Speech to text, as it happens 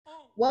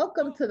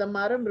Welcome to the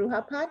Modern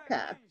Bruja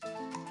podcast,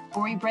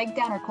 where we break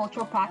down our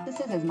cultural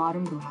practices as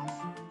modern brujas.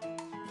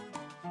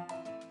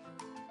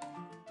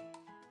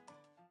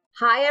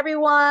 Hi,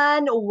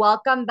 everyone.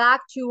 Welcome back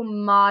to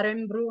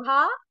Modern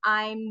Bruja.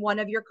 I'm one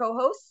of your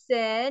co-hosts,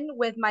 Sin,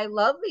 with my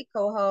lovely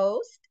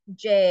co-host,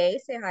 Jay.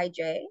 Say hi,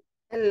 Jay.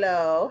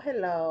 Hello,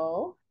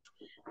 hello.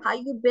 How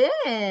you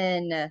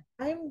been?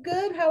 I'm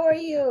good. How are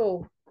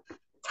you?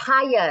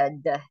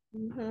 Tired.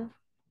 Mm-hmm.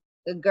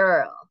 Good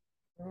girl.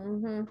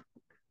 Mm-hmm.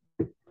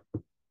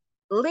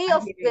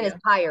 Leo's skin is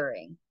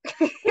tiring.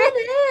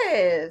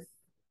 It is.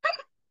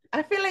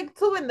 I feel like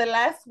too in the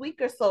last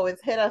week or so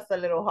it's hit us a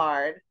little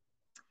hard.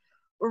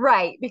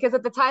 Right, because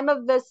at the time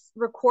of this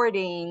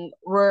recording,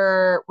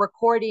 we're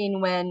recording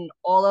when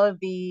all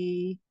of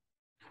the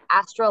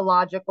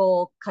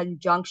astrological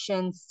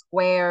conjunctions,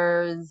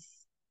 squares,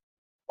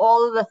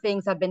 all of the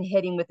things have been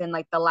hitting within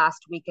like the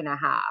last week and a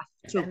half.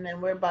 And then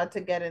we're about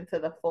to get into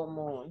the full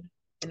moon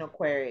in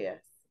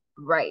Aquarius.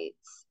 Right.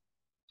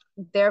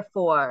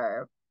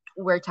 Therefore,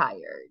 we're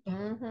tired.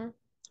 Mm-hmm.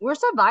 We're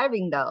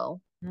surviving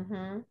though.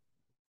 Mm-hmm.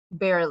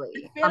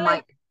 Barely.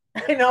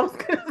 I know I was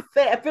gonna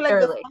say, I feel like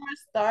barely. the summer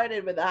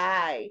started with a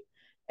high,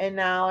 and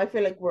now I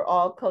feel like we're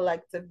all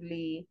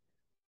collectively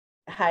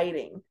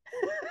hiding.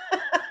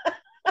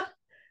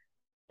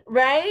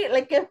 Right?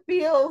 Like it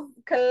feels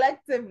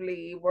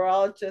collectively, we're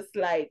all just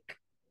like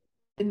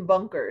in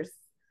bunkers.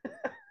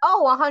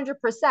 Oh, 100%.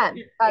 Because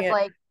Yeah.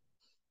 like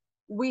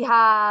we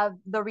have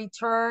the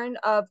return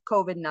of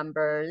COVID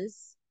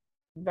numbers.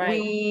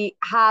 Right. We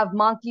have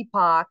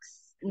monkeypox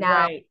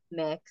now Right.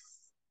 mix.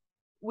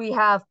 We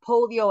have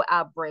polio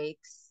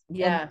outbreaks.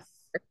 Yes.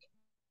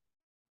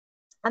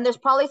 And there's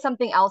probably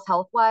something else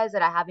health wise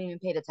that I haven't even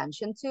paid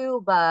attention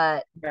to,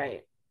 but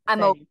Right. I'm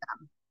Same. over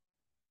them.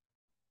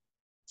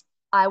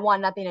 I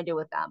want nothing to do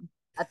with them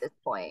at this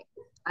point.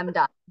 I'm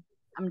done.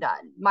 I'm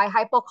done. My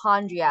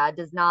hypochondria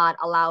does not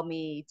allow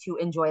me to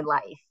enjoy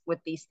life with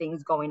these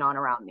things going on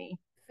around me.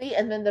 See,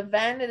 and then the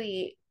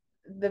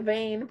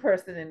vain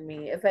person in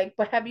me is like,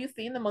 but have you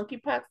seen the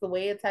monkeypox, the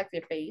way it attacks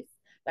your face?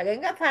 Like, I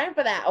ain't got time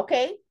for that,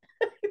 okay?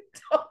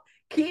 Don't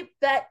keep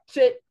that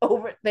shit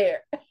over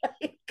there.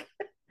 Like,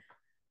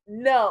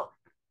 no.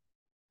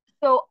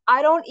 So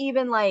I don't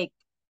even like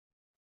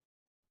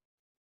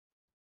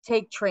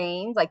take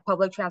trains, like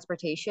public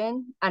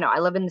transportation. I know I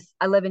live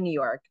in New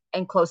York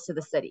and close to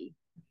the city.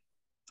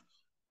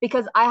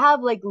 Because I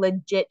have like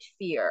legit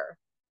fear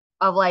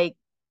of like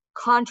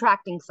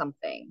contracting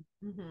something.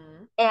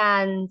 Mm-hmm.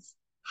 And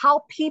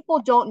how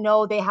people don't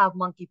know they have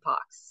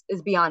monkeypox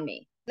is beyond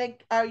me.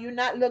 Like, are you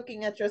not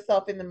looking at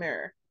yourself in the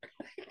mirror?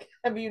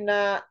 Have you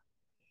not?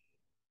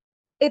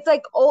 It's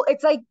like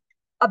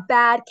a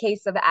bad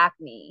case of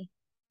acne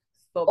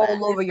So bad.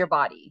 all over your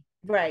body.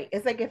 Right.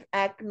 It's like if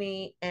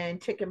acne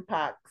and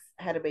chickenpox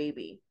had a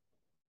baby.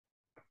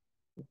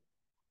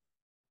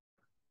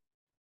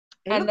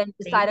 And then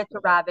decided to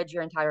ravage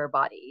your entire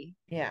body.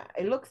 Yeah,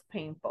 it looks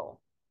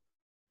painful.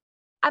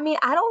 I mean,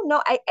 I don't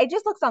know. It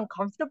just looks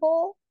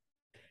uncomfortable.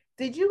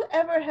 Did you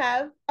ever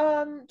have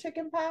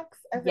chickenpox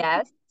as a kid?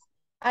 Yes.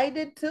 I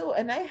did too,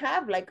 and I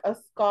have like a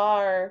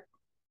scar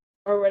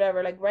or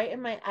whatever, like right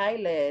in my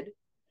eyelid.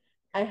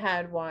 I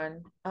had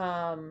one. So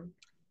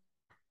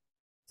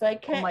I Oh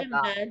can't my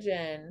God.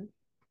 imagine.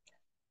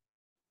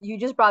 You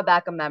just brought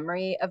back a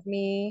memory of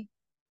me,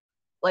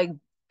 like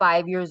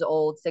 5 years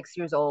old, 6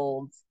 years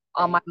old,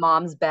 on my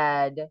mom's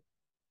bed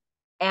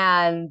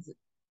and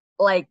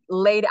like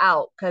laid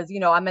out because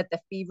I'm at the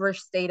feverish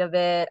state of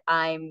it.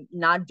 I'm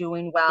not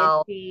doing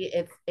well.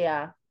 It's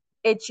yeah.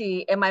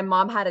 Itchy, and my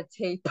mom had a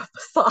tape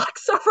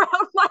socks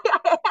around my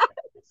head.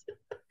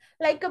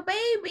 Like a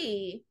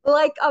baby.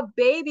 Like a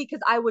baby,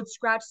 because I would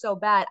scratch so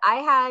bad. I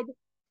had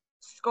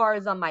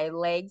scars on my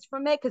legs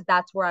from it because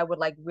that's where I would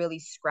like really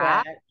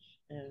scratch.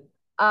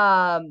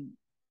 Um,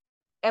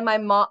 and my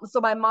mom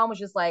was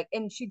just like,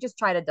 and she just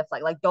tried to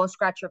deflect, like, don't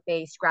scratch your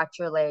face, scratch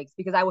your legs,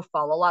 because I would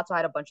fall a lot. So I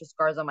had a bunch of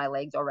scars on my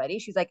legs already.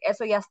 She's like,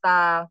 eso ya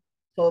está.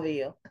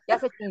 Jodido. Ya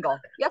se chingó.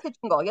 Ya se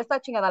chingó. Ya está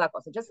chingada la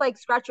cosa. Just like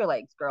scratch your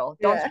legs, girl.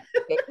 Don't scratch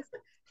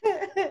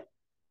your face.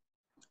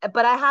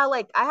 But I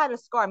had a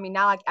scar. I mean,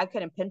 now I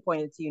couldn't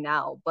pinpoint it to you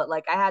now, but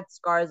like I had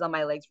scars on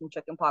my legs from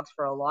chickenpox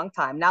for a long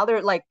time. Now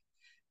they're like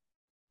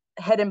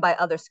hidden by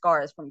other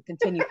scars from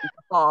continuing to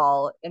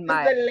fall in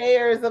my the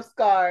layers of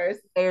scars.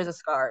 Layers of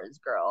scars,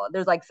 girl.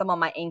 There's like some on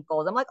my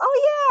ankles. I'm like,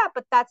 oh yeah,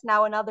 but that's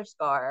now another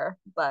scar.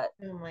 But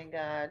oh my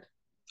God.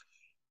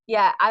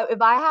 Yeah,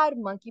 if I had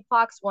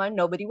monkeypox, one,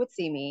 nobody would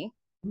see me.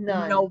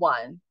 None. No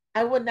one.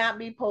 I would not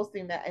be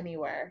posting that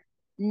anywhere.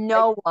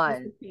 No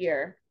one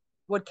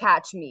would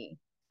catch me.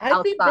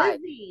 I'd be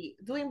busy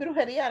doing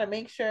brujeria to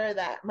make sure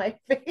that my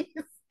face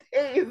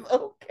stays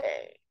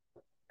okay.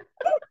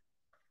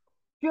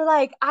 You're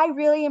like, I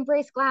really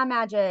embrace glam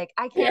magic.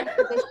 I can't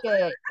do this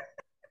shit.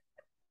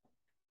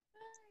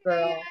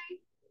 Girl.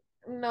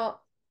 No.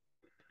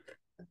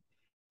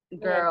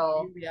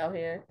 Girl. Out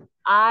here.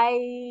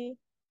 I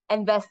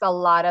invest a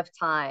lot of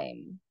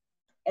time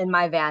in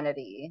my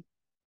vanity.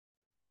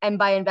 And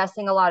by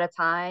investing a lot of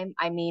time,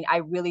 I mean, I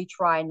really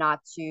try not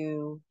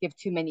to give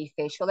too many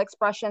facial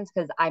expressions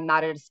because I'm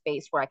not at a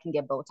space where I can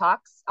get Botox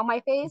on my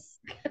face.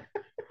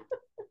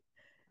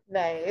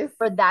 Nice.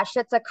 For that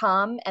shit to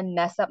come and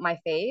mess up my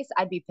face,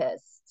 I'd be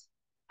pissed.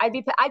 I'd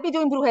be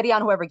doing brujeria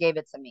on whoever gave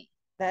it to me,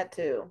 That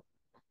too.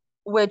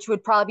 which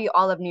would probably be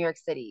all of New York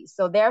City.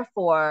 So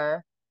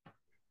therefore,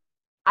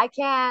 I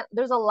can't.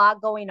 There's a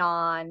lot going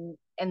on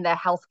in the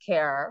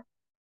healthcare.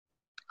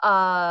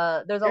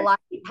 There's a You're lot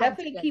of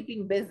definitely tension.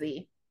 keeping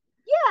busy.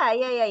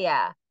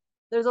 Yeah.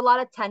 There's a lot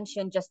of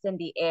tension just in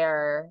the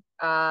air.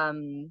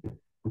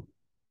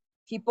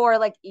 People are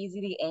like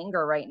easy to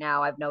anger right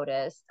now, I've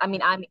noticed. I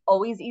mean, I'm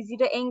always easy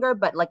to anger,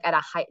 but like at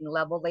a heightened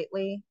level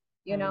lately,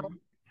 you know? Mm.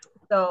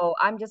 So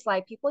I'm just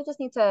like, people just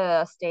need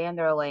to stay in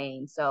their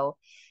lane. So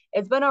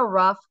it's been a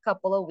rough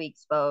couple of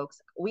weeks,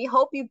 folks. We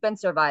hope you've been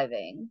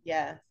surviving.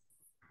 Yes.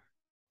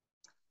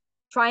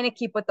 Trying to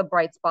keep with the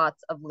bright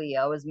spots of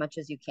Leo as much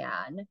as you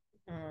can.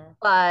 Mm.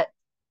 But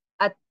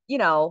at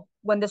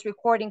when this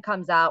recording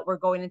comes out, we're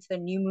going into the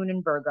new moon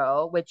in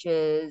Virgo, which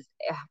is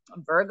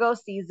Virgo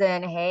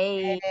season.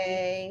 Hey,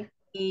 Hey.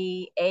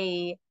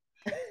 hey,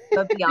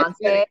 the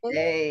Beyonce.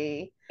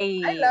 Hey. I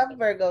Hey, love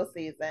Virgo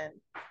season.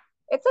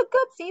 it's a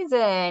good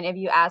season if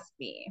you ask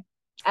me.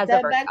 As a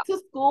That Virgo, back to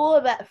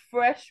school, that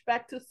fresh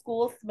back to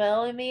school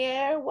smell in the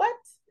air. What?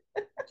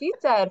 she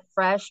said,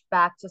 "Fresh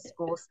back to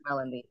school smell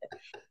in the."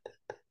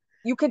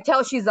 You can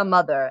tell she's a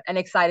mother and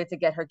excited to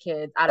get her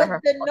kids out of But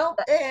her the house.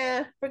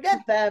 note, forget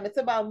them. It's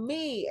about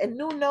me and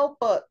new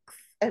notebooks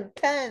and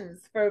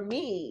pens for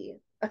me.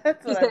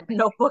 That's She what said, I'm.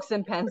 "Notebooks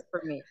and pens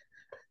for me,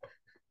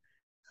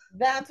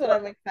 That's what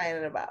I'm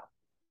excited about.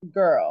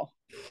 girl."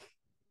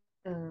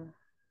 Mm.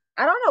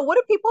 I don't know. What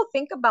do people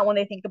think about when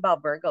they think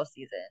about Virgo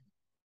season?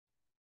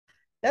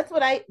 That's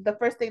what I. The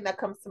first thing that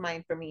comes to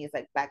mind for me is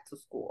like back to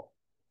school.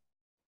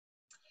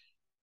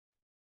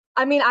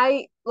 I mean,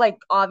 I like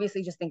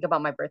obviously just think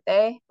about my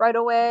birthday right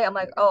away. I'm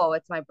like, oh,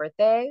 it's my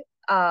birthday.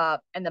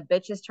 And the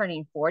bitch is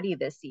turning 40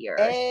 this year.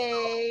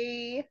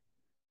 Hey,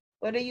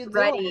 what are you doing?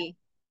 Ready.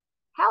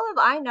 Hell if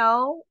I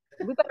know.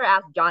 We better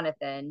ask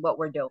Jonathan what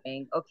we're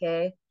doing,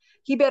 okay?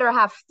 He better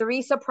have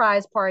 3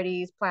 surprise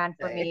parties planned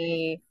for Nice.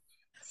 me.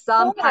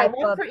 Some 4, type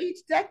one of for each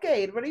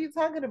decade. What are you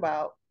talking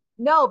about?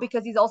 no,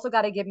 because he's also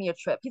got to give me a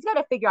trip. He's got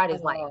to figure out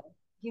his life. Oh,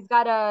 He's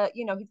got to,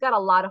 he's got a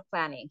lot of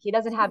planning. He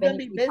doesn't he's have gonna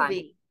any be free time.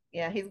 busy.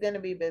 Yeah, he's gonna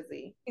be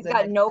busy He's the got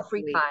next no couple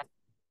free weeks. time.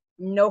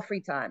 No free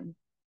time.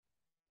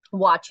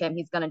 Watch him.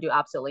 He's gonna do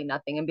absolutely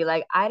nothing and be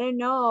like, I don't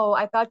know.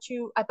 I thought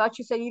you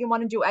said you didn't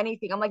want to do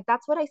anything. I'm like,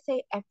 that's what I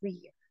say every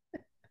year.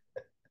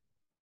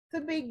 It's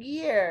a big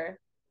year.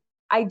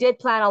 I did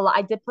plan a lot.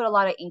 I did put a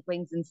lot of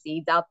inklings and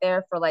seeds out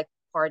there for like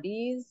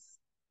parties.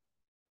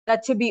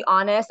 That to be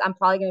honest, I'm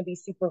probably gonna be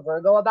super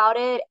Virgo about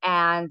it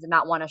and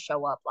not want to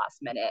show up last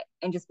minute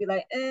and just be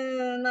like,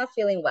 not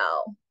feeling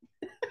well.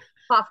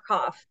 Cough,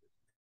 cough.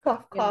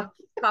 Cough, You know, cough.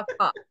 cough,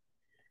 cough.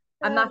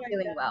 I'm Oh not my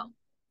feeling god. well.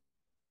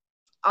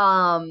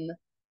 Um,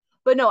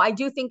 but no, I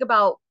do think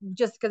about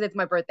just because it's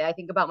my birthday, I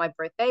think about my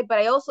birthday, but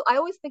I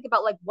always think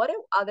about like what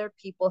do other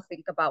people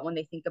think about when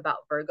they think about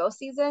Virgo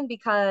season?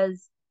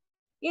 Because,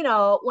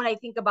 when I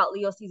think about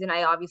Leo season,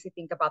 I obviously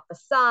think about the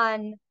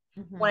sun.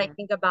 When I Mm-hmm.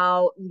 think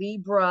about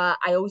Libra,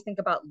 I always think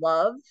about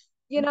love,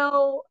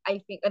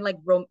 I think and like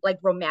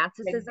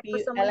romanticism for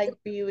some I reason. like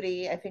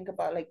beauty. I think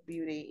about like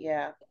beauty.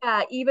 Yeah.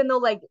 Yeah, even though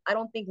like I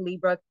don't think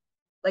Libra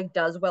like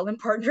does well in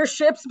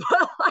partnerships,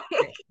 but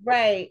like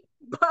Right.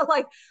 but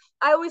like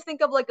I always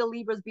think of like a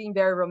Libra's being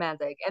very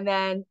romantic. And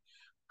then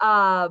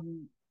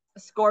um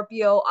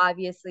Scorpio,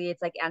 obviously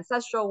it's like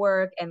ancestral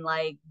work and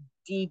like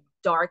deep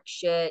dark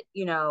shit.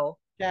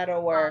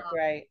 Shadow work. Um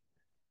Right.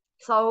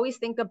 so I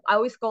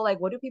always go like,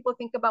 what do people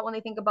think about when they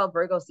think about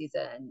Virgo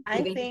season? Do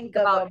I they just think think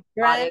of about a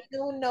brand exotic?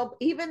 new note,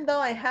 even though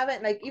I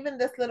haven't, like, even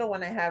this little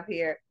one I have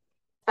here,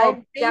 Well,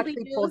 I've she maybe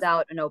actually pulled used,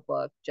 out a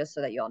notebook just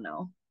so that y'all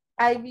know.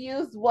 I've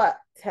used what,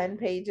 10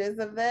 pages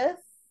of this?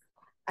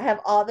 I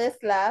have all this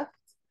left,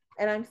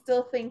 and I'm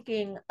still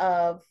thinking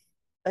of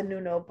a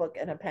new notebook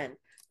and a pen.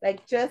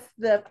 Like just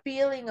the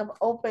feeling of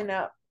opening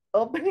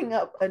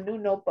up a new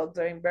notebook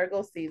during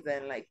Virgo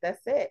season, like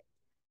that's it.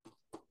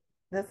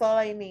 That's all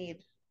I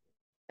need.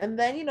 And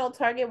then,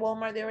 Target,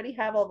 Walmart, they already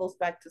have all those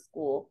back to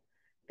school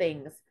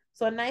things.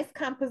 So a nice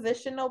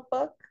composition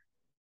notebook,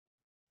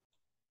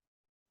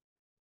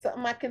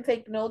 something I can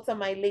take notes on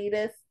my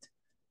latest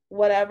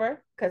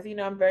whatever, because,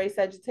 I'm very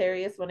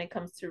Sagittarius when it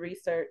comes to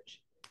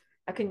research.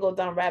 I can go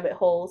down rabbit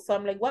holes. So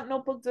I'm like, what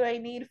notebook do I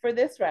need for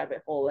this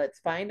rabbit hole? Let's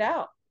find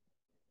out.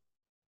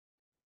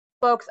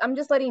 Folks, I'm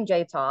just letting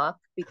Jay talk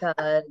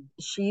because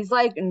she's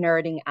like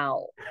nerding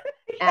out.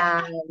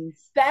 And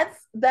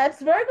That's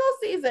Virgo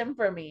season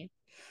for me.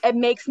 it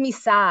makes me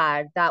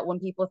sad that when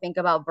people think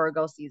about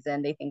Virgo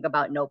season, they think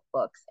about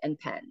notebooks and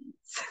pens.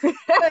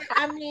 But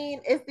I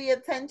mean, it's the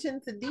attention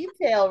to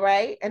detail,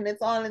 right? And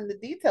it's all in the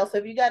detail. So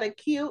if you got a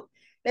cute,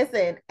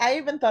 listen, I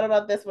even thought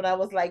about this when I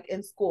was like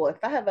in school. If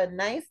I have a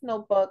nice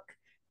notebook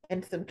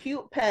and some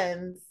cute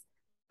pens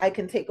I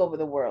can take over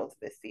the world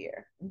this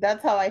year.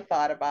 That's how I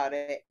thought about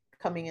it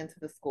coming into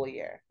the school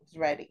year. I was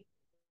ready.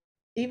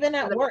 Even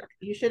at work,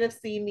 you should have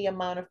seen the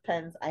amount of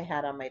pens I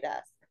had on my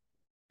desk.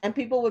 And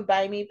people would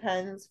buy me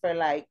pens for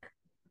like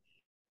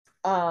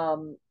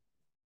um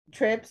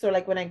trips, or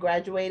like when I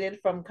graduated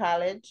from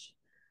college,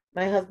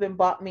 my husband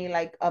bought me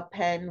like a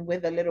pen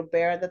with a little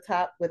bear at the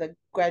top with a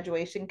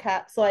graduation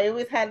cap. So I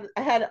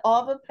had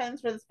all the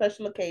pens for the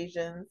special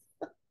occasions.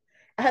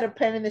 I had a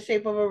pen in the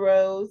shape of a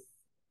rose,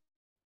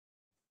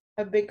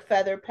 a big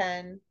feather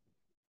pen.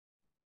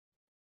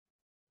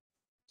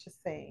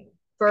 Just saying.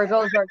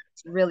 Virgos are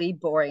really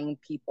boring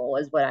people,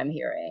 is what I'm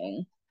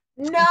hearing.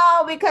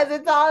 No, because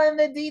it's all in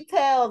the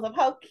details of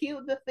how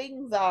cute the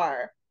things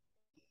are.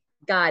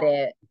 Got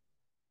it.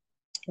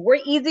 We're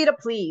easy to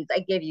please. I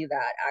give you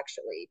that,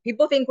 actually.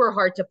 People think we're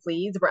hard to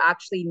please. We're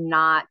actually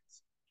not.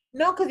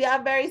 No, because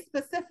y'all very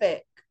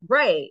specific.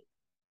 Right.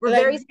 We're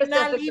like, very you're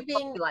specific. not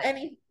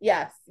leaving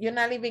yes, you're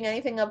not leaving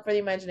anything up for the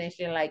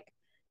imagination. You're like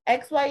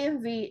X, Y,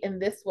 and Z in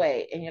this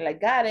way. And you're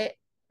like, got it.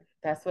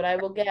 That's what I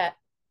will get.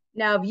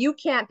 Now, if you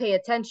can't pay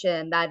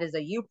attention, that is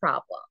a you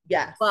problem.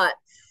 Yes. But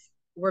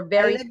we're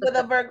very I live with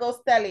a Virgo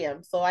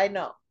stellium, so I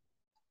know.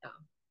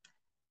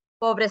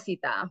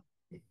 Pobrecita.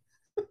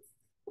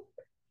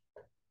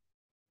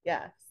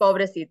 Yes.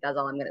 Pobrecita is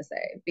all I'm going to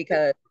say,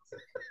 because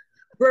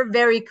we're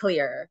very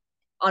clear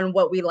on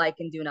what we like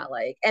and do not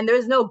like. And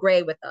there's no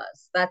gray with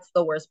us. That's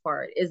the worst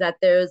part, is that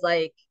there's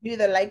like, you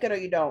either like it or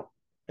you don't.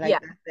 Like, yeah.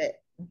 That's it.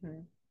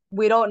 Mm-hmm.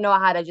 We don't know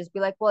how to just be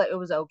like, well, it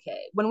was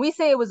okay. When we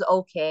say it was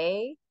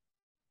okay,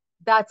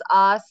 that's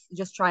us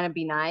just trying to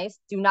be nice.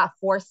 Do not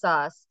force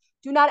us.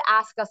 Do not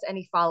ask us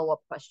any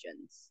follow-up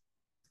questions.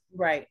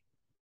 Right.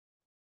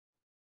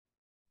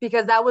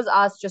 Because that was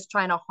us just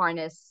trying to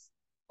harness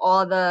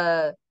all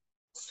the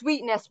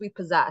sweetness we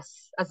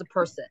possess as a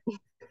person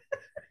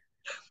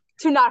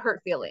to not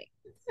hurt feelings.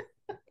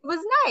 It was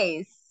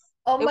nice.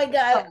 Oh my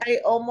God, I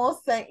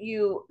almost sent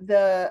you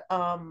the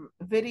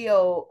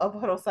video of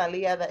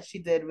Rosalia that she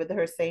did with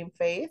her same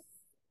face.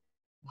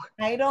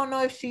 I don't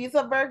know if she's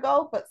a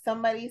Virgo, but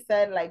somebody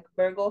said like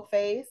Virgo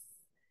face.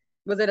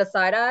 Was it a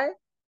side eye?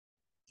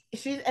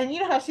 And you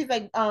know how she's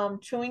like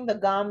chewing the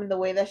gum in the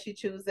way that she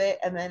chews it,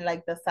 and then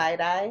like the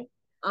side eye.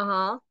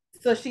 Uh-huh.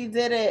 So she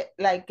did it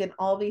like in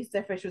all these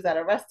different. She was at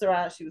a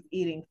restaurant. She was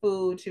eating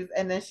food.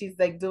 And then she's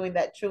like doing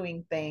that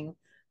chewing thing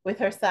with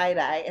her side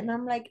eye, and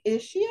I'm like,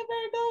 is she a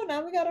Virgo?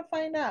 Now we gotta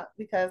find out,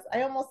 because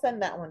I almost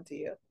sent that one to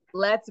you.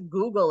 Let's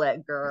Google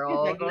it,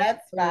 girl. Like,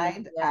 let's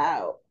find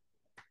out.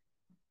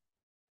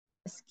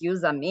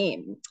 Excuse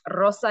me,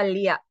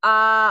 Rosalia.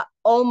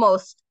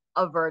 Almost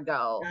a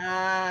Virgo.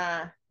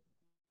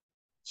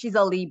 She's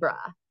a Libra.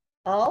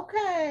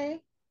 Okay.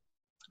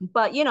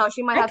 But you know,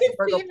 she might have some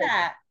Virgo.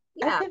 That.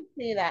 Yeah. I can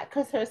see that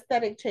because her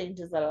aesthetic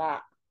changes a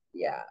lot.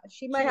 Yeah,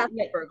 she might have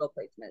some Virgo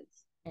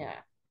placements. Yeah.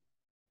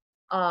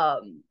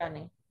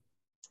 Funny.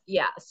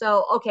 Yeah.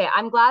 So okay,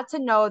 I'm glad to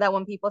know that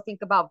when people think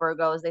about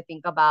Virgos, they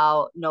think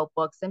about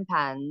notebooks and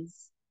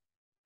pens.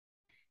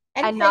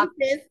 And not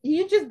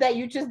you just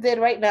did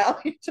right now.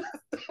 You just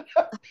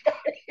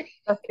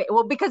okay.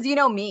 Well, because you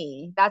know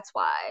me, that's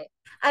why.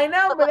 I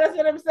know, but that's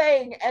what I'm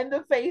saying. And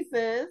the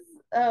faces.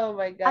 Oh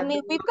my God. I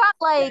mean, we've got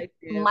like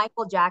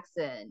Michael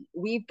Jackson.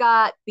 We've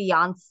got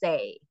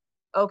Beyonce.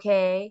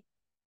 Okay.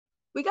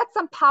 We got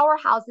some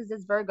powerhouses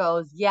as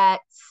Virgos,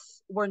 yet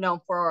we're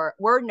known for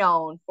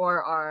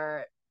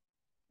our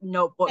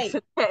notebooks.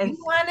 Hey, you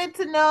wanted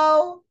to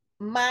know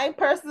my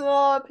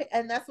personal opinion,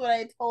 and that's what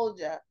I told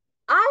you.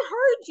 I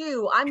heard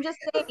you. I'm just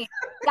saying, it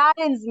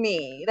saddens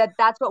me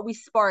that's what we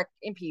spark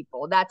in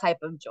people, that type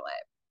of joy.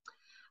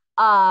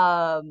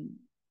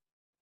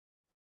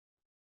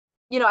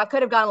 You know, I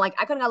could have gone like,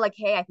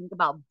 hey, I think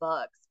about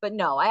books. But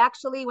no, I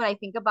actually, when I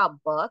think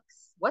about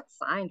books, what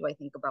sign do I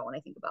think about when I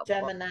think about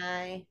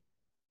Gemini? Books?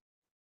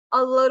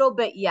 A little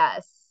bit,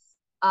 yes.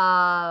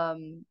 Yeah.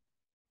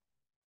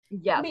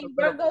 I mean,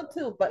 Virgo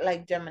too, but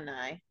like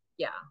Gemini.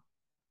 Yeah.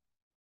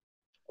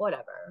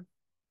 Whatever.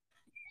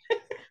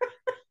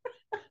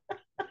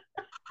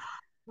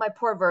 My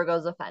poor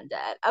Virgo's offended.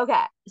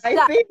 Okay. I see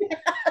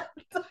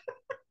that.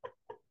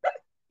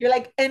 You're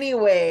like,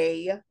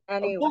 anyway.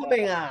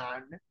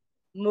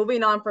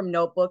 Moving on from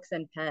notebooks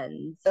and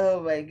pens.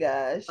 Oh my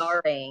gosh.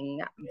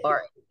 Boring.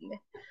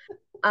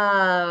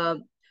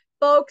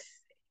 Folks,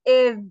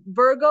 if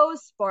Virgos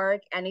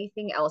spark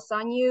anything else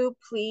on you,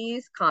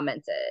 please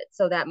comment it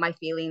so that my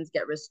feelings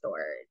get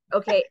restored.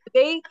 Okay. If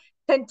they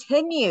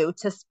continue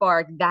to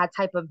spark that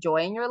type of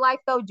joy in your life,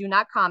 though, do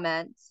not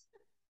comment.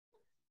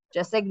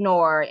 Just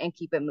ignore and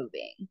keep it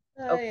moving.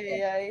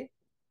 Okay.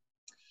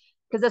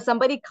 Because if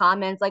somebody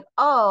comments like,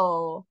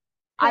 oh,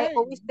 I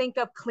always think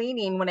of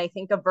cleaning when I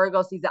think of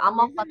Virgo season, I'm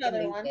gonna fucking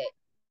lose it.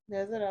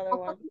 There's another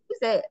one. Lose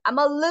it. I'm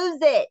gonna lose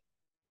it.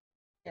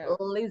 Yeah.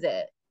 Lose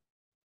it.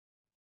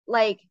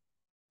 Like,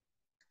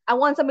 I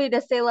want somebody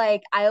to say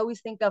like, I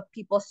always think of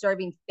people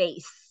serving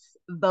face,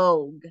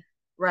 Vogue,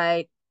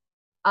 right?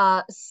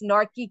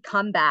 Snarky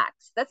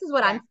comebacks. This is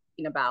what I'm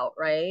thinking about,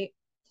 right?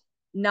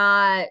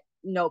 Not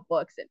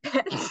notebooks and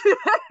pens.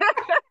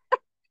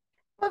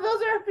 Well,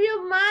 those are a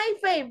few of my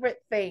favorite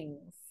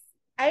things.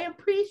 I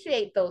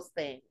appreciate those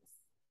things.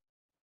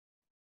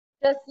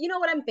 Just, you know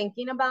what I'm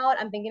thinking about?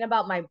 I'm thinking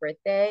about my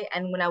birthday.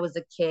 And when I was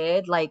a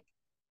kid, like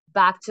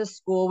back to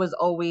school was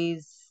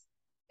always,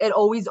 it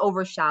always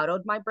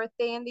overshadowed my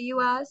birthday in the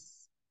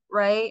US,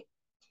 right?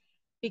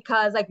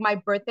 Because like my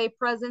birthday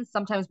presents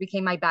sometimes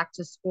became my back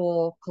to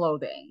school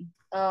clothing.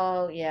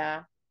 Oh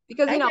yeah.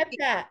 Because, I you know, get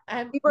that.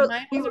 I we were,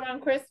 mine we was were,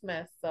 around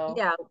Christmas, so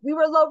yeah, we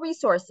were low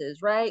resources,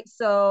 right?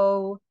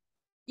 So,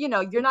 you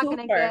know, you're the not going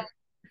to get,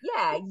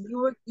 twofer.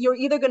 yeah, you're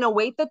either going to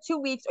wait the 2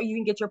 weeks or you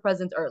can get your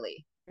presents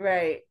early,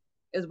 Right.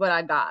 is what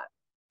I got.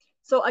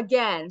 So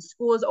again,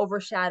 school is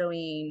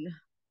overshadowing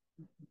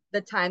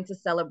the time to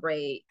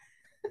celebrate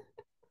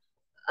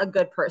a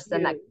good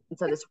person that You.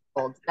 comes into this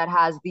world that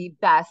has the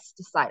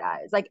best side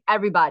eyes. Like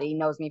everybody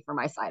knows me for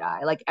my side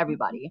eye. Like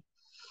everybody.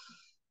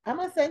 I'm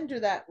gonna send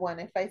you that one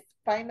if I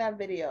find that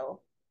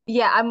video.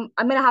 Yeah, I'm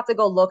gonna have to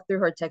go look through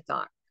her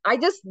TikTok. I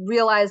just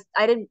realized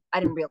I didn't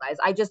realize.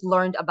 I just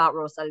learned about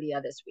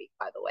Rosalia this week,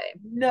 by the way.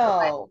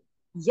 No,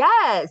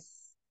 Yes.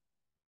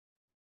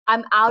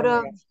 I'm out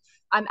of girl,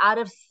 I'm out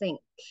of sync.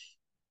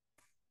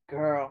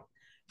 girl.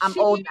 I'm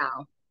old She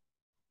now.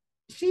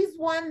 she's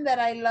one that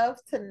I love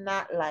to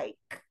not like.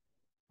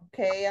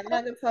 Okay, I'm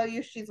not gonna tell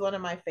you she's one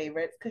of my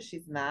favorites because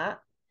she's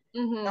not.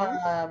 Mm-hmm.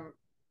 Um,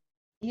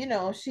 you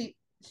know, she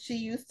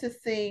used to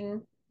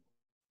sing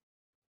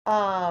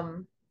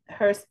um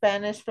her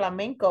Spanish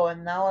flamenco,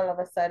 and now all of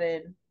a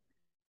sudden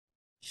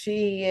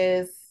she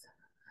is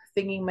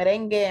singing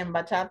merengue and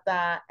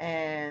bachata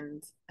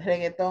and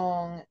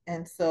reggaeton,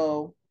 and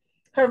so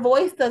her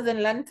voice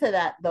doesn't lend to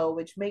that though,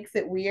 which makes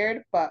it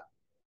weird, but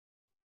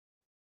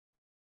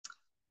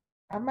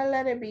I'm gonna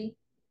let it be.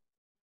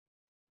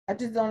 I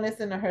just don't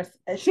listen to her.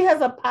 She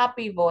has a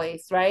poppy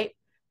voice, right?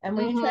 And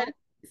when you try Mm-hmm.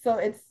 to, so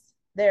it's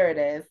there it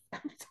is.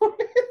 I'm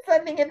totally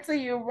sending it to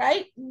you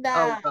right Oh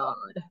now.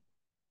 God.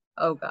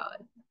 Oh God.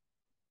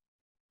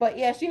 But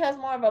yeah, she has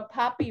more of a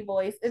poppy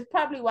voice. It's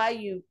probably why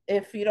you,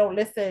 if you don't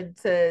listen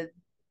to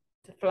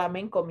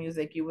flamenco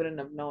music, you wouldn't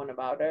have known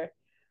about her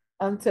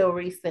until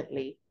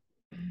recently.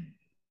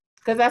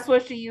 Because that's where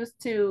she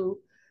used to,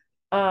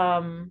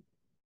 um,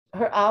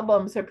 her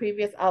albums, her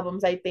previous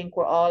albums, I think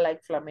were all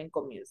like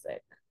flamenco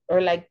music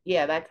or like,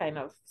 yeah, that kind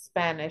of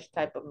Spanish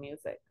type of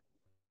music.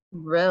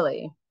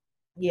 Really?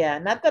 Yeah,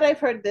 not that I've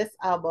heard this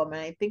album,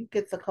 and I think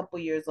it's a couple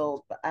years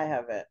old, but I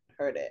haven't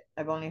heard it.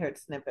 I've only heard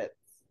snippets.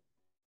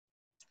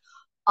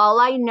 All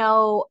I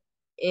know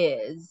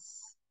is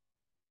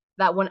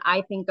that when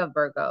I think of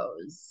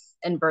Virgos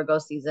and Virgo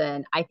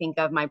season, I think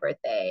of my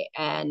birthday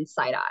and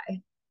side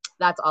eye.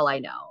 That's all I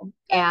know.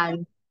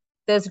 And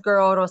this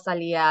girl,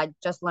 Rosalia,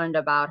 just learned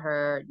about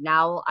her.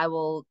 Now I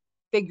will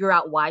figure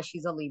out why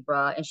she's a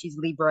Libra and she's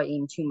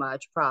Libraing too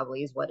much,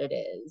 probably is what it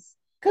is.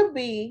 Could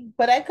be,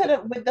 but I could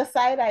have with the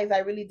side eyes. I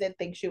really did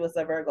think she was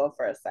a Virgo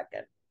for a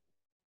second.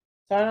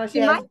 So I don't know. She She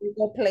has might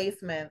Virgo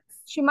placements.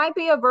 she might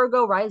be a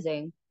Virgo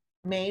rising.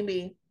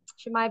 Maybe.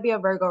 She might be a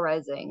Virgo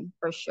rising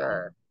for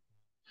sure.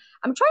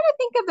 I'm trying to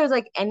think if there's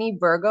like any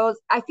Virgos.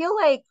 I feel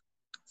like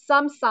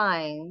some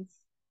signs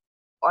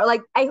or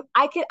like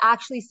I could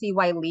actually see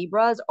why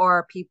Libras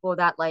are people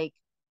that like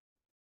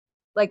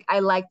I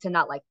like to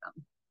not like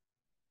them,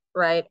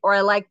 right? Or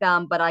I like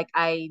them, but like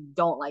I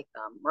don't like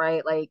them,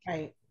 right? Like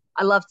Right.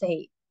 I love to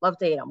hate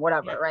them,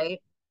 whatever, Yeah. right?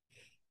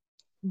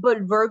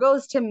 But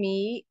Virgos to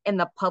me in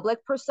the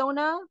public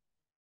persona,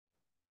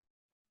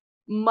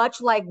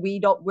 much like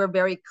we're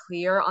very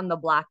clear on the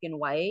black and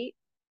white,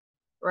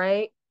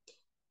 right?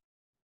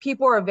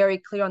 People are very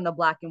clear on the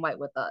black and white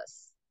with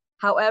us.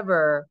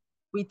 However,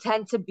 we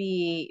tend to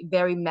be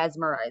very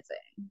mesmerizing.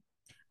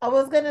 I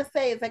was gonna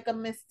say it's like a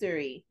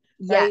mystery,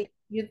 Yeah, right?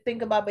 You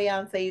think about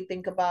Beyonce, you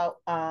think about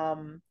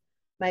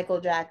Michael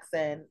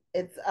Jackson.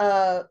 It's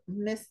a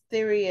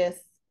mysterious,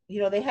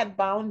 they had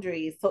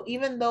boundaries. So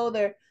even though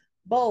they're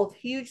both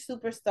huge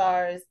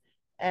superstars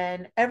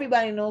and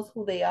everybody knows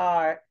who they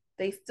are,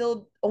 they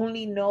still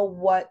only know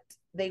what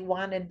they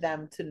wanted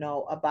them to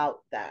know about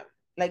them.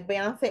 Like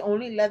Beyonce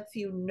only lets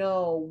you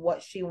know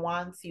what she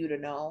wants you to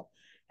know.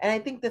 And I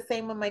think the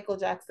same with Michael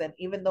Jackson,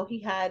 even though he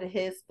had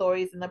his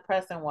stories in the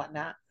press and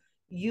whatnot,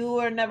 you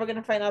are never going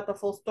to find out the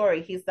full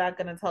story. He's not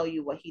going to tell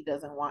you what he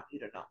doesn't want you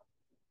to know.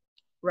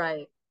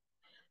 right.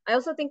 I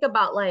also think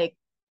about like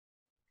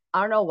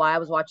I don't know why I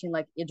was watching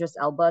like Idris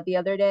Elba the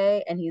other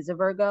day and he's a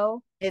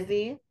Virgo. Is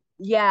he?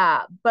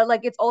 Yeah, but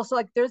like it's also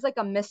like there's like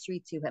a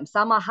mystery to him.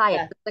 Salma Hayek, Yeah.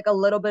 there's like a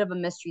little bit of a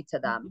mystery to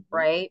them, Mm-hmm.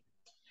 right?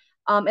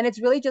 And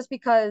it's really just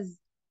because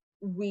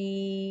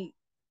we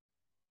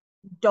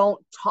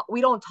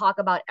we don't talk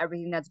about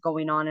everything that's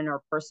going on in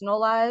our personal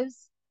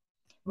lives.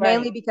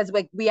 Mainly Right. because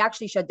like we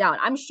actually shut down.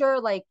 I'm sure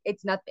like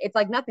it's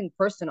like nothing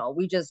personal.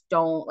 We just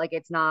don't like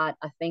it's not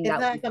a thing It's that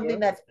not we something do.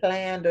 that's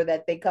planned or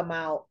that they come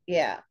out.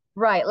 Yeah.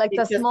 Right. Like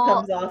the It just small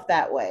comes off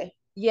that way.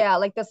 yeah,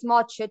 like the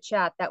small chit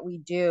chat that we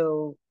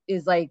do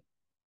is like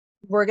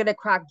we're gonna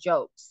crack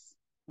jokes,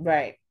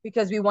 Right.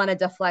 because we want to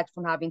deflect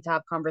from having to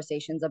have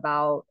conversations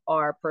about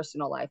our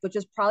personal life, which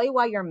is probably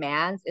why your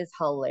man's is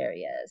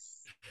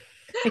hilarious.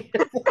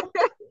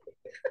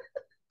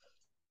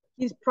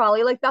 He's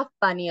probably like the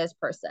funniest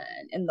person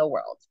in the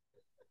world.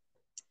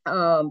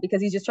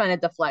 Because he's just trying to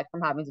deflect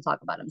from having to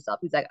talk about himself.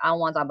 He's like, I don't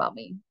want to talk about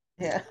me.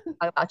 Yeah.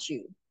 Talk about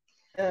you.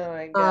 Oh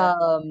my God.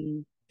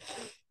 Um,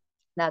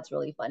 that's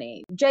really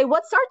funny. Jay,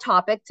 what's our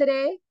topic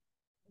today?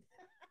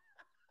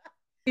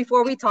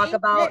 Before we talk Changed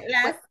about, it wait,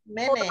 last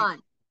hold minute. on,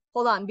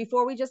 hold on.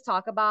 Before we just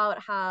talk about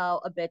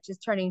how a bitch is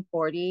turning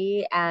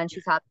 40 and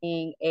she's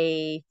having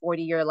a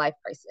 40-year life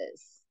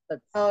crisis.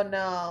 That's Oh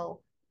no.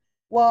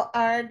 Well,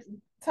 our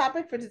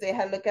topic for today,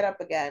 I look it up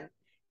again.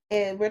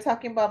 And we're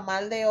talking about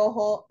mal de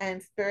ojo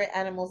and spirit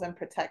animals and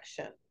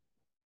protection.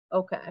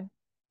 okay.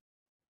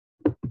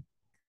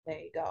 There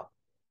you go.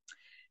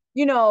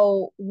 You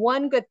know,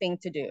 one good thing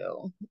to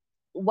do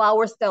while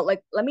we're still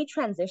like, let me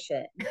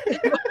transition.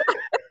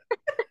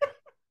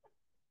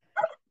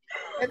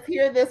 Let's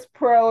hear this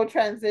pro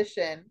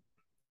transition.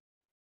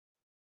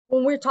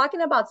 When we're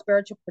talking about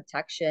spiritual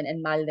protection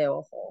and mal de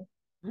ojo,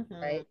 Mm-hmm.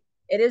 right?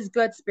 It is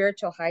good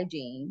spiritual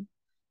hygiene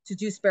to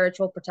do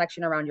spiritual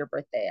protection around your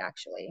birthday,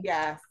 actually.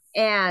 Yes.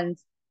 And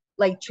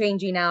like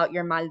changing out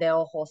your mal de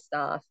ojo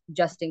stuff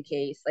just in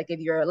case. Like if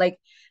you're like,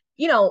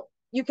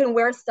 you can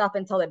wear stuff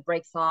until it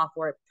breaks off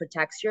or it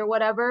protects you or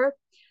whatever.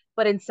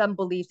 But in some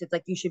beliefs, it's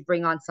like you should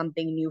bring on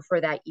something new for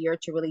that year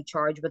to really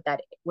charge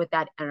with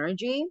that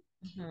energy.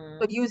 Mm-hmm.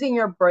 So using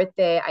your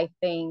birthday, I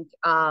think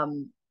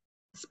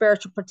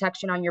spiritual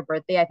protection on your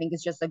birthday, I think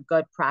is just a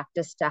good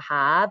practice to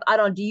have. I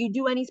don't, do you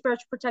do any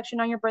spiritual protection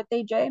on your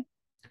birthday, Jay?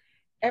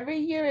 Every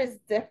year is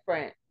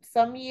different.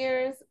 Some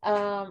years,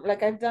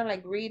 like I've done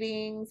like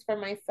readings for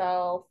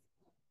myself,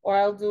 or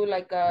I'll do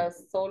like a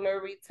solar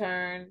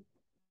return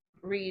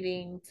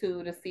reading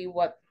too to see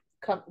what's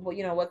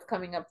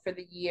coming up for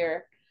the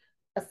year.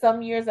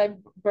 Some years I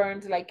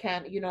burned like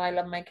I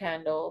love my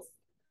candles.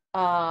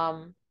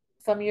 Um,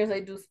 some years I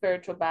do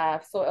spiritual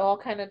baths. So it all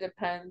kind of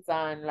depends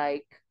on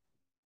like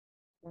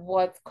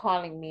what's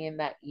calling me in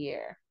that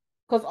year.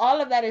 Because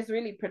all of that is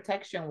really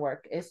protection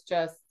work. It's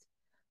just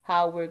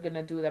how we're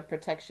gonna do the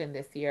protection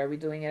this year. Are we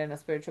doing it in a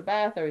spiritual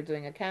bath? Are we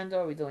doing a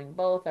candle? Are we doing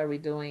both? Are we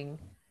doing,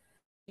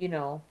 you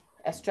know,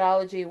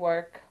 astrology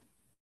work?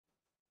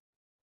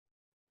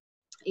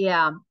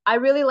 Yeah, I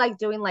really like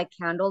doing like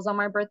candles on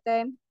my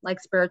birthday, like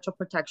spiritual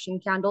protection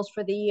candles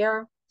for the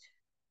year.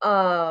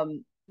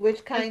 Um,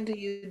 Which kind do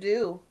you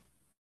do?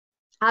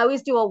 I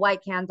always do a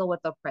white candle with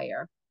a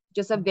prayer,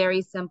 just a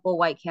very simple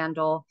white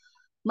candle.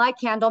 My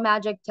candle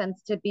magic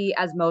tends to be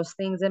as most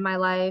things in my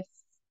life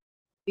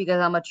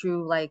because I'm a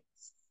true like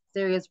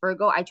serious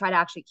Virgo. I try to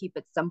actually keep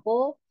it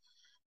simple.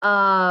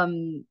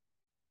 Um,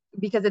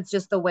 because it's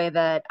just the way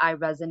that I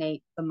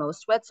resonate the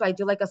most with. So I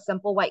do like a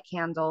simple white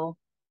candle.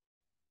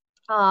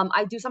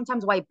 I do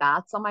sometimes white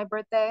baths on my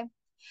birthday.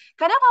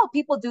 Kind of how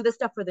people do this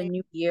stuff for the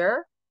new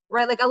year,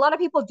 right? Like a lot of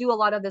people do a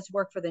lot of this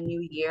work for the new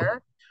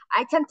year.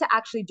 I tend to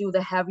actually do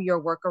the heavier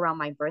work around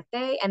my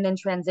birthday and then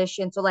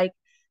transition. So like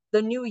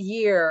the new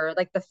year,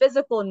 like the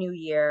physical new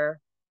year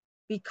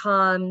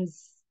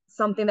becomes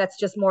something that's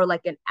just more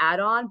like an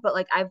add-on, but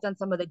like I've done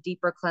some of the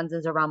deeper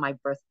cleanses around my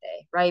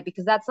birthday, right?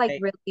 Because that's like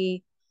Right.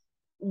 really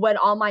when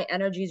all my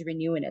energy is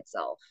renewing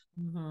itself,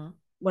 Mm-hmm.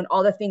 when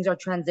all the things are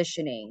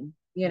transitioning,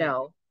 you Right.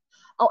 know.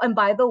 Oh, and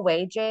by the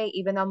way, Jay,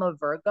 even though I'm a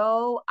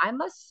Virgo,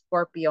 I'm a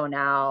Scorpio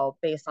now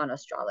based on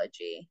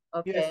astrology.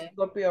 You're a Okay.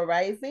 Scorpio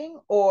rising,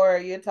 or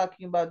you're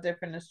talking about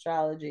different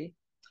astrology?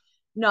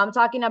 No, I'm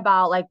talking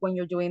about like when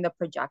you're doing the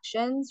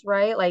projections,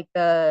 right? Like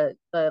the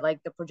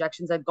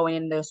projections that going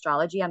into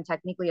astrology. I'm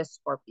technically a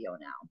Scorpio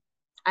now.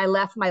 I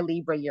left my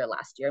Libra year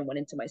last year and went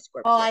into my Oh,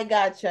 Scorpio. I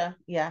gotcha.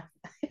 Yeah.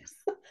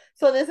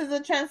 So this is a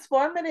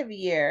transformative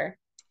year.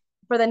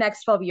 For the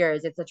next 12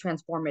 years, it's a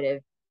transformative,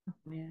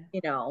 Yeah.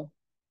 you know,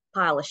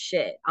 pile of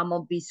shit. I'm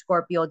gonna be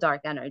Scorpio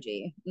dark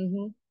energy.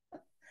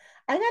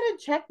 I gotta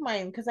check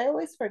mine because I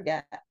always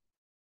forget.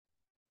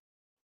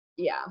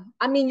 Yeah.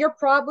 I mean, you're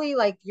probably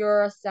like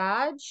you're a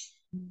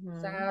Hmm.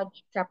 Sag,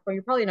 Capricorn.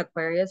 You're probably an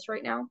Aquarius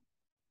right now.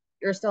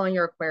 You're still in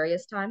your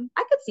Aquarius time.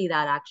 I could see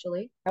that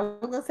actually. I was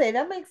gonna say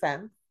that makes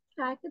sense.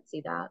 Yeah, I could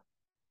see that.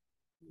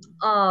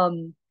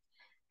 Um,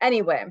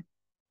 anyway,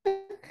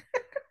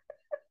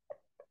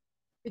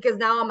 because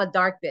now I'm a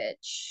dark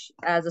bitch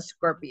as a So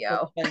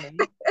Scorpio. funny.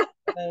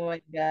 Oh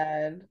my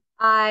God.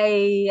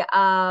 I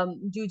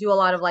do a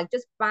lot of like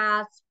just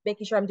baths,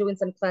 making sure I'm doing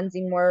some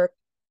cleansing work.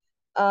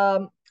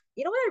 Um,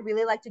 you know what I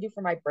really like to do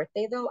for my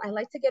birthday though? I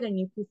like to get a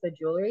new piece of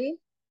jewelry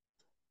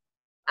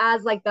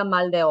as like the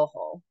mal de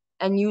ojo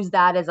and use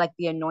that as like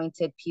the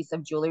anointed piece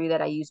of jewelry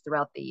that I use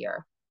throughout the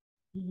year,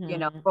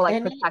 for like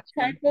Any type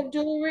protection. of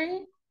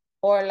jewelry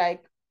or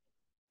like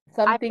I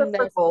something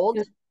prefer that's gold.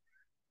 just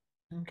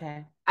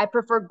okay. I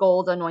prefer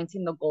gold,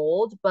 anointing the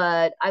gold,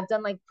 but I've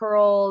done like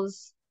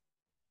pearls.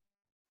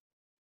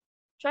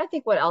 Trying to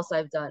think what else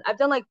I've done. I've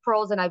done like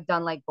pearls and I've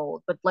done like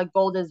gold, but like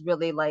gold is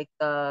really like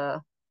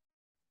the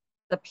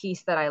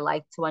piece that I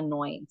like to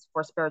anoint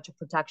for spiritual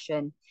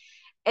protection.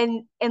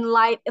 in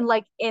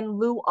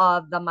lieu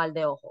of the mal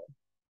de ojo,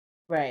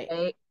 Right.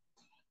 right?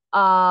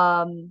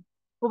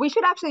 But we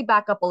should actually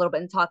back up a little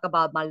bit and talk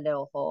about mal de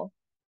ojo,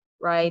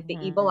 right? The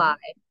evil eye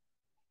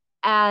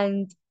Mm-hmm.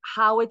 and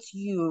how it's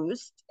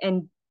used,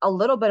 and a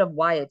little bit of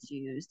why it's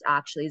used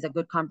actually is a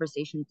good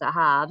conversation to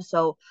have.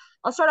 So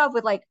I'll start off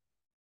with like,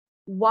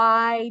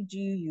 why do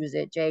you use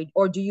it, Jade?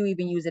 Or do you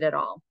even use it at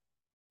all?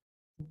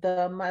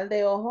 The mal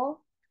de ojo.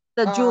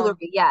 The Um,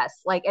 jewelry,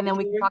 yes. Like, and the then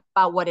we can jewelry. talk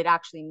about what it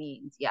actually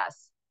means.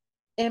 Yes.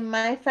 In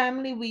my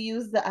family, we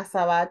use the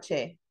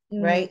azabache,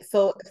 Mm, right?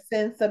 So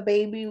since a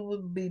baby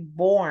would be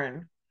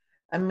born,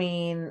 I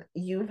mean,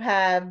 you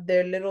have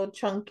their little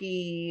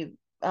chunky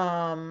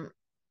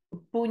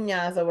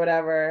puñas or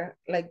whatever,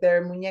 like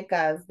their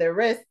muñecas, their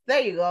wrists. There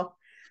you go.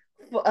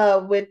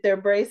 With their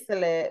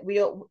bracelet, we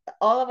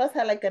all of us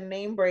had like a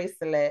name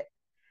bracelet,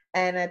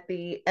 and at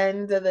the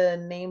end of the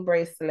name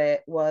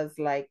bracelet was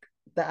like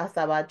the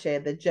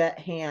azabache, the jet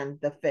hand,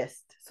 the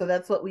fist. So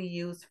that's what we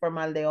use for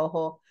mal de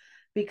ojo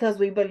because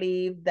we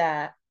believe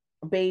that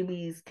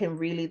babies can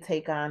really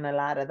take on a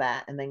lot of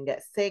that and then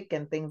get sick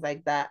and things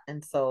like that.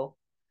 And so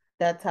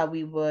that's how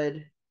we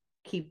would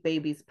keep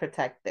babies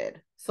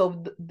protected.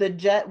 So the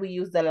jet we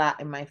used a lot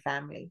in my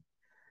family.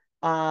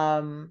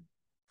 Um,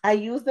 I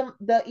use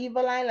the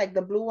evil eye, like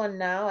the blue one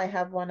now. I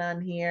have one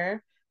on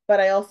here, but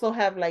I also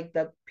have like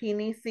the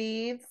peony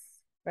seeds,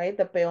 right?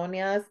 The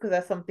peonias, because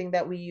that's something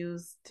that we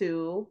use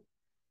too.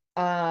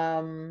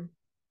 Um,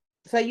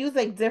 so I use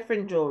like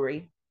different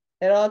jewelry.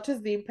 It all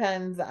just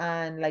depends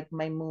on like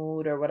my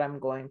mood or what I'm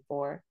going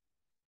for.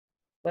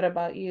 What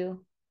about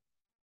you?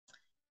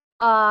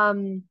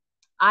 um,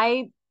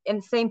 I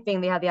and same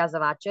thing. They have the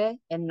azabache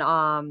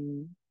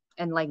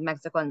in like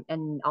Mexico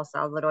and El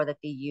Salvador that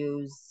they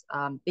use.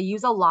 They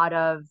use a lot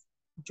of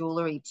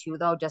jewelry too,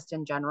 though, just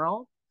in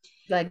general.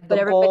 Like the But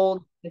everybody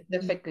gold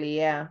specifically,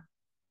 yeah.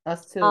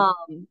 Us too.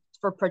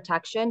 for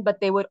protection, but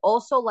they would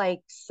also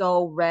like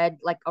sew red,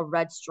 like a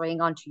red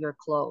string onto your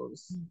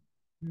clothes.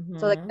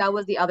 So like Mm-hmm. that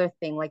was the other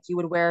thing. Like you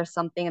would wear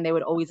something and they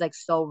would always like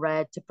sew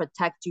red to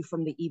protect you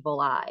from the evil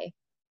eye,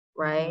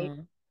 right?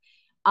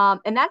 Mm-hmm.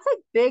 And that's like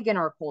big in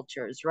our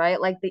cultures, right?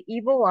 Like the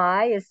evil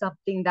eye is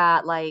something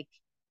that like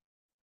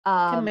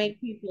Can um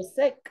make people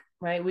sick,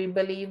 right? We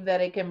believe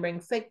that it can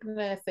bring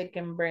sickness, it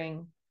can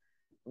bring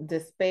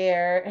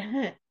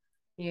despair,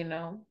 you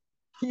know,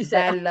 you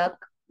said bad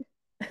luck.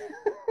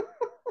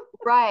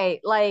 right,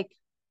 like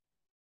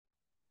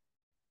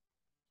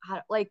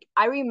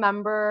I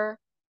remember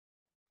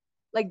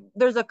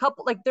there's a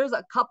couple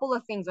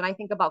of things when I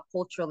think about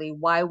culturally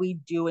why we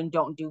do and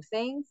don't do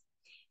things.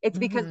 It's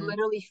because Mm-hmm.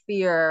 literally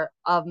fear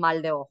of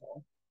mal de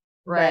ojo,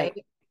 right?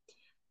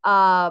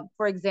 Right.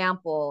 For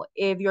example,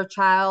 if you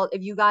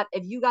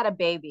got a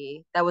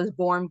baby that was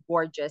born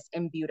gorgeous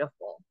and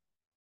beautiful,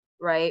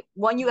 right?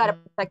 One, you got to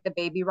Mm-hmm. protect the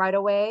baby right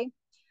away.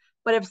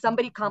 But if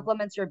somebody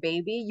compliments your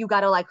baby, you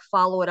got to like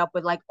follow it up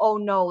with like, oh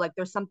no, like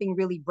there's something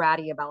really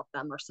bratty about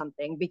them or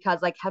something,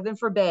 because like heaven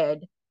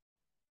forbid,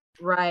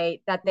 right,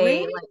 that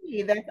they like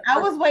Really? I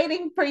was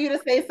waiting for you to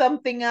say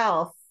something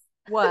else.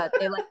 what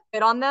they like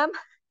spit on them.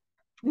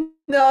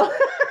 No.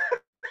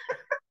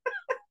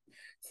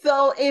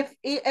 So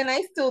and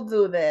I still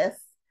do this.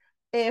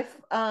 If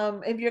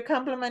you're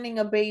complimenting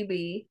a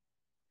baby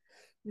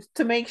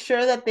to make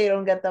sure that they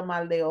don't get the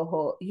mal de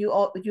ojo,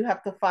 you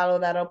have to follow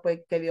that up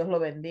with que Dios lo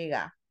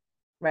bendiga,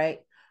 right?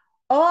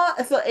 Oh,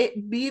 so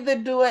it be the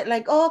do it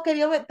like, oh, que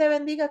Dios te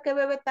bendiga, que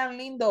bebé tan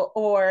lindo,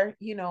 or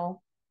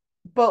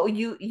but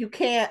you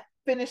can't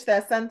finish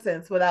that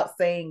sentence without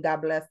saying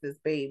God bless this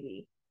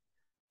baby.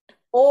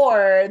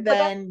 Or But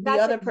then the that's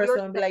if other you're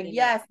person would be like, saying it.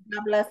 yes,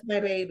 God bless my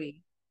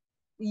baby.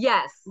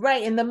 Yes.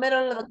 Right in the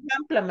middle of the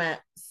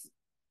compliments,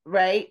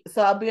 right?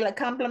 So I'll be like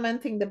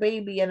complimenting the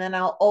baby, and then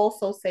I'll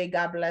also say,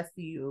 God bless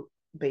you,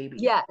 baby.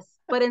 Yes.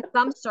 But in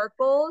some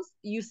circles,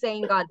 you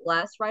saying God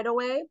bless right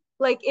away.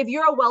 Like if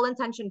you're a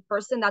well-intentioned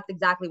person, that's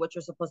exactly what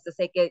you're supposed to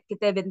say. Que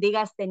te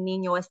bendiga este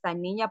niño, esta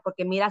niña,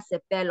 porque mira ese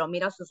pelo,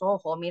 mira sus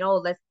ojos, mira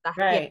estas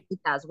Right.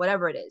 piernitas,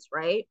 whatever it is,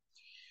 right?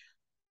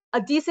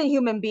 A decent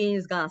human being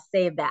is gonna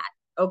say that,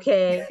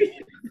 okay?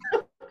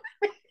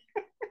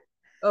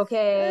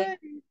 Okay.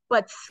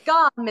 But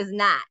scum is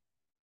not.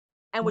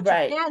 And what you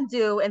Right. can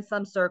do in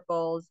some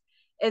circles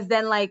is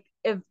then like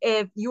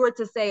if you were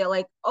to say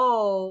like,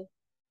 oh,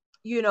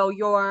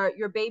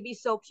 your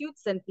baby's so cute,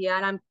 Cynthia,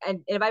 and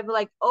if I be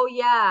like, oh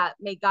yeah,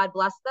 may God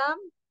bless them,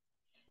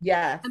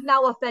 Yes. I'm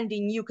now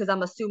offending you because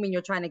I'm assuming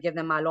you're trying to give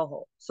them mal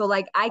ojo. So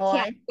like I Oh,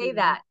 can't I say see.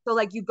 that. So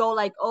like you go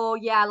like, oh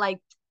yeah, like,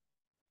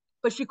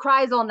 but she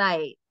cries all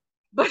night,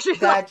 but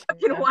she's like Gotcha.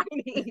 fucking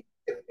whiny.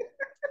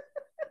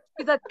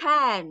 She's a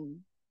 10,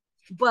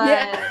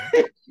 Yeah.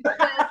 but she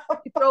says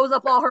she throws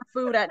up all her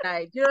food at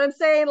night. You know what I'm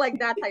saying? Like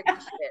that type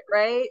of shit,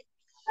 right?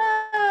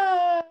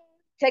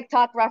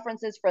 TikTok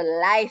references for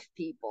life,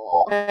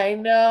 people. I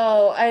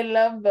know. I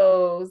love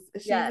those.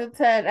 She's Yes. a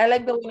 10. I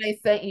like the one I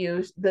sent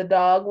you, the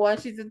dog one.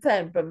 She's a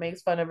 10, but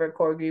makes fun of her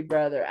corgi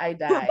brother. I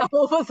That died.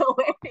 was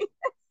hilarious.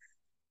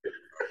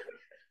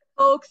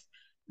 Folks,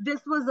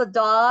 this was a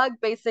dog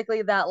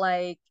basically that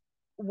like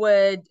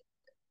would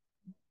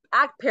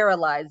act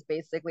paralyzed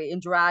basically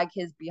and drag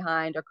his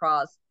behind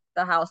across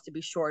the house to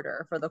be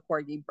shorter for the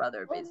corgi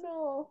brother. Oh Basically,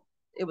 no.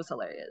 it was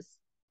hilarious.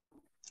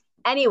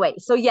 Anyway,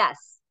 so yes,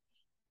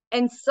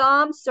 in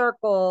some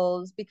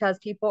circles, because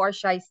people are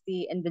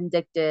shisty and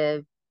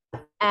vindictive,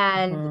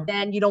 and Mhm.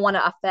 then you don't want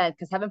to offend,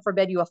 because heaven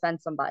forbid you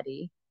offend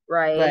somebody,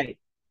 right? Right.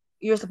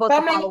 You're supposed But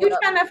to I'm like, follow it you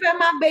up. trying to offend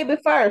my baby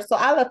first, so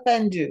I'll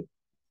offend you.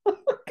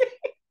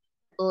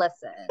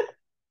 Listen,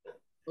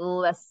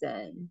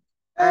 listen.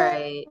 All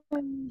right.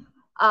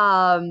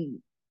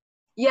 Um,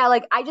 yeah,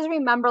 like I just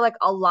remember like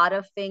a lot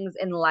of things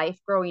in life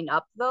growing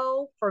up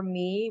though, for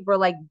me, were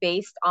like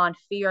based on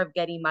fear of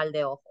getting mal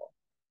de ojo,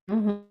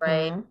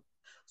 right? Mm-hmm.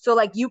 So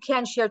like you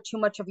can't share too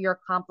much of your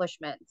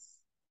accomplishments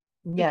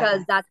because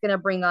Yes. that's gonna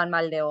bring on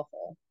mal de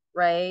ojo,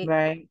 right?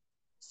 Right.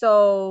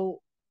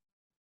 So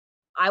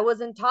I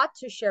wasn't taught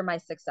to share my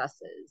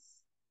successes,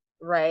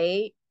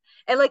 right?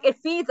 And like it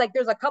feeds, like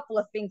there's a couple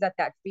of things that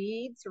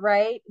feeds,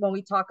 right? When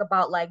we talk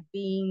about like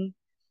being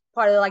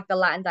part of like the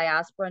Latin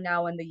diaspora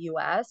now in the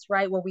US,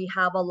 right? Where we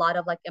have a lot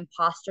of like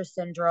imposter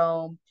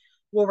syndrome,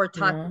 where we're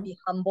taught to Mm-hmm. be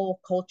humble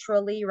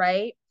culturally,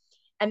 right?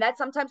 And that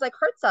sometimes like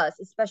hurts us,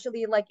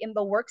 especially like in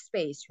the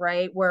workspace,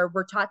 right? Where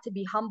we're taught to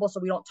be humble so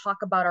we don't talk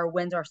about our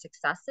wins or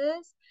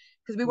successes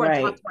because we weren't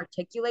taught Right. to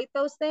articulate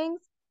those things.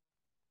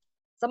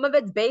 Some of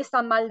it's based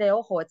on mal de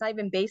ojo. It's not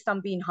even based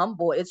on being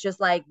humble. It's just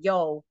like,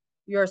 yo,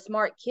 you're a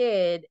smart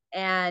kid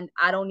and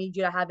I don't need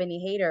you to have any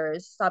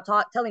haters. Stop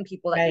telling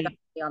people that you got Right.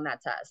 to be on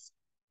that test,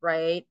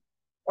 right?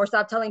 Or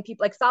stop telling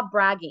people, like, stop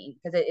bragging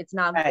because it's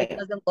not, it Right.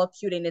 doesn't look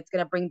cute and it's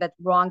going to bring that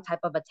wrong type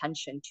of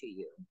attention to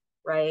you,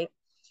 right?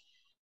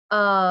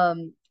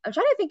 I'm trying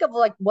to think of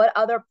like what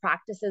other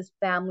practices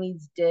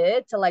families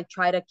did to like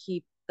try to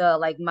keep the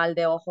like mal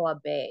de ojo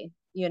at bay,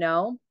 you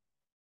know?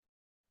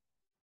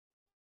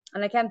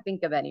 And I can't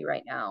think of any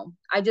right now.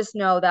 I just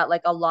know that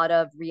like a lot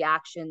of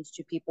reactions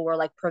to people were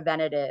like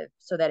preventative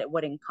so that it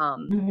wouldn't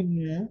come.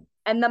 Mm-hmm.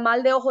 And the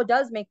mal de ojo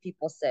does make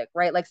people sick,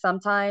 right? Like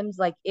sometimes,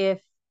 like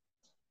if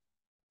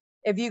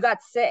you got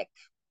sick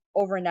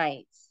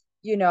overnight,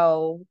 you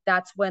know,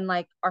 that's when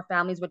like our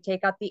families would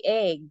take out the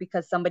egg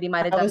because somebody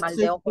might have I done was mal de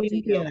just ojo to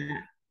thinking you,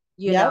 that.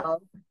 you Yep. know.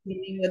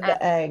 Eating with And,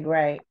 the egg,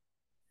 right.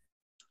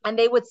 and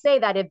they would say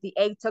that if the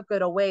egg took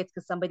it away, it's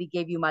because somebody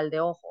gave you mal de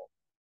ojo,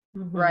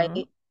 Mm-hmm.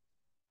 right?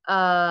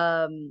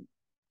 Um,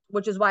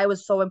 which is why it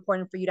was so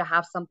important for you to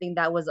have something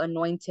that was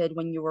anointed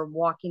when you were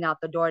walking out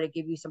the door to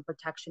give you some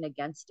protection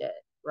against it,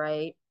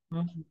 right?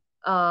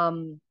 Mm-hmm.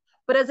 Um,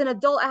 but as an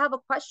adult, I have a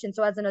question.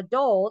 So as an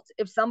adult,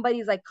 if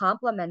somebody's like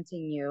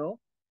complimenting you,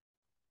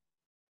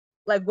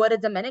 like what do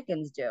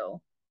Dominicans do?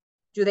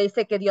 Do they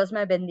say que Dios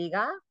me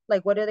bendiga?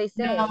 Like what do they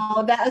say?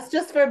 No, that was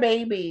just for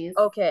babies.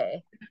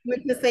 Okay.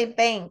 We just say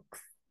thanks.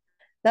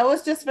 That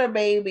was just for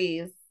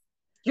babies.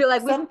 You're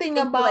like, we say Something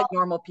thank you about, like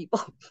normal people.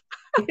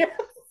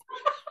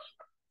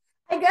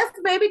 I guess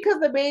maybe because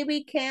the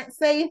baby can't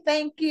say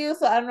thank you.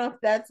 So I don't know if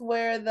that's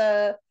where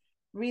the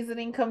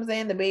reasoning comes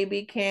in. The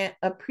baby can't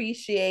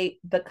appreciate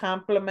the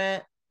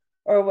compliment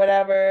or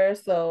whatever.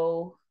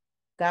 So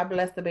God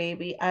bless the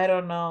baby. I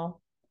don't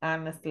know,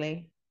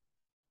 honestly.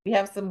 We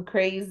have some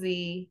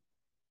crazy,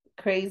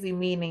 crazy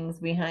meanings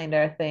behind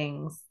our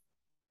things,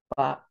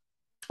 but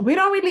we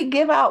don't really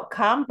give out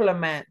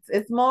compliments.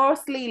 It's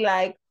mostly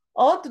like,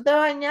 oh, tú te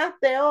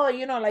bañaste,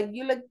 oh, like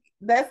you look,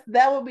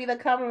 that would be the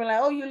compliment, like,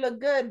 oh, you look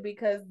good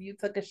because you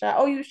took a shower.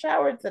 Oh, you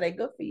showered today.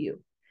 Good for you.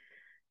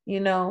 You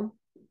know?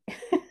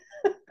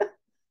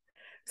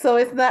 So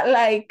it's not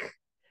like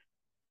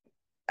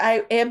I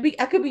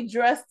could be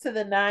dressed to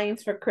the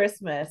nines for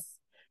Christmas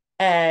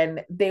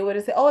and they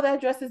would say, oh,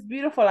 that dress is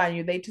beautiful on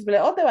you. They just be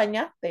like, oh, te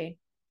bañaste.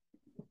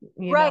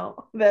 Right.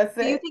 That's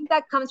Do you it. think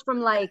that comes from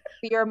like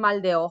fear mal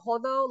de ojo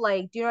though?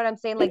 Like, do you know what I'm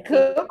saying? It Like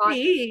being could taught,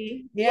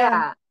 be. Yeah.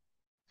 yeah.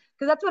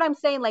 Because that's what I'm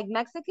saying. Like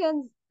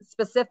Mexicans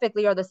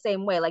specifically are the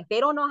same way. Like they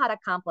don't know how to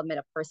compliment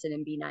a person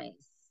and be nice,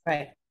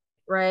 Right.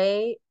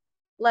 right?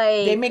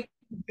 They Like, make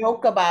a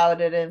joke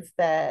about it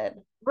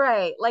instead.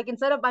 right. Like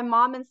instead of my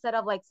mom, instead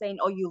of like saying,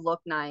 "Oh, you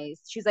look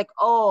nice," she's like,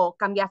 "Oh,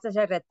 cambiaste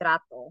el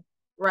retrato,"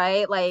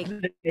 right? Like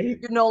you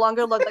no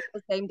longer look like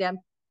the same damn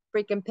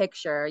freaking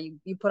picture.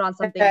 You put on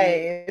something new,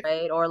 Right.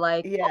 right? Or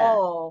like, Yeah.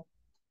 "Oh,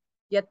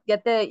 ya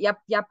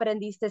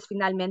aprendiste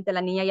finalmente,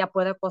 la niña ya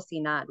puede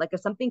cocinar." Like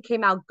if something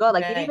came out good,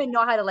 like they didn't Right. even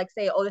know how to like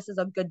say, "Oh, this is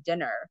a good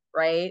dinner,"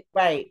 right?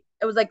 Right.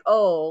 It was like,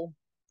 oh,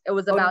 it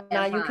was about Oh,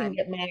 now damn you can time.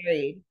 get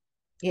married.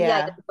 Yeah, ya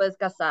Yeah. te puedes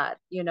casar,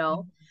 you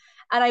know?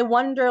 And I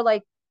wonder,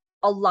 like,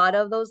 a lot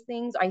of those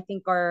things I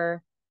think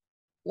are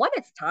one,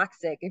 it's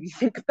toxic if you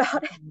think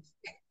about it.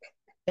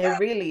 It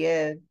really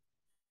is.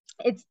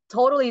 It's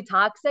totally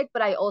toxic,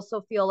 but I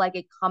also feel like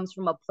it comes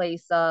from a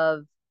place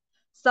of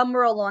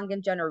somewhere along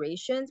in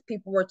generations,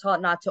 people were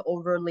taught not to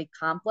overly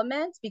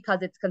compliment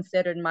because it's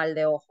considered mal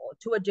de ojo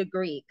to a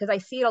degree. Because I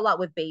see it a lot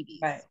with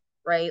babies, Right.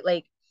 right?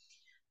 Like,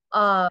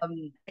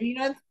 um, And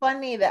it's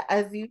funny that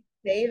as you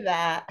say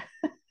that,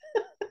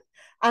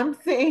 I'm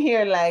sitting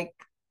here like,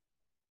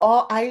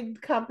 all I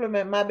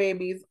compliment my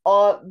babies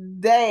all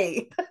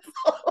day. That's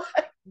all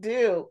I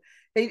do.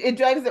 It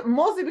drives them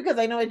mostly because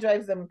I know it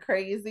drives them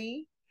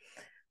crazy.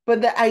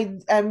 But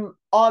I'm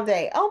all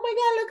day. Oh my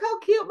God, look how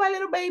cute my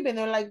little baby. And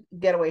they're like,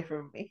 get away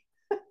from me.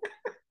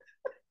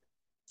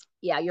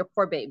 Yeah, your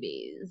poor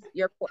babies.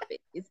 Your poor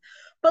babies.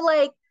 But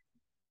like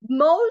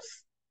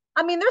most,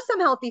 I mean, there's some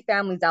healthy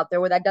families out there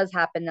where that does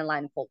happen in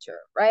Latin culture,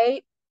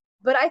 right?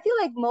 But I feel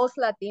like most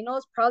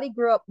Latinos probably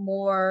grew up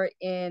more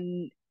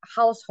in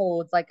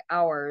households like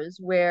ours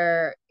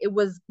where it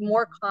was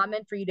more common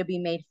for you to be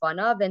made fun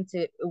of than to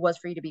it was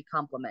for you to be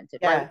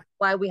complimented, right? Yeah,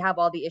 Why we have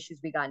all the issues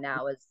we got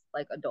now as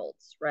like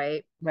adults,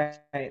 right?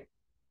 right.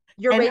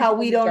 You're And raising how a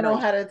we new don't know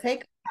how generation, to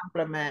take a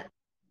compliment,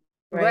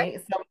 right?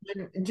 right?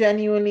 Someone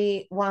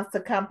genuinely wants to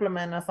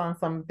compliment us on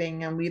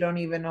something and we don't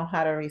even know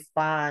how to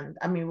respond.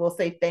 I mean, we'll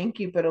say thank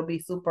you, but it'll be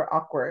super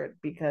awkward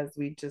because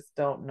we just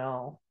don't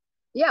know.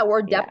 Yeah, we're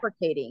Yeah.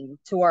 deprecating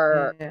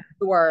Yeah.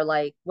 to our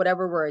like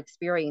whatever we're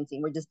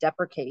experiencing. We're just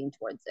deprecating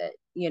towards it,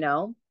 you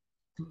know?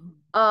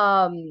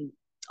 Um,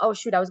 oh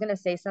shoot, I was gonna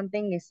say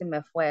something y se me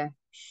fue.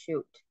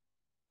 Shoot.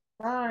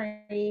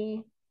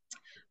 Sorry.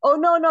 Oh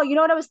no, no, you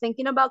know what I was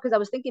thinking about? Because I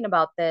was thinking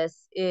about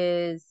this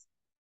is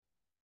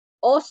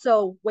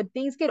also when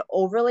things get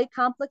overly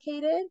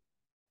complicated,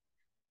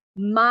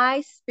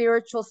 my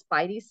spiritual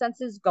spidey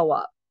senses go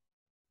up.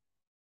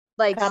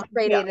 Like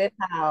straight up. Complicated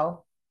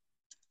how?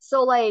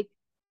 So like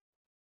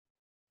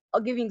I'll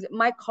give you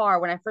my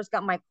car when I first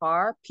got my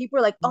car, people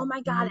were like, "Oh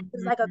my God,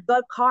 it's like a Mhm.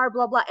 good car,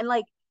 blah blah." And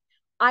like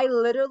I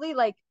literally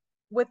like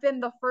within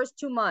the first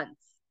 2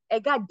 months,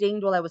 it got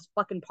dinged while I was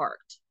fucking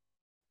parked.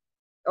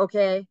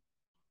 Okay.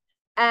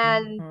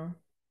 And Mhm.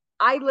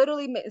 I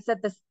literally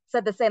said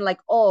the same like,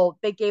 oh,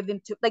 they gave them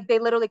too like they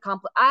literally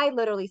I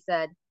literally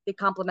said they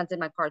complimented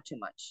my car too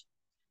much.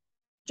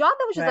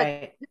 Jonathan was just like,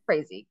 Right. "You're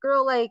crazy,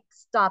 girl, like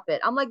stop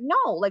it." I'm like,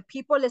 no, like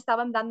people le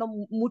estaban dando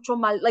mucho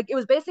mal. Like it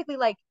was basically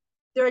like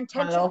their Mal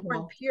intentions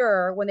weren't ojo.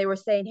 pure when they were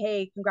saying,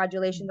 hey,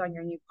 congratulations on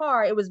your new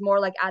car. It was more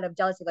like out of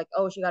jealousy, like,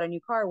 oh, she got a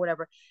new car or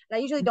whatever. And I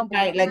usually don't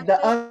believe Right. in that Like the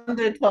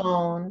shit.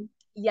 undertone.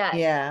 Yes.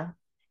 Yeah.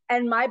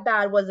 And my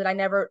bad was that I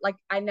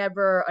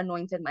never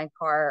anointed my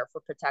car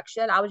for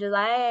protection. I was just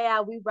like, hey,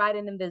 yeah, we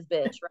riding in this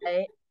bitch,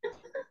 right?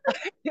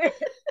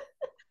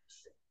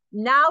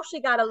 Now she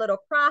got a little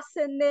cross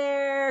in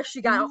there.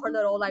 She got her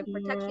little like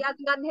protect. She Mhm.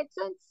 hasn't gotten hit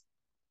since.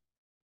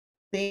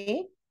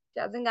 See? She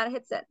hasn't gotten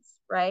hit since,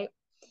 right?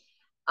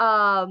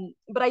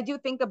 But I do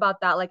think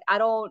about that. Like I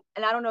don't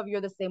know if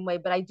you're the same way,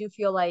 but I do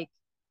feel like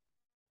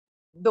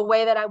the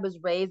way that I was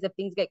raised, if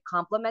things get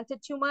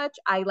complimented too much,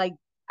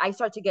 I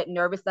start to get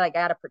nervous that like,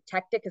 I gotta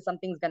protect it because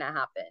something's gonna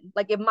happen.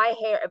 Like if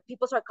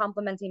people start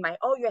complimenting my,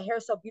 oh, your hair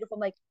is so beautiful,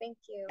 I'm like, thank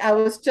you. I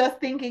was just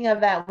thinking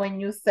of that when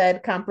you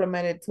said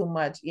complimented too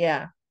much.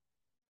 Yeah.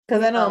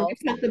 Because You I know know,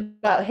 we talked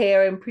about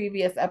hair in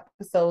previous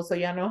episodes, so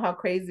y'all know how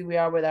crazy we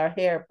are with our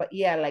hair. But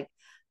yeah, like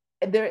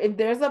if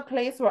there's a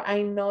place where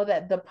I know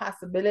that the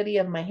possibility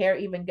of my hair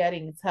even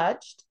getting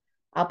touched,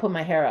 I'll put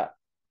my hair up.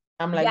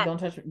 I'm like, yes,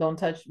 don't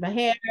touch my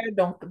hair.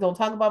 Don't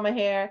talk about my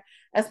hair.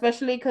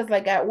 Especially because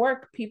like at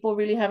work, people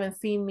really haven't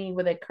seen me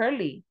with it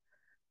curly.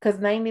 Because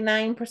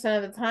 99%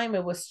 of the time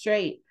it was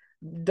straight.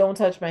 Don't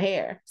touch my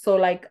hair. So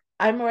like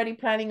I'm already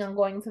planning on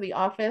going to the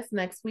office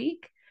next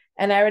week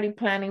and I already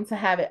planning to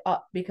have it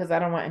up because I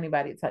don't want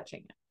anybody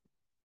touching it.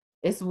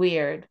 It's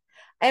weird.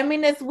 I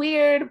mean, it's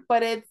weird,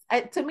 but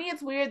to me,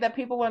 it's weird that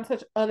people want to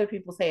touch other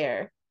people's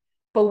hair.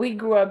 But we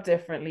grew up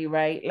differently,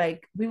 right?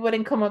 Like we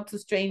wouldn't come up to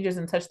strangers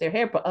and touch their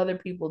hair, but other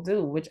people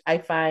do, which I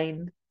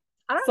find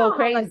I don't so know how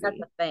like that's a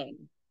crazy.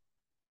 thing.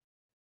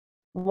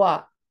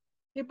 What?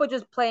 People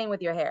just playing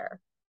with your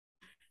hair,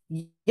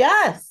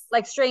 Yes.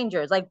 like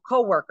strangers, like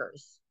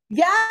coworkers.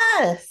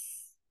 Yes.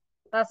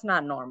 That's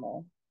not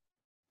normal.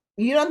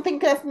 You don't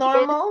think that's Kid,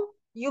 normal?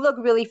 you look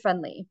really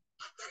friendly.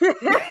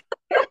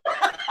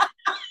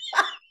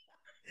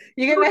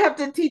 You're gonna have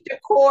to teach a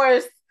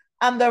course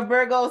on the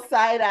Virgo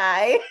side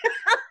eye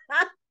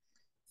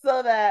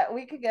so that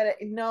we could get it.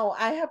 No,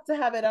 I have to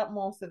have it up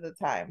most of the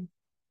time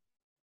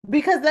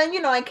because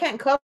then I can't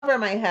cover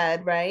my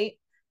head, right?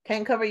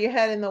 Can't cover your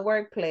head in the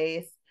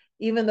workplace,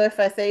 even though if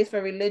I say it's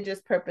for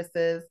religious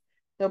purposes,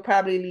 they'll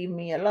probably leave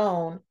me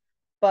alone.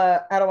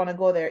 But I don't want to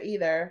go there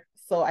either,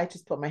 so I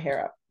just put my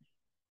hair up.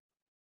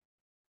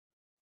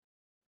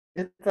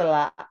 It's a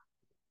lot.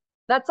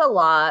 That's a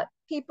lot.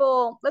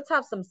 People, let's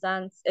have some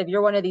sense. If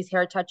you're one of these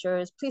hair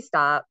touchers, please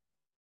stop.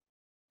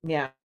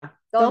 Yeah. Don't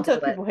Don't do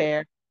touch it. people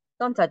hair.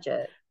 Don't touch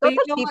it. But Don't you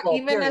touch know what? people,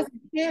 Even as period.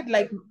 a kid,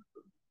 like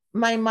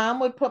my mom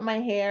would put my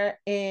hair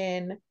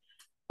in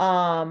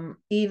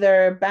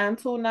either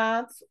bantu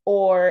knots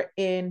or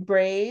in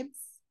braids,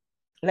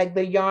 like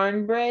the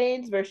yarn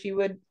braids where she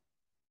would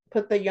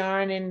put the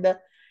yarn in the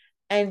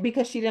and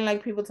because she didn't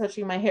like people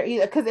touching my hair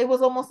either, because it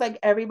was almost like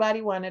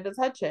everybody wanted to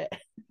touch it,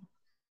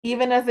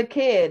 even as a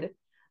kid.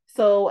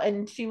 So,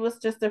 and she was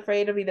just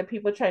afraid of either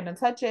people trying to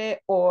touch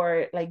it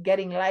or like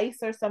getting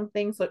lice or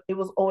something. So it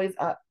was always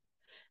up.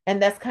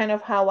 And that's kind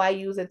of how I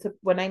use it to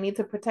when I need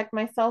to protect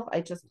myself, I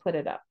just put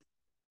it up.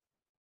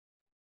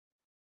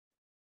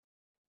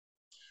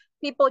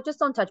 People just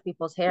don't touch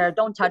people's hair.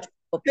 Don't touch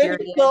people, They're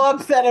period. so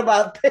upset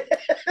about this.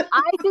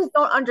 I just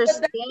don't But that's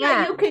how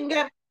understand. you can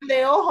get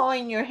the ojo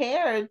in your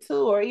hair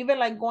too, or even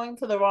like going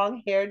to the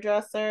wrong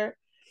hairdresser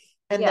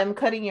and Yeah. them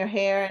cutting your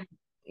hair.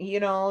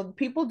 And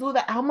people do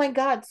that. Oh my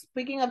God.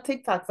 Speaking of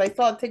TikToks, I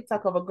saw a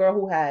TikTok of a girl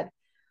who had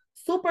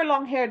super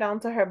long hair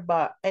down to her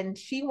butt and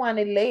she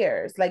wanted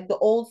layers, like the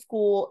old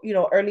school,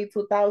 early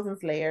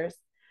 2000s layers.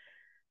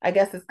 I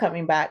guess it's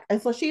coming back.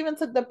 And so she even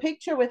took the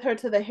picture with her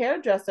to the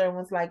hairdresser and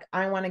was like,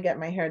 I want to get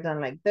my hair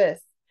done like this.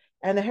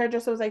 And the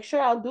hairdresser was like,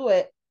 sure, I'll do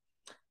it.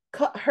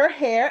 Her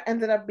hair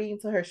ended up being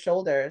to her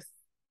shoulders.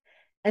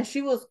 And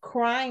she was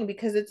crying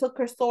because it took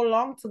her so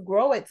long to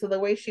grow it to the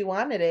way she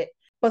wanted it.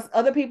 But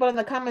other people in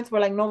the comments were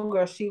like, no,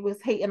 girl, she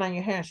was hating on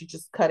your hair and she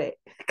just cut it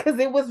because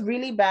it was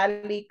really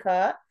badly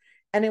cut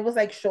and it was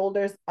like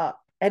shoulders up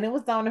and it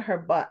was down to her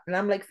butt. And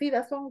I'm like, see,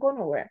 that's what I'm going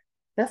to wear.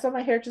 That's why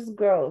my hair just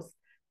grows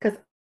because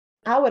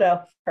I would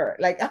have hurt.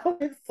 Like, I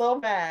was so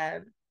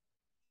bad. Jay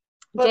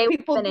But would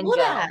people have been in do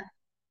jail. that.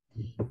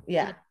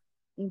 Yeah.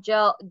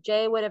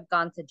 Jay would have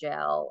gone to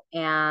jail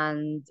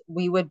and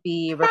we would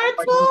be Her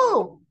recording.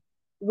 too.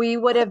 We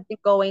would have been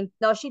going,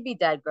 no, she'd be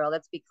dead, girl.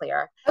 Let's be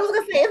clear. I was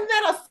gonna say, isn't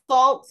that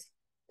assault?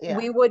 Yeah.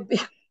 We would be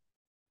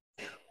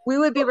we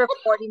would be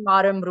recording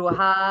Modern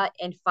Bruja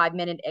in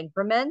 5-minute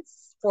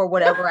increments for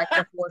whatever I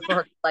can afford for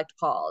her collect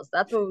calls.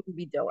 That's what we would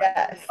be doing.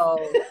 Yes. So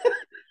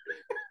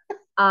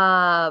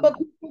but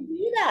people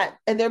do that.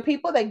 And there are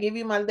people that give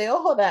you mal de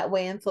ojo that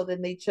way. And so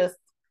then they just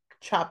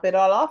chop it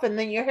all off. And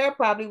then your hair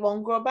probably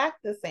won't grow back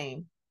the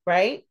same.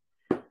 Right?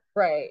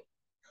 right.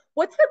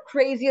 What's the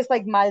craziest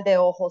like mal de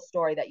ojo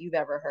story that you've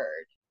ever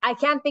heard? I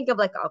can't think of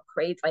like a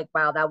crazy like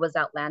wow that was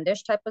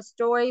outlandish type of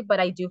story, but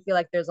I do feel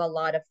like there's a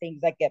lot of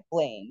things that get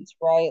blamed,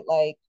 right?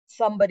 Like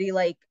somebody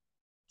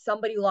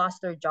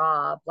lost their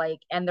job like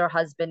and their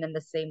husband in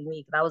the same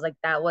week. That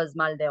was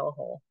mal de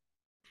ojo,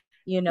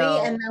 you See,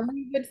 and know. then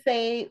we would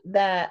say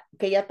that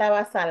que ella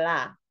estaba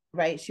salá,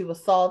 right? She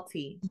was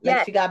salty, like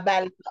Yes, she got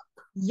bad luck.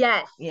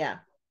 yes, Yeah.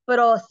 but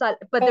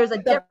there's a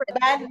The difference.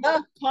 bad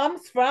luck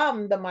comes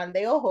from the mal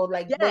de ojo.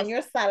 Like when Yes.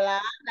 you're salá,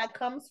 that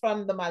comes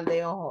from the mal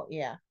de ojo.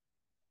 Yeah.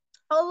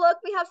 Oh, look,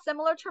 we have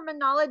similar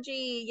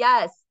terminology.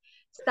 Yes,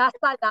 está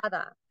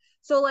salada.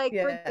 So, like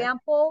for Yeah.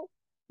 example,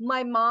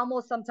 my mom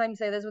will sometimes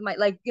say this with my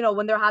like,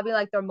 when they're having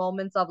like their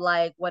moments of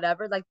like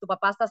whatever, like tu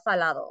papá está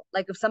salado.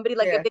 Like if somebody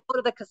like if Yeah. they go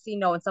to the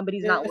casino and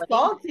somebody's not They're winning,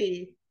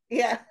 salty.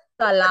 Yeah.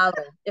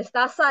 salado.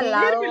 Está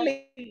salado.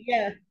 Literally.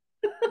 Yeah.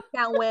 He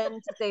can't win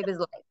to save his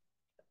life,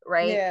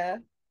 right? Yeah.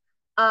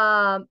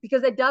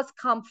 Because it does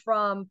come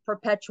from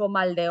perpetual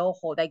mal de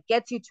ojo that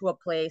gets you to a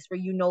place where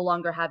you no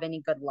longer have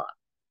any good luck,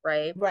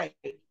 right? Right.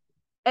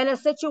 In a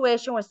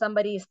situation where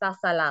somebody está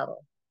salado,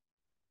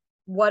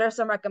 what are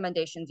some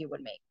recommendations you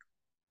would make?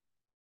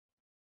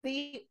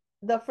 See,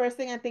 the first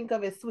thing I think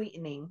of is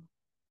sweetening,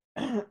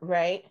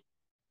 right?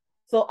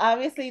 So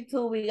obviously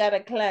too, we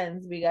gotta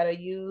cleanse. We gotta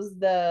use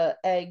the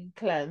egg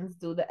cleanse,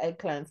 do the egg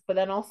cleanse, but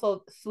then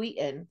also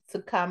sweeten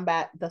to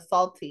combat the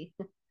salty.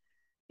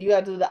 You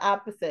gotta do the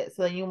opposite.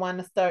 So then you want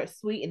to start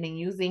sweetening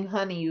using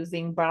honey,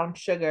 using brown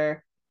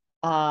sugar,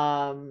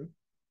 um,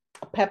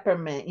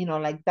 peppermint,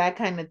 like that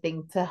kind of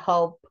thing to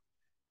help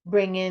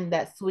bring in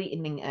that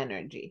sweetening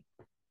energy.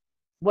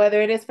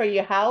 Whether it is for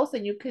your house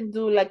and you can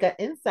do like an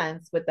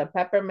incense with the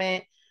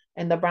peppermint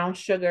and the brown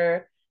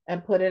sugar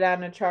and put it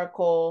on a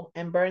charcoal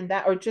and burn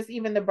that, or just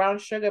even the brown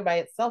sugar by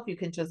itself, you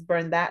can just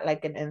burn that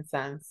like an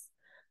incense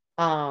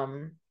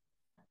um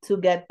to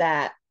get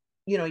that,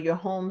 your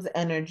home's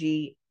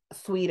energy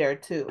sweeter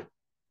too.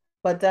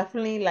 But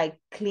definitely like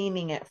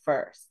cleaning it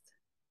first,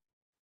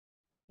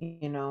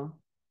 you know.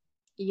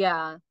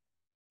 Yeah,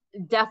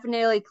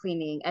 definitely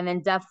cleaning and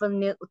then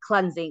definitely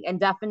cleansing and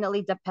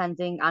definitely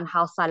depending on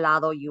how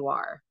salado you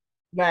are.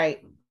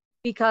 Right.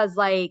 Because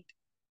like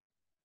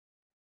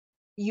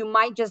you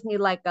might just need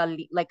like a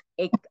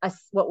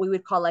what we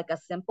would call like a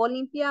simple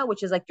limpia,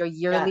 which is like your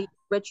Yeah. yearly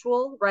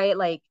ritual, right?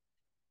 Like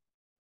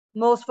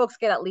most folks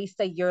get at least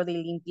a yearly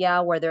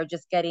limpia where they're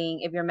just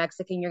getting, if you're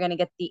Mexican, you're going to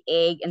get the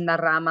egg and the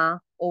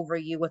rama over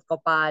you with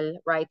copal,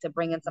 right? To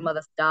bring in some of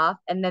the stuff.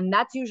 And then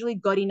that's usually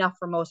good enough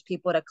for most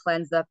people to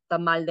cleanse the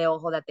mal de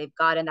ojo that they've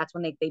got. And that's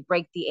when they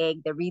break the egg,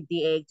 they read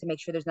the egg to make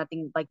sure there's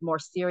nothing like more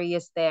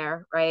serious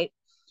there, right?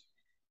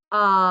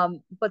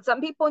 But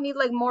some people need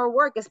like more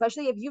work,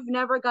 especially if you've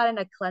never gotten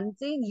a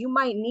cleansing. You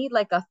might need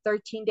like a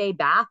 13-day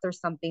bath or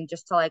something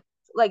just to like,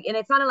 and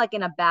it's not like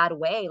in a bad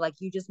way. Like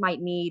you just might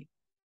need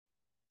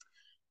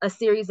a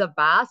series of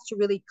baths to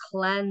really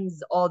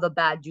cleanse all the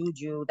bad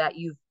juju that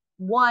you've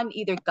one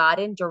either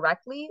gotten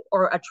directly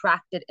or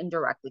attracted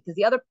indirectly. Because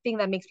the other thing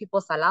that makes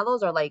people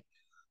salados are like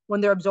when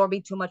they're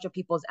absorbing too much of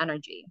people's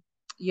energy,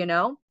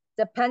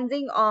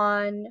 depending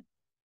on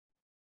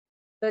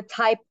the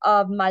type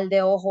of mal de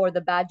ojo or the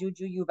bad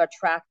juju you've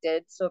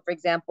attracted. So, for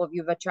example, if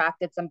you've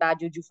attracted some bad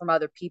juju from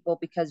other people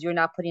because you're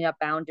not putting up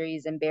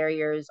boundaries and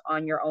barriers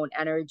on your own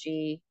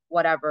energy,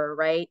 whatever,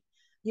 right?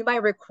 You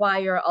might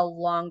require a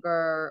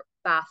longer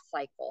bath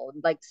cycle.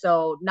 Like,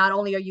 so not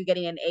only are you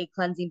getting an egg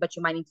cleansing, but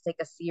you might need to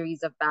take a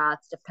series of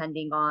baths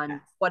depending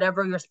on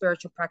whatever your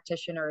spiritual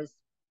practitioner is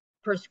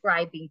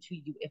prescribing to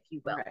you, if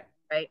you will.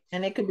 Right.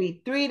 And it could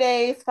be 3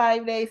 days,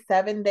 5 days,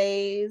 7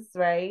 days,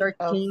 right?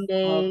 13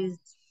 days.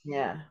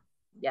 Yeah.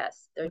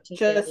 Yes. 13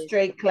 just days.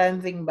 straight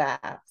cleansing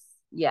baths.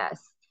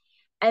 Yes.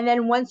 And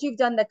then once you've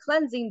done the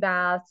cleansing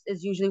baths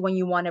is usually when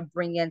you want to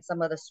bring in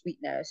some of the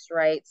sweetness,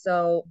 right?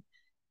 So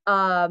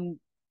um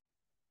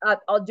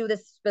I'll do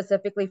this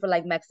specifically for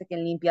like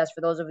Mexican limpias.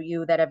 For those of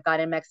you that have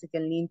gotten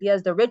Mexican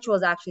limpias, the ritual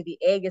is actually the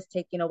egg is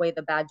taking away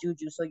the bad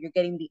juju. So you're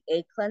getting the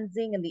egg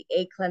cleansing, and the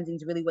egg cleansing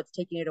is really what's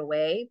taking it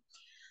away.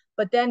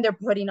 But then they're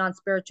putting on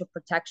spiritual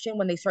protection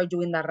when they start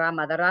doing the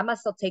rama. The rama is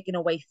still taking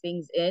away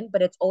things in,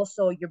 but it's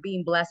also you're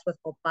being blessed with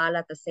copal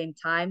at the same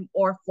time,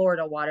 or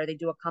Florida water. They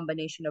do a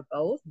combination of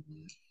both.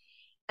 Mm-hmm.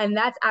 And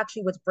that's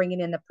actually what's bringing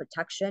in the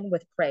protection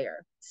with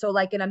prayer. So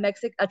like in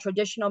a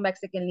traditional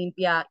Mexican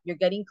limpia, you're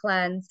getting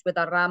cleansed with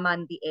a rama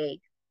and the egg,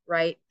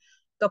 right?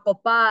 The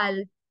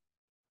copal,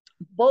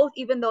 both,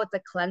 even though it's a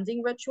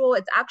cleansing ritual,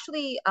 it's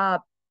actually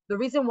the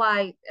reason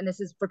why, and this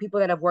is for people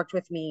that have worked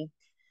with me,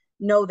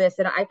 know this,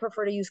 that I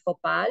prefer to use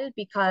copal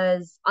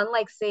because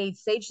unlike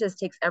sage just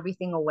takes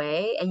everything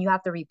away, and you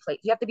have to replace,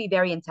 you have to be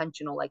very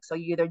intentional. Like, so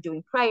you're either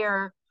doing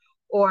prayer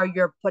or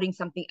you're putting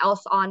something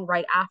else on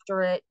right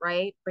after it,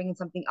 right? Bringing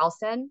something else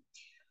in.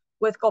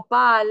 With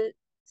copal,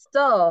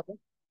 still.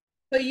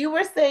 So you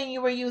were saying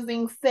you were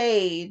using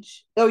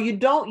sage, or you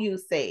don't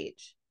use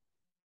sage?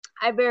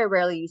 I very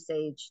rarely use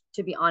sage,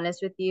 to be honest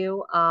with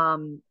you.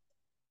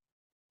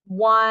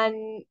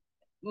 One,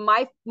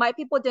 my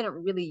people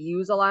didn't really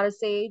use a lot of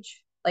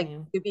sage, like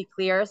to be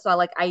clear. So I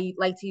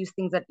like to use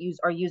things that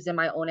are used in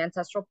my own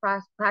ancestral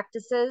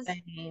practices.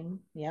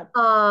 Yep.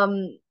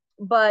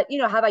 But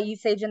have I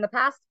used sage in the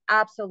past?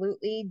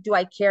 Absolutely. Do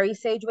I carry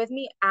sage with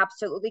me?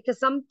 Absolutely. Because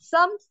some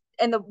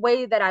in the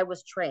way that I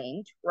was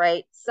trained,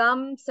 right?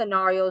 Some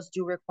scenarios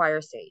do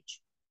require sage.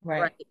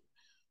 Right.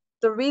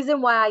 The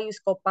reason why I use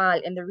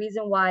copal, and the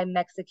reason why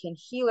Mexican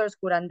healers,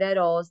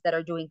 curanderos that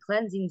are doing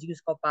cleansings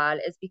use copal,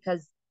 is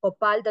because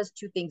copal does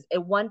two things.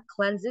 It, one,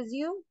 cleanses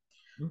you,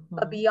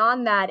 but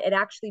beyond that, it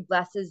actually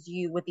blesses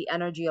you with the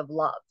energy of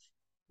love.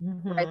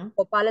 Right?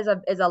 Copal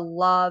is a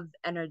love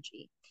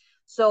energy.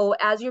 So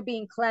as you're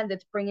being cleansed,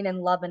 it's bringing in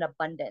love and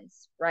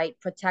abundance, right?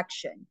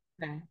 Protection.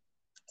 Okay.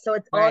 So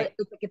it's all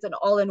it's an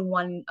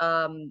all-in-one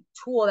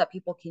tool that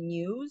people can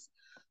use.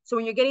 So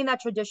when you're getting that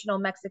traditional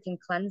Mexican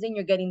cleansing,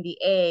 you're getting the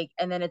egg,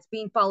 and then it's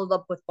being followed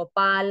up with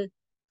copal.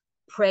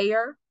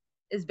 Prayer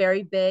is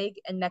very big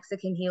in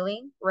Mexican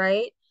healing,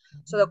 right?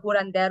 So the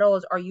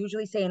curanderos are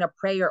usually saying a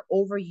prayer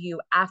over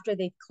you after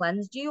they've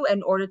cleansed you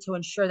in order to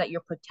ensure that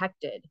you're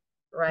protected,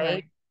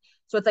 right?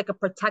 So it's like a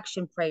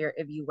protection prayer,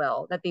 if you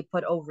will, that they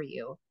put over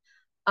you.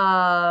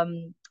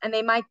 And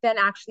they might then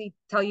actually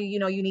tell you,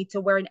 you need to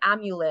wear an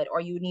amulet,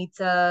 or you need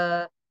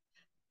to,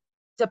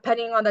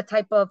 depending on the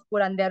type of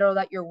curandero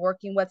that you're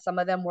working with, some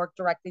of them work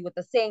directly with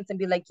the saints and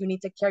be like, you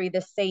need to carry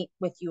this saint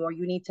with you, or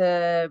you need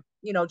to,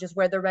 just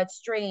wear the red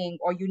string,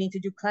 or you need to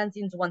do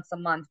cleansings once a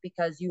month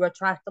because you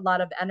attract a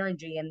lot of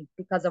energy, and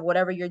because of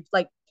whatever you're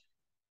like,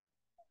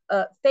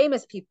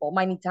 famous people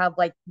might need to have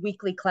like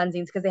weekly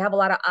cleansings because they have a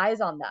lot of eyes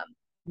on them.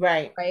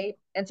 Right.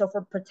 And so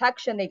for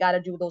protection, they got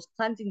to do those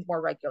cleansings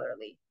more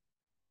regularly.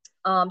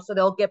 So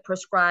they'll get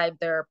prescribed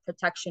their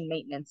protection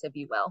maintenance, if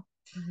you will.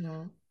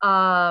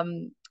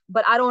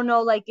 But I don't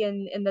know, like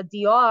in the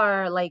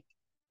DR, like,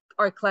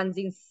 are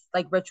cleansings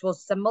like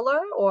rituals similar,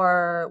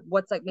 or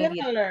what's like maybe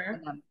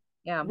similar?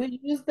 Yeah, we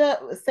use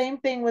the same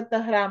thing with the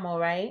ramo,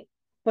 right?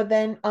 But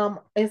then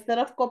instead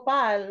of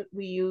copal,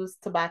 we use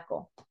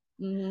tobacco.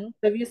 So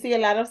if you see a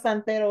lot of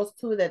santeros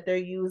too, that they're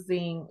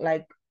using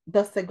like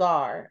the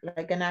cigar,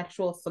 like an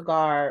actual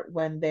cigar,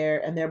 when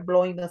they're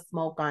blowing the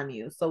smoke on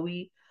you. So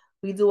we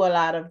do a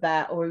lot of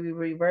that, or we're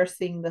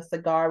reversing the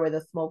cigar where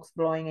the smoke's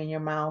blowing in your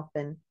mouth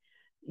and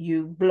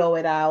you blow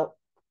it out.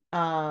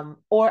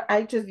 Or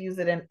I just use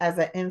it as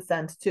an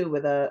incense too,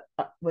 with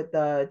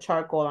the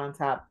charcoal on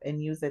top,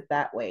 and use it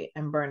that way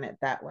and burn it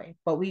that way.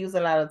 But we use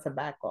a lot of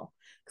tobacco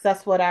because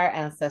that's what our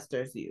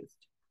ancestors used.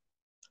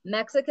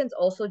 Mexicans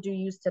also do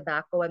use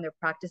tobacco in their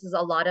practices.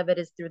 A lot of it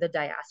is through the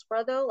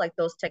diaspora, though. Like,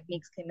 those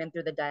techniques came in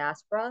through the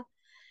diaspora.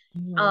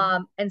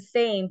 And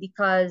same,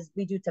 because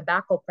we do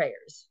tobacco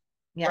prayers,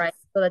 right?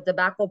 So the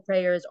tobacco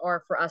prayers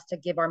are for us to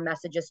give our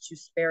messages to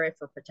spirit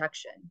for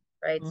protection,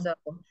 right? So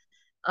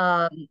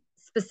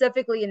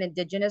specifically in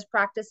indigenous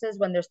practices,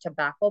 when there's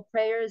tobacco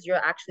prayers, you're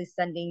actually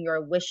sending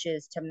your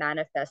wishes to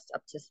manifest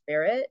up to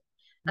spirit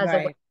as a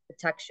way of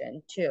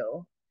protection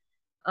too.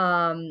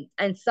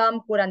 And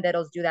some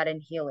curanderos do that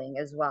in healing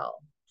as well.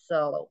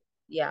 So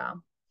yeah,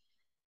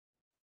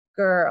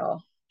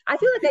 girl, I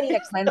feel like I need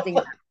a cleansing.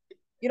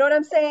 You know what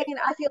I'm saying?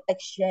 I feel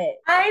like shit.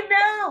 I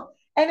know.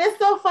 And it's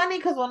so funny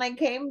because when I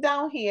came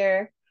down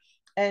here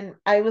and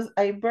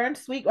I burned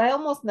sweet, I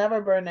almost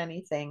never burn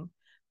anything.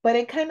 but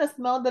it kind of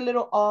smelled a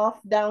little off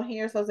down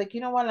here. So I was like,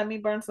 you know what? Let me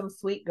burn some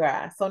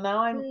sweetgrass. So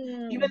now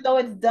even Mm. though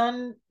it's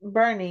done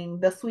burning,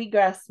 the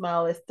sweetgrass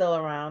smell is still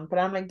around. But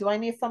I'm like, do I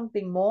need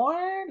something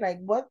more? Like,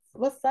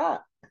 what's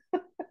up?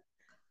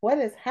 What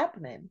is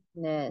happening?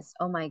 Goodness.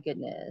 Oh my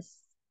goodness.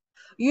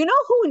 You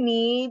know who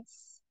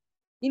needs,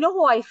 you know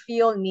who I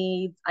feel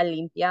needs a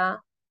limpia?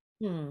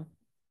 Hmm.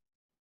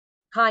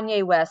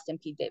 Kanye West and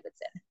Pete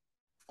Davidson.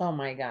 Oh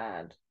my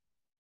God.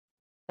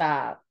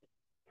 Stop.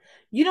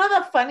 You know,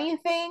 the funny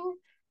thing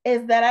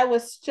is that I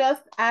was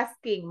just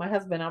asking my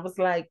husband, I was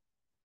like,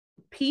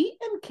 Pete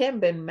and Kim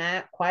been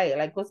mad quiet.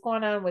 Like, what's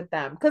going on with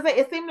them? Because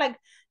it seemed like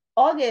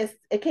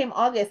it came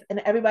August, and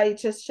everybody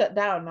just shut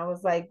down. I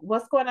was like,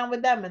 what's going on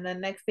with them? And then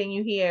next thing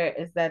you hear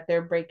is that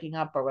they're breaking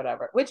up or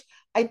whatever, which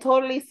I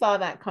totally saw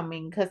that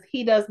coming because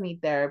he does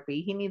need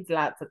therapy. He needs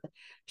lots of.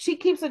 She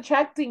keeps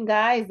attracting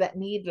guys that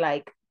need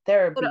like But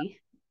therapy.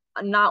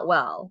 not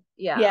well.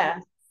 Yeah. Yeah.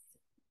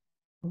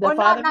 The Or not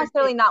father of her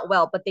necessarily kids. not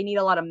well, but they need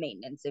a lot of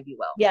maintenance, if you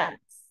will. Yes.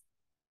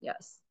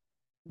 Yes.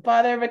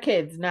 Father of her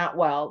kids, not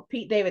well.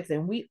 Pete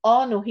Davidson, we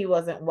all knew he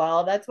wasn't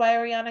well. That's why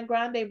Ariana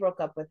Grande broke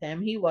up with him.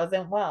 He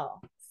wasn't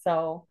well.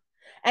 So,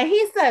 and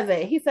he says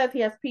it. He says he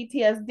has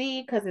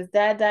PTSD because his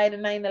dad died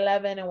in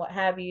 9/11 and what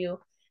have you.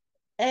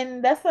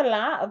 And that's a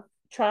lot of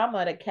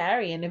trauma to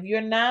carry. And if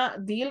you're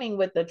not dealing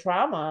with the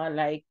trauma,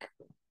 like,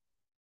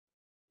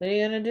 what are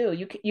you gonna do?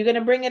 You're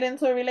gonna bring it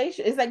into a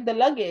relation. It's like the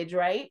luggage,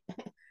 right?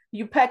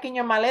 You packing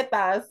your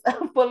maletas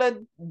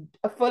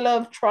full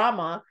of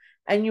trauma,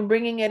 and you're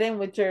bringing it in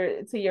with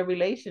your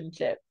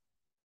relationship.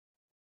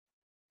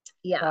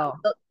 Yeah. So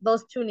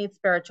Those two need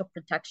spiritual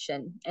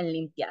protection and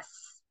limpias.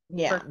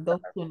 yeah, For those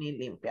two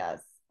need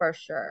limpias. for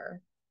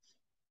sure.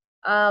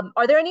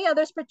 Are there any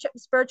other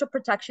spiritual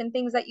protection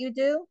things that you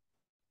do?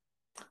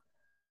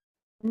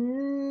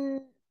 Mm,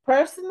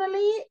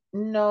 personally,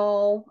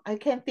 no, I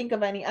can't think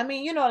of any. I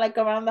mean, like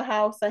around the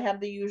house, I have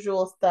the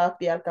usual stuff,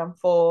 the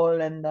alcanfol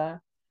and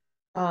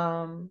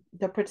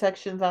the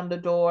protections on the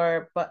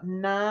door, but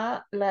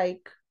not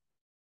like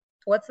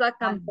What's that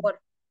um, camphor?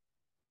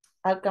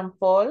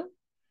 alcanfol.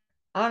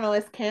 I don't know,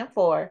 it's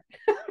camphor.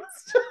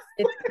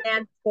 It's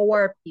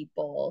camphor,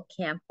 people.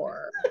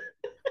 Camphor.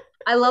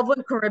 I love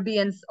when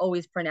Caribbeans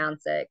always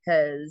pronounce it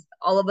because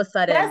all of a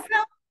sudden, That's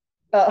not.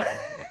 Oh.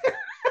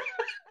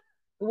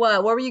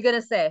 what were you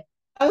gonna say?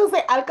 I was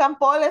gonna say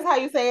alcanfol is how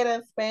you say it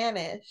in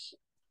Spanish.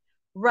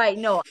 Right.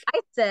 No, I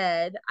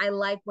said I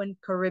like when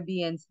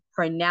Caribbeans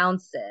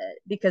pronounce it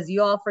because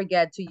you all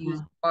forget to use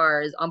Mhm.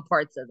 R's on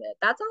parts of it.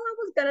 That's all I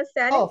was gonna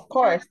say. I Oh, didn't of think you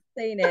were course.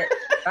 saying it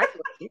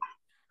correctly. I'm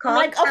Calm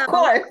like, of down.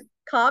 course.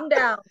 Calm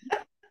down.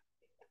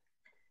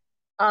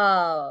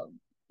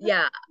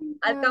 Yeah.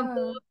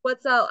 Alcanfor, Yeah.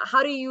 what's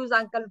how do you use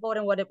Alcanfor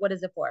and what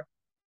is it for?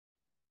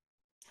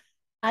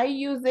 I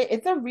use it.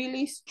 It's a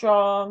really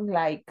strong,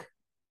 like,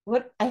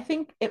 what I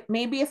think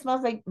maybe it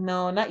smells like,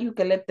 no, not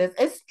eucalyptus.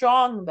 It's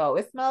strong though.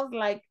 It smells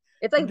like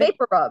It's like the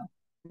vapor rub.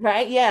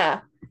 right,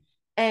 yeah.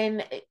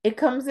 And it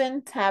comes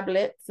in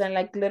tablets and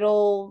like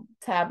little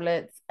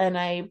tablets, and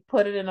I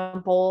put it in a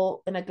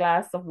bowl in a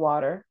glass of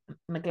water,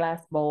 in a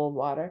glass bowl of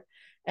water,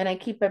 and I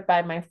keep it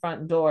by my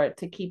front door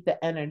to keep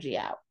the energy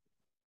out.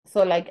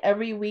 So like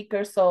every week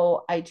or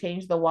so, I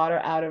change the water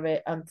out of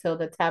it until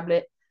the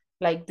tablet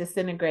like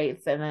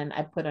disintegrates, and then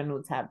I put a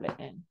new tablet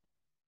in.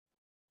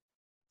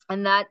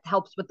 And that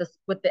helps with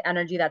the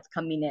energy that's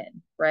coming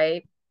in,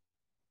 right?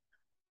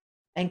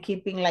 And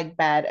keeping like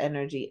bad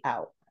energy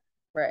out.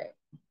 Right.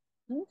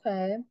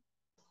 Okay.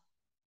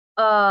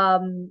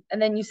 And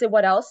then you said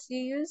what else you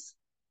use?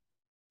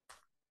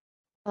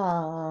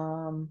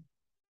 Um,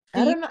 Do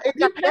I you don't know. use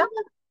It cascarilla? depends.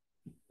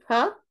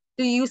 Huh?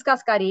 Do you use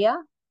cascarilla?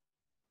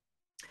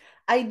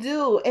 I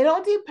do. It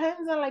all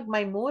depends on like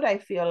my mood, I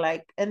feel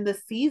like, and the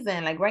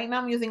season. Like right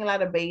now I'm using a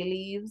lot of bay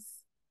leaves.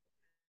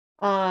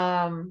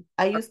 I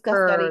use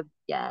cascarilla. Herb,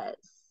 yes.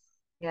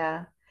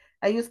 Yeah.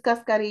 I use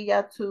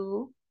cascarilla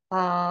too.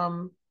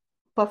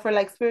 But for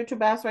like spiritual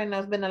baths right now,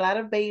 it's been a lot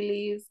of bay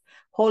leaves,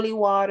 holy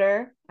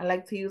water. I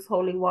like to use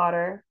holy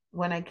water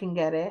when I can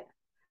get it.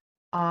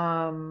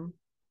 Um,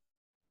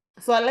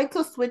 so I like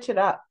to switch it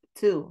up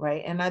too,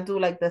 right? And I do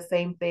like the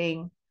same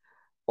thing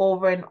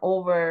over and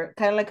over,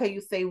 kind of like how you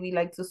say we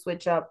like to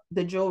switch up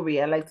the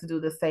jewelry. I like to do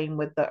the same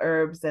with the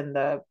herbs and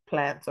the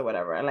plants or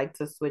whatever. I like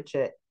to switch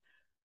it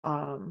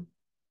um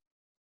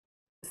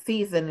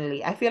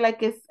seasonally. I feel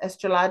like it's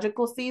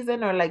astrological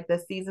season or like the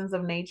seasons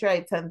of nature.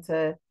 I tend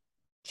to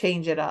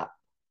change it up.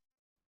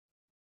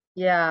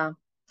 Yeah.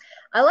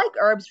 I like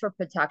herbs for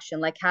protection,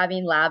 like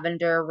having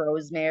lavender,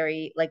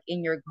 rosemary, like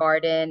in your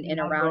garden and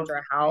Love around your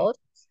rosemary. house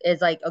is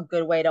like a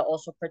good way to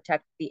also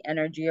protect the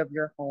energy of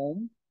your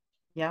home.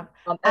 Yeah.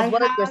 I As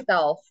well as have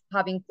yourself,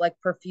 having like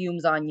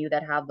perfumes on you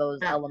that have those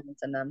yeah,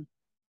 elements in them.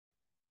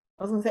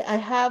 I was gonna say I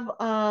have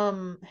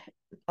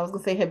I was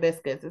gonna say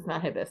hibiscus. It's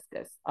not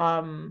hibiscus.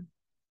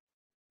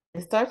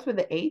 It starts with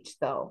the H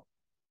though.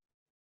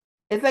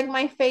 It's like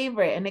my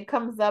favorite, and it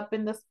comes up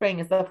in the spring.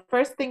 It's the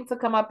first thing to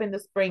come up in the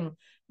spring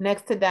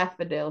next to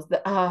daffodils,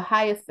 the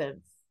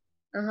hyacinths.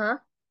 Uh-huh.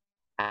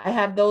 I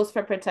have those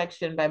for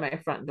protection by my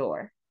front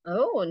door.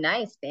 Oh,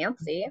 nice,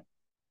 fancy.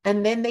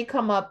 And then they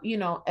come up, so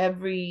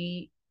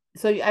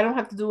I don't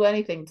have to do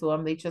anything to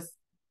them. They just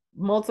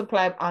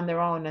multiply on their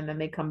own and then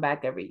they come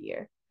back every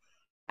year.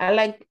 I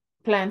like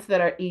plants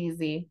that are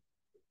easy.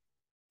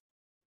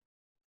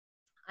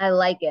 I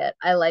like it.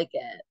 I like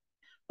it.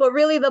 But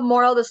really the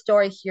moral of the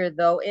story here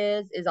though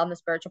is on the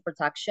spiritual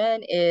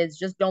protection is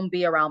just don't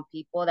be around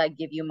people that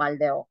give you mal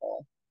de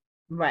ojo.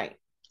 Right.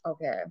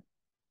 Okay.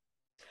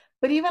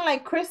 But even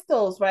like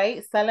crystals,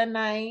 right?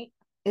 Selenite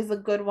is a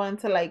good one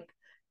to like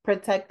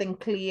protect and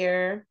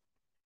clear.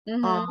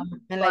 And Black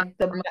like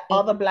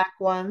all the tourmaline. black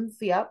ones.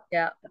 Yep.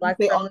 Yeah, You black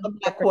say all tourmaline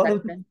the for black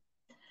ones. protection.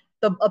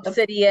 The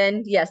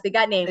obsidian. Yes, they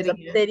got names.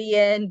 Obsidian.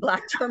 Obsidian,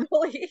 black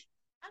tourmaline.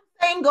 I'm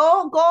saying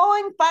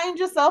go and find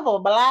yourself a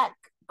black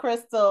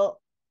crystal.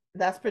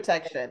 That's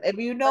protection. If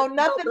you know Once you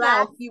go nothing black,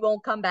 else, you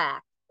won't come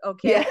back.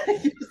 Okay. yeah.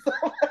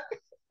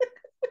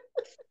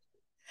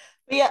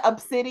 Yeah,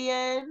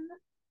 obsidian,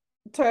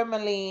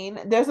 tourmaline.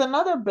 There's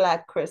another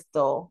black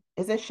crystal.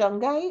 Is it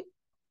shungite?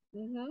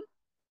 Mm-hmm.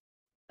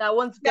 That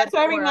one's good That's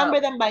why I for remember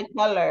them by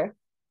color.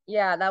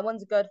 yeah, that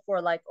one's good for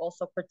like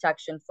also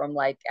protection from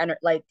like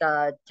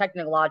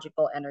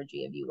technological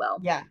energy, if you will.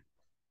 Yeah.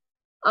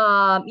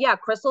 Yeah,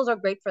 crystals are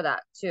great for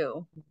that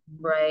too, Mhm.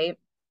 right?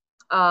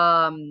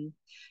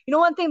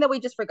 One thing that we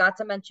just forgot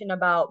to mention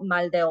about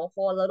mal de ojo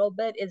a little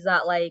bit is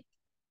that like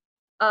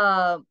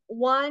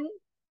one,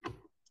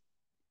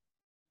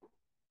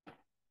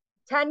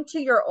 tend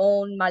to your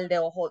own mal de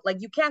ojo.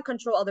 Like you can't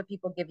control other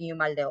people giving you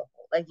mal de ojo.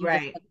 Like you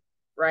just Right.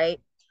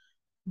 right?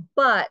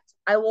 But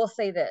I will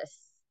say this,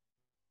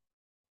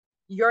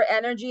 your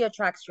energy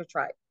attracts your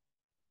tribe.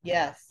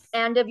 Yes.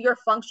 And if you're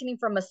functioning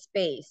from a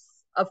space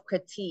of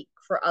critique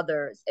for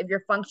others, if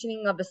you're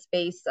functioning of a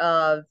space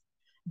of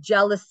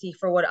jealousy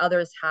for what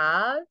others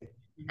have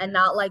and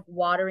not like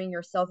watering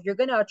yourself, you're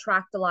going to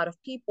attract a lot of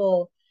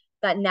people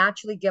that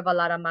naturally give a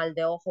lot of mal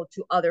de ojo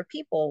to other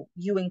people,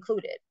 you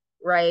included,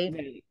 right?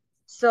 Right.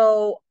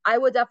 So I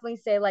would definitely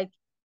say like,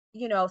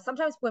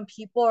 sometimes when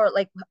people are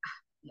like,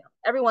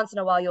 every once in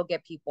a while you'll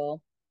get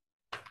people,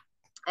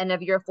 and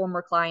if you're a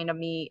former client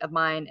of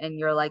mine and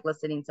you're like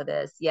listening to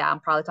this, yeah, I'm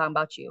probably talking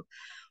about you,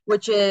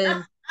 which is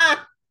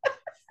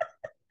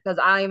because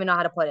I don't even know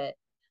how to put it.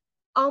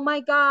 Oh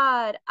my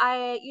God,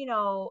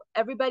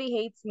 everybody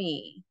hates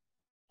me.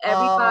 Oh,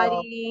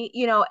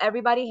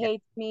 Everybody yeah.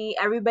 hates me.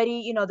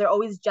 Everybody, they're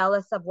always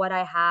jealous of what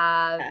I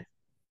have. Yeah.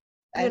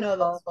 I You know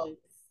know, those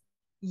folks.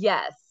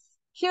 yes.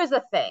 Here's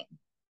the thing.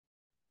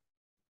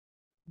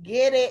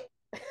 Get it?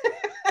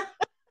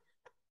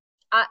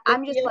 The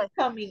I'm just feels like,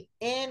 coming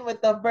in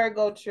with the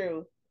Virgo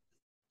truth.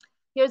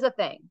 here's the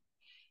thing.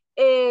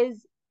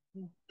 Is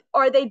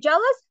Are they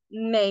jealous?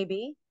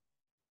 Maybe.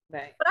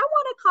 Right. But I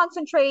want to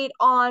concentrate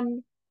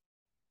on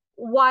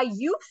why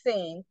you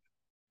think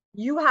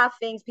you have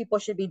things people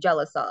should be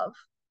jealous of,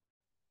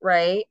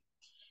 right?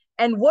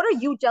 And what are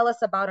you jealous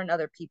about in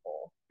other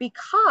people?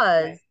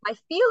 Because Right. my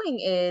feeling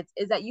is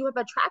that you have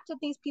attracted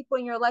these people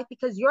in your life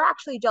because you're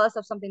actually jealous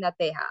of something that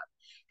they have.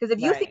 Because if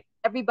you think Right.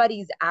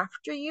 everybody's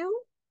after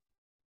you,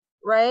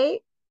 right,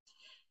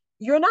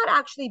 you're not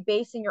actually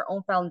basing your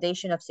own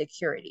foundation of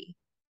security,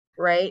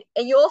 right?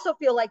 And you also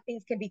feel like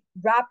things can be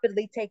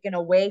rapidly taken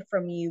away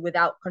from you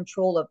without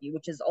control of you,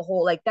 which is a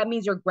whole like that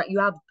means you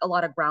have a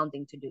lot of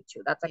grounding to do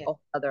too. That's like Yeah. a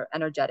whole other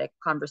energetic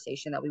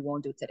conversation that we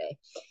won't do today.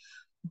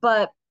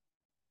 But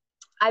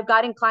I've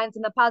gotten clients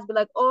in the past be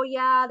like, oh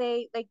yeah,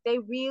 they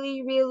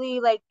really, really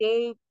like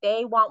they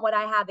want what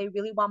I have. They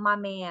really want my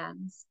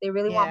mans. They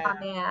really want my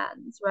Yeah.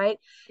 mans, right?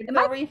 It's And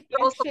my a friends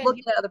are also reflection.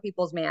 looking at other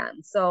people's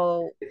mans.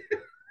 So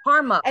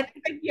karma. And I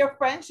think your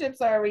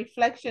friendships are a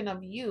reflection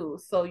of you.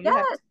 So you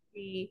have Yes. to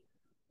see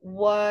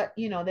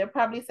they're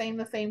probably saying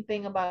the same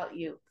thing about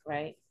you,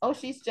 right? Oh,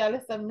 she's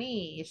jealous of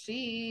me.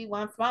 She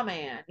wants my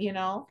man.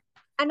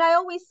 And I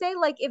always say,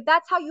 like, if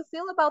that's how you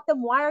feel about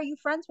them, why are you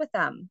friends with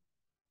them?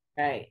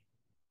 Right.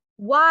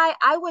 Why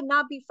I would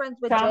not be friends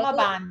with Jay. Trauma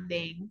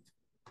bonding.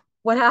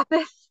 What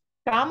happened?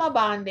 Trauma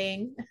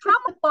bonding.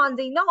 Trauma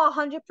bonding, no,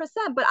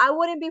 100%. But I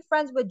wouldn't be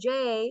friends with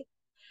Jay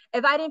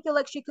if I didn't feel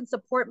like she could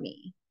support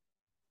me.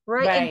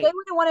 Right. And they Right.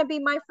 wouldn't want to be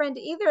my friend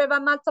either if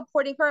I'm not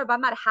supporting her, if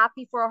I'm not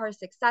happy for her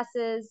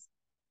successes.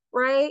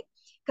 Right.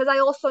 Because I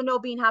also know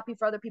being happy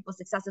for other people's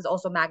successes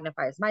also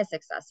magnifies my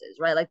successes.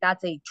 Right. Like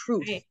that's a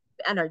truth Right.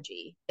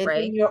 energy. It's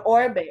Right. in your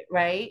orbit,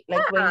 right?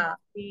 Like when Yeah.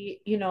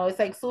 it's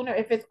like sooner,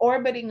 if it's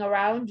orbiting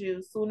around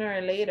you, sooner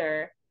or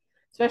later,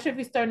 especially if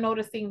you start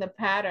noticing the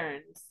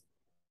patterns,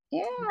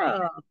 right?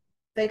 Yeah.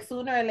 Like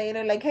sooner or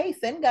later, like, hey,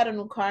 Sin got a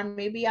new car,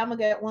 maybe I'm gonna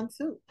get one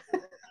too.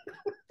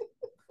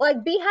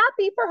 Like be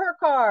happy for her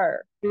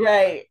car.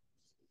 Right.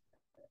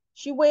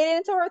 She waited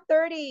until her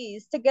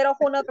 30s to get a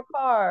whole nother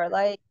car.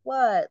 Like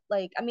what?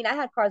 Like, I mean, I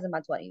had cars in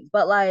my 20s,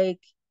 but like,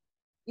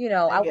 I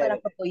I went get a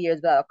it. couple of years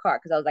without a car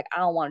because I was like, I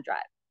don't want to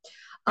drive.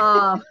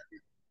 Um,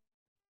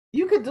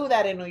 You could do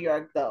that in New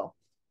York though.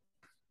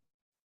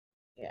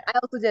 Yeah. I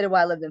also did it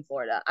while I lived in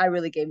Florida. I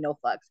really gave no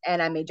fucks,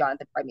 and I made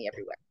Jonathan fight me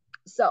everywhere.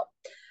 So,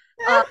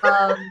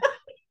 um,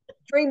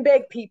 Dream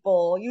big,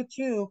 people. You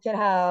too can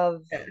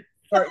have a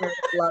partner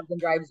that loves and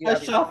drives you A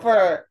everywhere.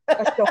 chauffeur.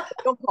 A chauffeur.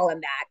 Don't call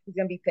him that. He's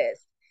gonna be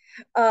pissed.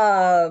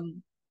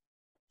 Um,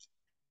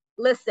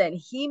 Listen,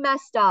 he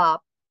messed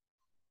up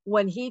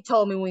when he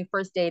told me when we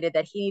first dated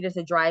that he needed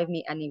to drive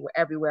me anywhere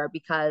everywhere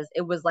because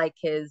it was like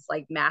his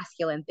like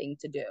masculine thing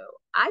to do.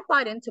 I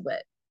bought into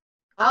it.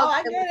 I Oh, was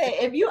I like, get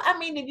it.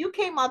 If you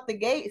came out the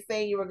gate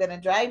saying you were gonna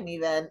drive me,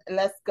 then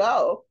let's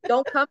go.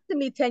 don't come to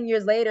me 10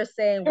 years later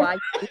saying why you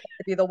have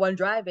to be the one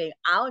driving.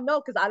 I don't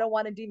know because I don't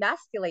want to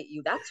demasculate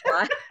you. That's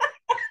why.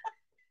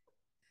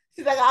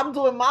 She's like, I'm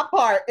doing my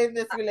part in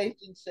this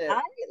relationship.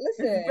 I It's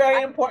a listen,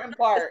 very important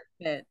part.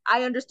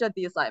 I understood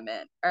the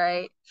assignment. All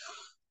right.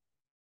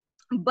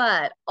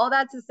 But all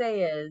that to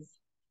say is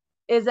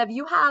if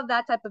you have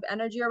that type of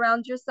energy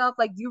around yourself,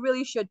 like you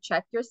really should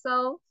check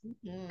yourself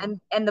Mm-hmm.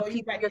 and the Well, you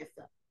people wreck you're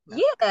yourself. No.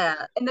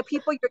 yeah, and the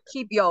people you're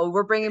keep yo,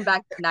 we're bringing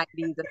back the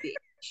 90s of the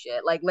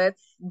shit. Like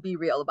let's be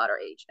real about our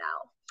age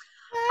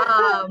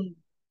now.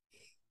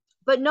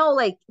 But no,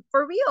 like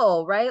for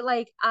real, right?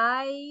 Like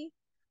I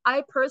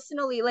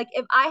personally like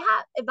if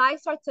I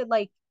start to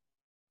like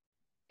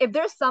if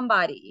there's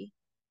somebody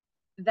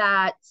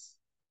that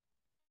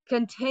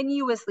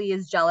continuously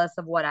is jealous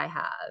of what I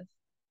have,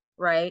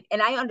 right?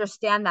 And I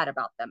understand that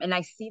about them and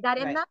I see that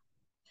in Right. them.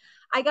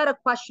 I got to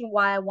question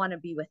why I want to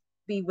be Right.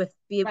 with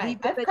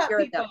I've it cut here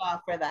and people there.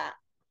 off for that.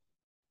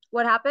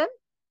 What happened?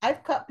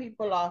 I've cut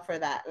people off for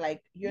that.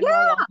 Like you're no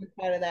Yeah, longer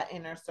part of that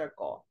inner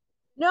circle.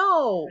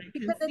 no, I can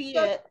because it's see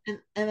just it.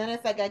 And then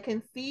it's like I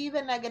can see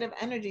the negative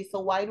energy. So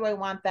why do I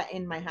want that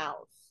in my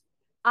house?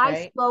 I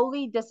Right?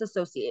 slowly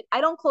disassociate.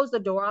 I don't close the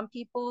door on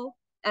people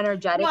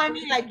No, I energetically.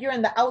 mean like you're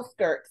in the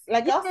outskirts.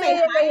 Like Yeah, I'll yeah, say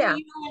yeah, yeah, hi to yeah.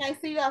 you when I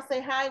see you, I'll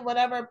say hi,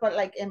 whatever, but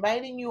like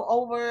inviting you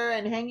over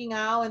and hanging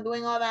out and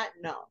doing all that,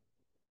 no.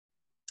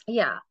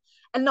 Yeah.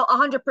 And no,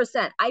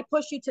 100%. I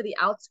push you to the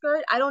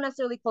outskirt. I don't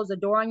necessarily close the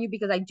door on you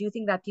because I do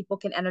think that people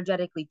can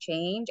energetically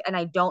change. And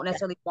I don't Yeah.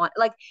 necessarily want,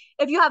 like,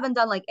 if you haven't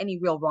done like any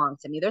real wrong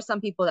to me, there's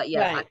some people that,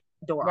 yes, I Right.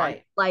 door on.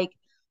 Right. Like,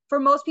 for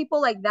most people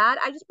like that,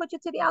 I just put you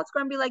to the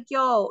outskirt and be like,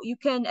 yo, you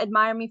can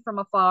admire me from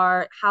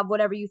afar, have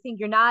whatever you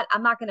think.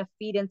 I'm not going to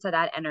feed into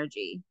that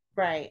energy.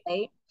 Right.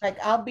 Right. Like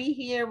I'll be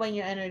here when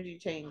your energy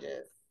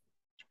changes.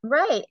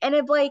 Right. And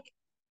if like,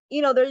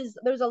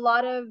 there's a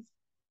lot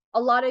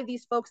of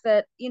these folks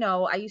that,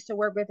 I used to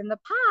work with in the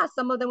past,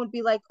 some of them would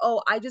be like,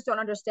 "Oh, I just don't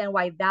understand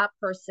why that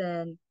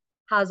person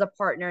has a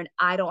partner and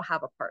I don't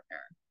have a partner."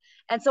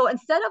 And so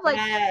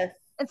Yes.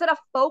 instead of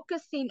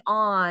focusing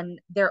on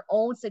their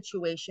own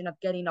situation of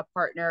getting a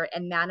partner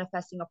and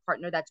manifesting a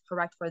partner that's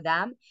correct for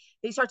them,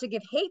 they start to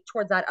give hate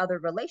towards that other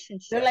They're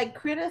relationship. like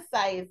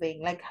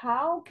criticizing, like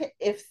how can,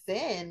 if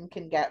sin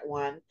can get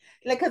one,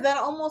 like because that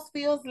almost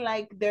feels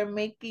like they're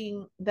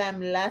making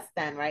them less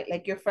than, right?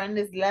 Like your friend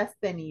is less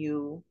than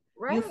you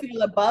Right.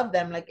 feel above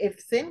them. Like if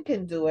sin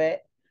can do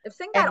it, If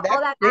Singh got and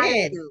all that's that sin,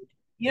 attitude,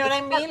 you know if what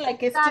I Singh got mean?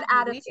 Like all it's that just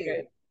weird.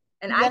 attitude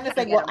and I Then it's can't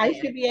like, get well, a I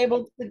man. should be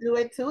able to do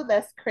it too.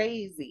 That's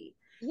crazy.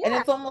 And Yeah.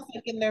 it's almost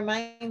like in their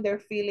mind, they're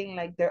feeling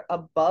like they're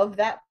above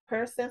that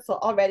person. So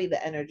already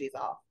the energy's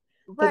off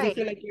because you Right.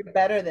 feel like you're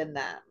better than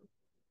them.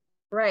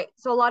 Right.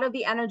 So a lot of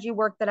the energy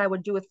work that I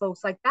would do with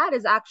folks like that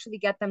is actually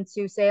get them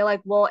to say,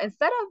 like, well,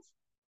 instead of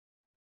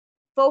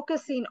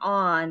focusing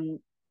on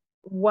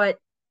what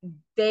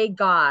they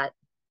got,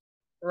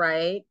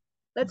 right?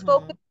 Let's Mm-hmm.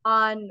 focus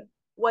on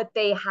what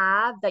they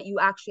have that you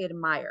actually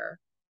admire.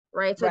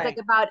 Right. So Right.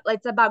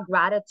 it's about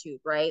gratitude,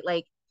 right?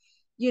 Like,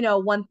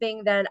 one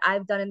thing that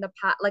I've done in the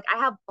past, like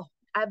I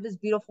have this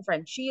beautiful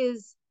friend. She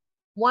is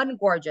one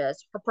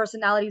gorgeous. Her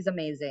personality is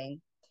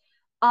amazing.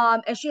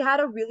 And she has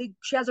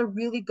a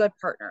really good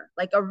partner,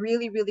 like a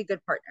really, really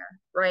good partner,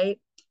 right?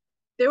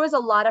 There was a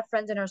lot of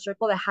friends in her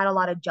circle that had a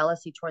lot of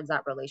jealousy towards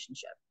that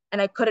relationship.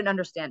 And I couldn't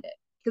understand it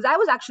because I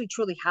was actually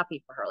truly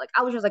happy for her. Like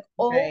I was just like,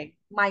 oh Right.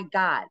 my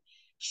God,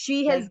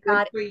 she has Like good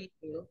got for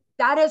you.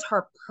 that is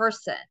her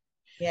person.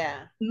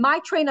 Yeah. My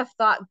train of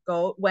thought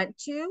went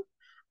to,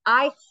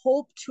 I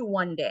hope to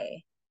one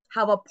day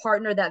have a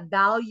partner that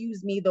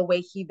values me the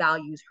way he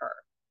values her.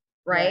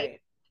 Right.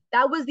 Right.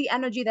 That was the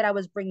energy that I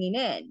was bringing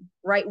in,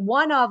 right?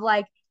 One of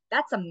like,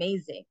 that's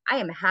amazing. I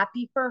am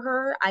happy for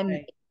her. I'm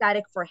Right.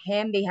 ecstatic for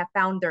him. They have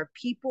found their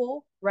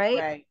people, right?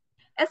 Right.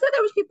 And so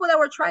there was people that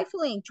were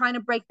trifling, trying to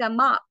break them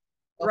up,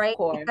 Of right?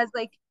 course. Because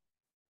like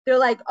they're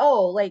like,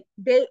 oh, like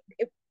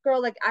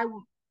girl, like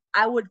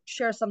I would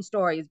share some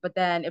stories, but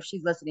then if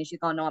she's listening, she's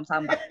gonna know I'm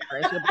talking about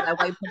her. She'll be like,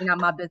 why are you putting out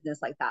my business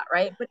like that,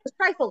 right? But it's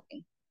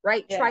trifling,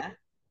 right? Yeah.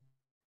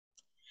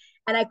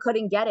 And I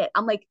couldn't get it.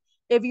 I'm like,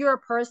 if you're a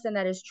person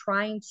that is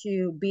trying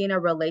to be in a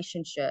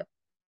relationship,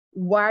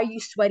 why are you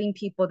sweating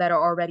people that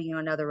are already in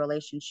another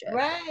relationship?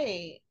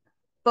 Right.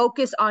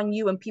 Focus on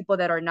you and people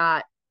that are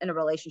not in a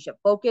relationship.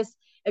 Focus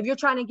if you're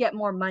trying to get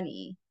more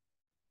money,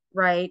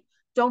 right?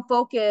 Don't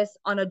focus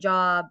on a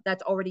job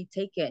that's already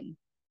taken.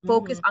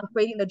 Focus Mm-hmm. on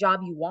creating the job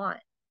you want,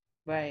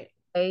 Right.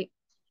 right?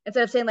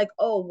 Instead of saying like,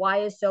 oh, why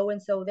is so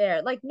and so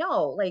there? Like,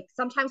 no, like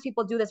sometimes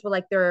people do this where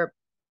like they're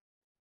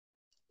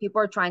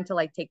people are trying to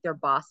like take their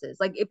bosses.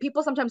 Like if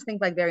people sometimes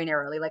think like very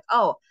narrowly, like,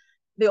 oh,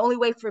 the only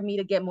way for me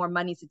to get more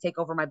money is to take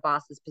over my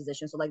boss's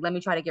position. So like let me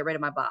try to get rid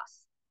of my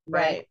boss.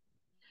 Right. Right.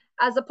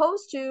 As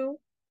opposed to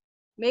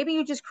maybe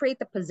you just create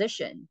the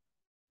position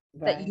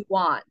that you Right.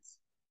 want.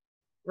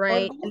 Or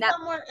Right. go And that,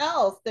 somewhere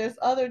else. There's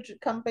other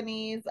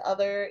companies,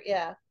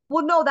 yeah.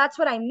 well, no, that's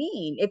what I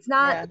mean. It's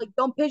not Yeah. like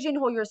don't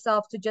pigeonhole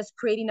yourself to just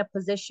creating a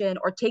position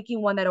or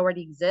taking one that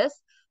already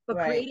exists, but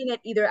Right. creating it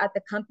either at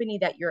the company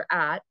that you're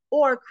at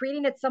or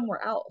creating it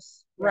somewhere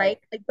else, right? Right.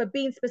 Like, but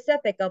being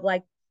specific of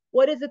like,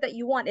 what is it that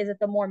you want? Is it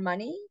the more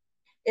money?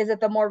 Is it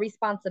the more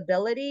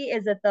responsibility?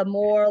 Is it the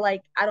more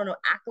like, I don't know,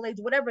 accolades,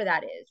 whatever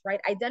that is,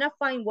 right?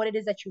 Identifying what it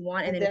is that you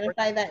want and then working.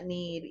 Identify that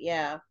need.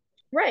 Yeah.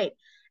 Right.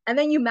 And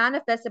then you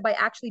manifest it by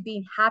actually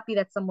being happy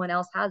that someone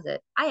else has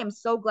it. I am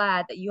so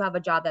glad that you have a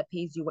job that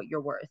pays you what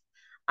you're worth.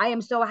 I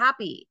am so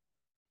happy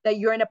that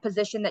you're in a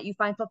position that you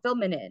find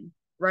fulfillment in,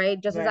 right?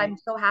 Just as I'm Right.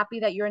 so happy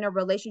that you're in a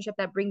relationship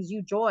that brings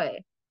you joy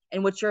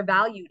and which you're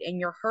valued and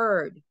you're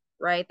heard,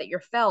 right? That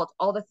you're felt,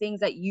 all the things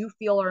that you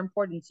feel are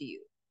important to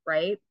you,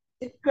 right?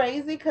 It's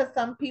crazy because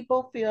some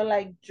people feel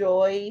like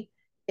joy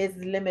is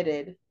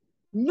limited.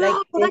 No, Like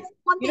it, that's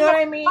one you know thing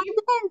what of I mean?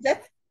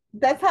 abundance.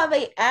 That's how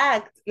they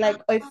act.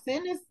 Like if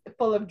sin is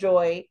full of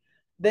joy,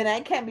 then I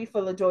can't be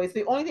full of joy. So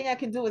the only thing I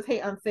can do is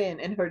hate on sin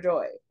and her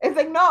joy. It's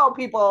like no,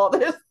 people,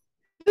 there's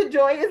the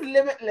joy is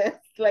limitless.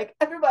 Like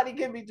everybody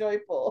can be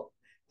joyful.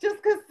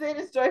 Just because sin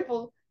is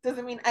joyful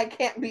doesn't mean I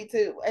can't be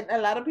too. And a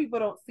lot of people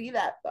don't see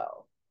that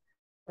though,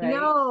 right?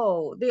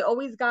 No, they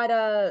always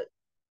gotta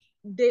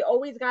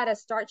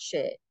start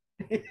shit.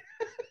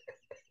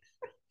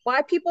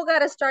 Why people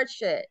gotta start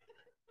shit?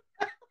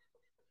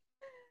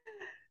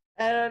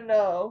 I don't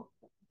know.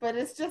 But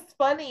it's just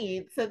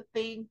funny to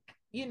think,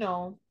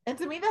 and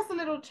to me that's a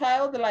little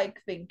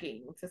childlike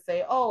thinking to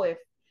say, oh, if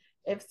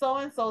so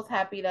and so's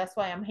happy, that's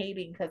why I'm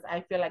hating because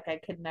I feel like I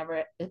could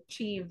never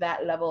achieve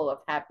that level of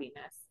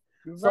happiness.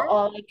 So Right.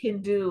 all I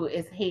can do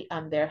is hate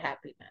on their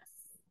happiness.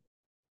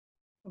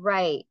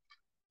 Right.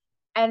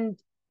 And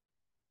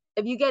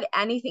if you get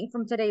anything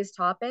from today's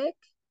topic,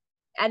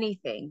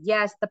 anything,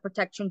 yes, the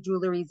protection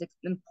jewelry is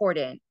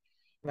important.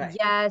 Right.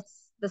 Yes,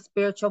 the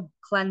spiritual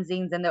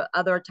cleansings and the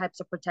other types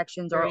of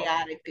protections are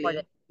important.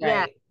 Periodically. Yeah.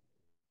 Right.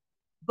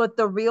 But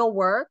the real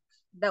work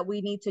that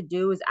we need to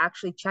do is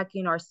actually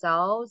checking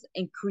ourselves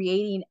and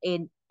creating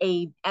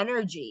a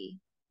energy,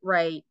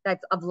 right,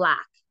 that's of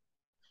lack.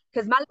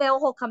 Because mal de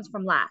ojo comes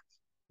from lack.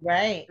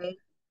 Right. Right?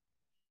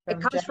 It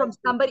From comes from jealousy.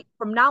 somebody,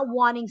 from not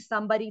wanting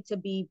somebody to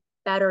be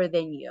better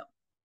than you,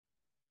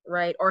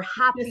 right? Or It's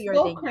happier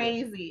so than you.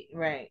 crazy.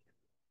 Right.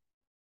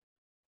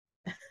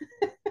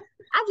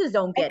 I just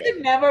don't I get it.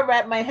 could never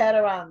wrap my head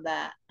around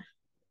that.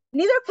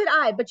 Neither could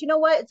I, but you know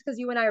what? It's because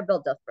you and I are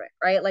built different,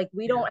 right? Like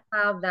we Yeah. don't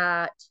have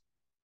that.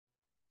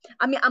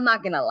 I mean, I'm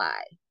not gonna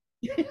lie.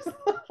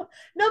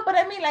 No, but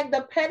I mean like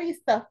the petty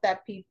stuff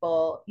that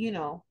people,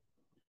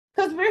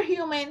 because we're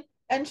human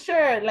and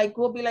sure, like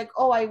we'll be like,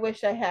 oh, I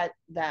wish I had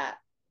that.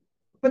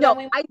 But No, then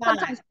we move I on,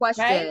 sometimes right?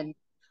 question,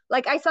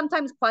 like I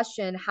sometimes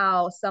question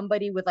how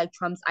somebody with like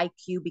Trump's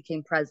IQ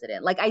became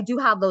president. Like I do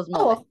have those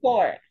Oh, moments, of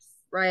course.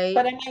 right?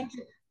 But I mean,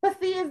 but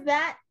see, is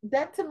that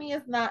to me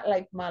is not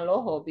like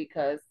malojo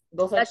because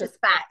those are That's just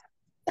just fact.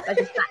 That's facts.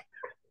 just fact.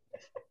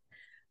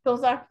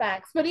 Those are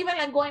facts. But even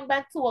like going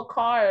back to a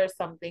car or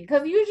something,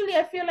 because usually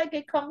I feel like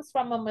it comes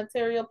from a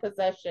material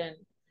possession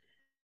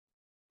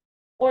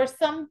or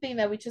something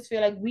that we just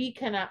feel like we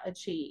cannot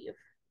achieve.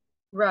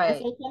 And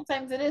Right. so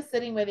sometimes it is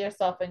sitting with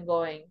yourself and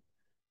going,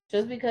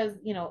 just because,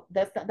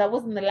 that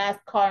wasn't the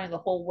last car in the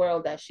whole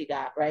world that she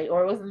got, right?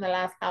 Or it wasn't the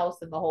last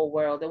house in the whole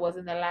world. It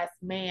wasn't the last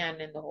man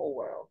in the whole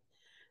world.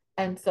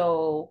 And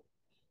so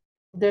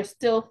there's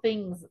still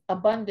things,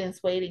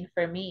 abundance waiting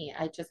for me.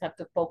 I just have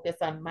to focus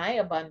on my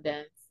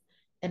abundance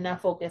and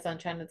not focus on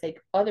trying to take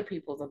other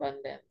people's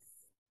abundance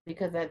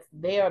because that's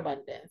their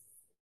abundance.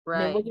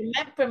 And it Right. wasn't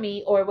meant for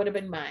me or it would have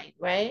been mine,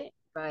 right?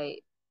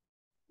 Right.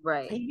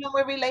 Right. Even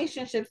with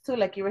relationships too,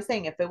 like you were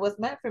saying, if it was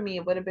meant for me,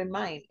 it would have been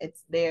mine.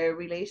 It's their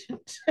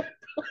relationship.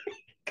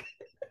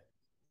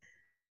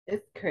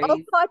 It's Also,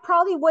 crazy. I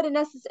probably wouldn't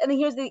necessarily. And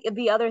here's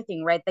the other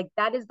thing, right? Like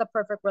that is the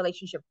perfect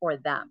relationship for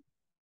them.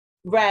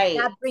 Right.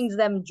 That brings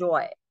them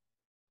joy,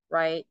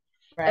 right?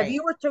 If Right.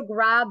 you were to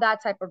grab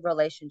that type of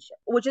relationship,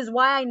 which is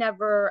why I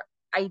never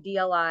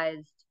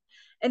idealized,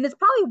 and it's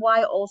probably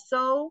why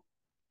also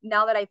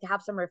now that I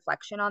have some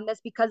reflection on this,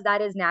 because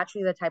that is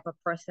naturally the type of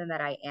person that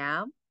I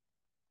am.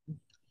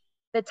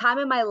 The time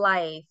in my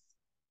life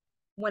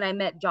when I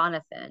met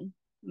Jonathan,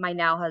 my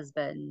now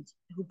husband,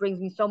 who brings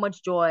me so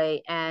much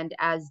joy, and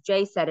as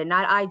Jay said, and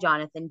not I,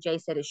 Jonathan, Jay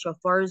said it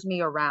chauffeurs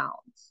me around.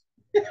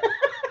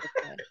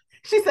 Okay.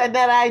 She said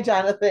that I,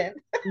 Jonathan.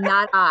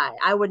 Not I.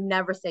 I would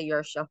never say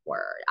you're a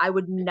chauffeur. I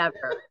would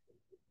never.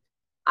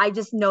 I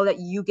just know that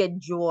you get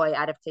joy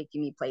out of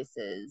taking me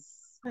places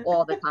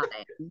all the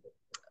time,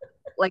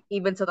 like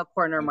even to the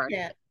corner I can't.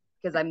 market,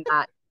 because I'm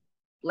not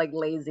like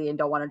lazy and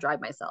don't want to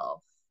drive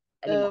myself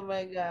anymore. Oh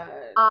my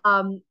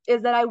God.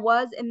 Is that I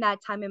was in that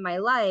time in my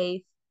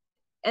life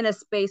in a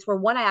space where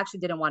one, I actually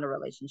didn't want a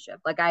relationship.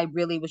 Like I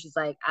really was just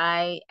like,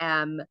 I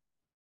am Like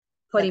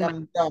putting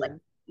I'm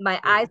done. my Yeah.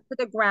 eyes to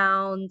the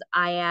ground.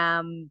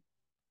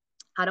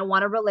 I don't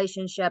want a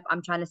relationship.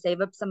 I'm trying to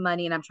save up some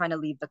money and I'm trying to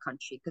leave the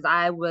country because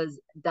I was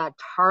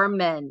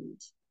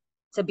determined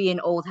to be an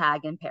old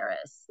hag in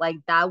Paris. Like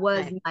that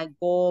was Nice. my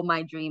goal,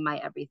 my dream, my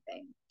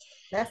everything.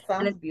 That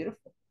And sounds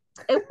beautiful.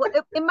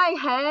 in my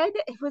head,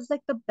 it was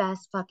like the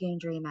best fucking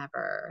dream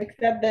ever.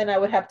 Except then I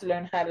would have to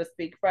learn how to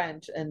speak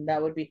French, and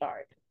that would be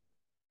hard.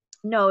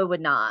 No, it would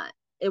not.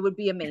 It would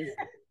be amazing.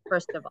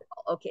 First of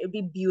all, okay, it would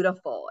be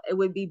beautiful. It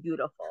would be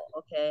beautiful,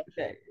 okay.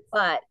 Okay.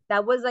 But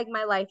that was like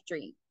my life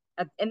dream.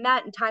 In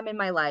that time in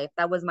my life,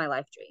 that was my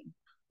life dream.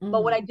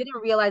 But what I Mm-hmm.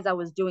 didn't realize I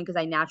was doing, because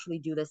I naturally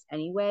do this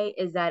anyway,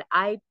 is that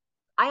I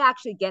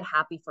actually get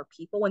happy for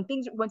people when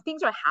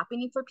things are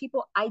happening for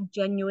people. I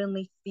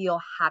genuinely feel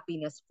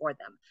happiness for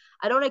them.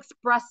 I don't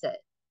express it.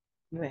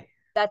 Right.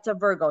 That's a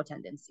Virgo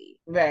tendency.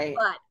 Right.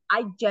 But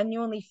I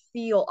genuinely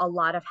feel a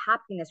lot of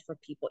happiness for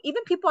people,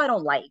 even people I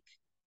don't like.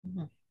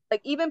 Mm-hmm.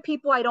 Like even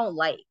people I don't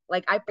like I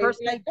They'd be like,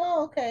 personally,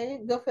 oh, okay,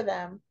 good for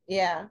them.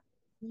 Yeah.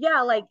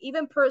 yeah, like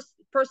even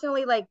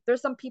personally, like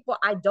there's some people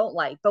I don't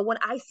like, but when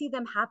I see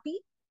them happy,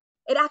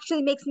 it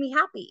actually makes me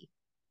happy.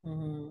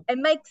 Mm-hmm. It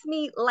makes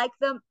me like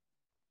them.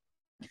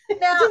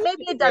 Now, Just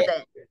maybe a it bit.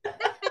 doesn't.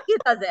 Maybe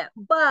it doesn't,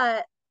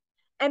 but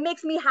it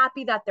makes me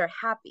happy that they're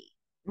happy,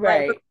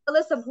 right? Right.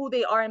 Regardless of who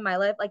they are in my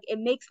life, like it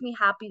makes me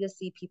happy to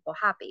see people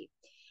happy.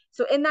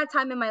 So in that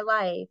time in my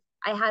life,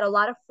 I had a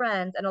lot of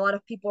friends and a lot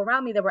of people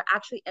around me that were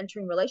actually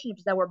entering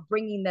relationships that were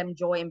bringing them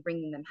joy and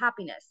bringing them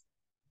happiness.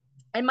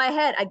 In my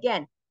head,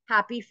 again,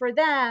 happy for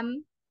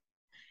them.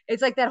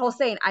 It's like that whole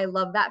saying, I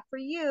love that for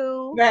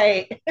you.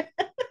 Right.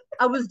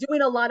 I was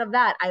doing a lot of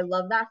that. I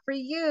love that for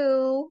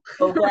you.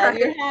 So glad Right?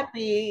 you're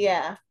happy.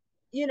 Yeah.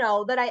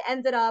 That I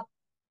ended up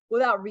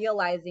without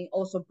realizing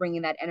also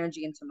bringing that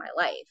energy into my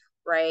life,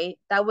 right?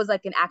 That was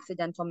like an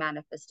accidental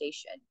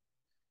manifestation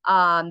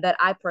that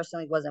I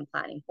personally wasn't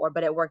planning for,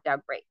 but it worked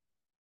out great.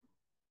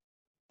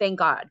 Thank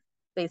God,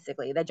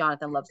 basically, that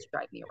Jonathan loves to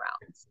drive me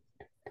around.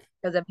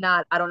 Because if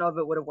not, I don't know if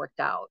it would have worked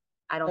out.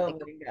 I don't Oh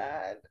think my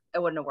God.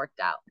 it wouldn't have worked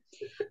out.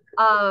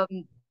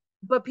 Um,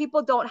 but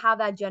people don't have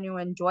that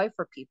genuine joy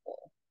for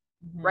people,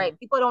 right? Mm-hmm.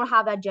 People don't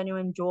have that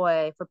genuine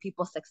joy for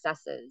people's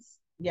successes,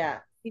 Yeah.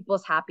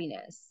 people's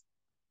happiness.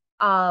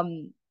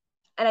 Um,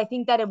 and I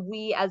think that if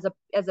we as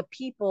a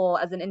people,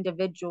 as an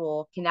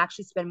individual, can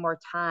actually spend more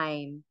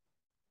time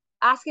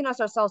asking us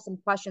ourselves some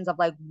questions of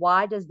like,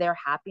 why does their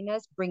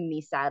happiness bring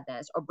me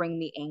sadness or bring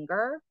me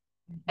anger?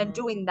 And Mm-hmm.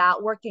 doing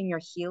that work in your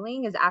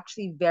healing is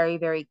actually very,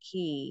 very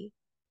key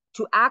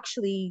to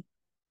actually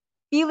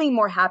feeling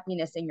more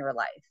happiness in your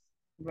life,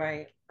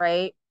 Right.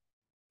 right?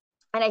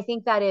 And I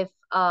think that if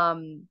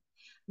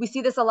we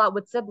see this a lot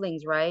with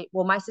siblings, right?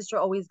 Well, my sister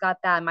always got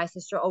that, my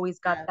sister always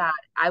got Yeah. that,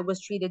 I was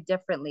treated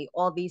differently,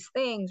 all these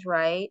things,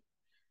 right?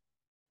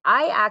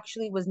 I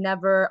actually was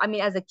never, I mean,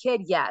 as a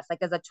kid, yes. Like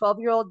as a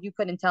 12-year-old, you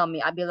couldn't tell me.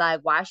 I'd be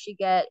like, why does she A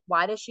get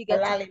to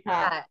do lollipop.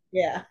 that?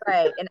 Yeah.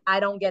 Right. And I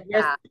don't get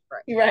Yes. that.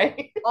 Right.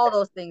 Right. All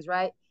those things,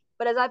 right?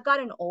 But as I've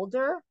gotten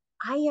older,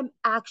 I am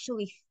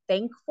actually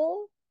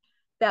thankful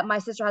that my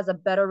sister has a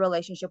better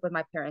relationship with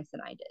my parents than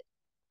I did.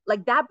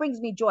 Like that brings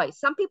me joy.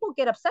 Some people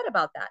get upset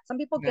about that. Some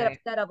people get Right.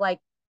 upset of like,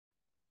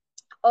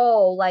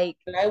 oh, like,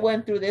 But I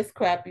went through this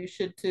crap, you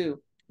should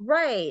too.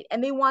 right.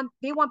 And they want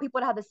people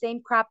to have the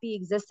same crappy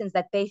existence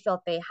that they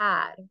felt they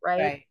had,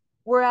 right? Right.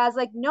 Whereas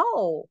like,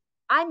 no,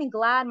 I'm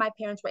glad my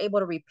parents were able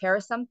to repair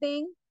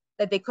something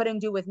that they couldn't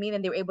do with me,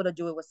 then they were able to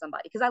do it with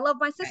somebody. Because I love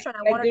my Right. sister and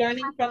I want Like her to be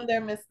learning from happy.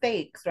 their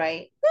mistakes,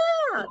 right?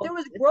 Yeah, there So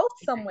was it's growth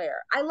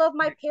somewhere. I love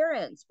my right.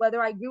 parents,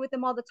 whether I agree with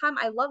them all the time.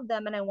 I love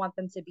them and I want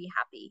them to be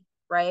happy,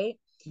 right?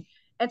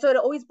 And so it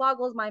always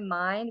boggles my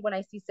mind when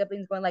I see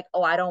siblings going like,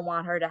 "Oh, I don't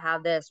want her to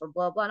have this or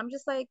blah blah." And I'm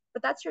just like,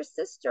 "But that's your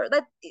sister.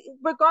 That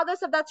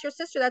regardless of that's your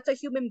sister, that's a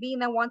human being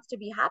that wants to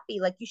be happy.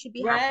 Like you should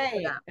be happy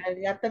for them. Right.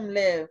 And let them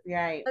live.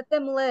 Right. Let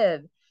them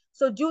live."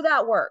 So do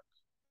that work.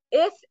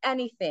 If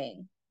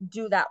anything,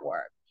 do that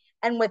work.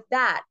 And with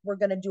that, we're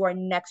gonna do our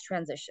next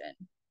transition.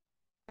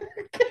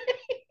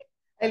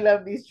 I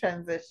love these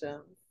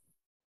transitions.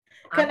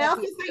 I'm Can I gonna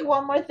also be, say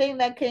one more thing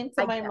that came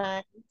to I my guess,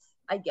 mind?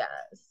 I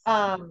guess.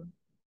 Um,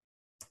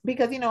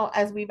 because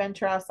as we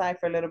venture outside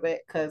for a little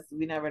bit, because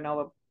we never know,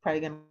 we're probably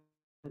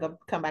gonna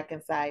come back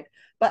inside.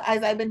 But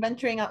as I've been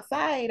venturing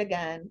outside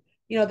again,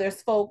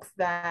 there's folks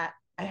that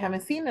I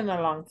haven't seen in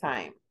a long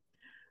time.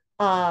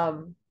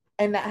 Um,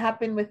 and that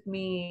happened with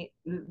me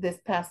this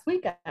past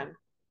weekend.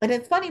 And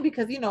it's funny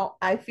because,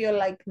 I feel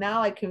like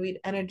now I can read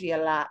energy a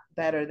lot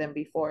better than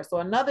before. So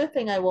another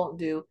thing I won't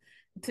do,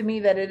 to me,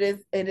 that it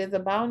is a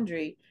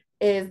boundary,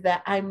 is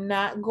that I'm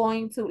not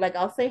going to, like,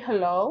 I'll say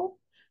hello,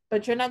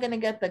 but you're not going to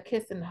get the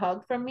kiss and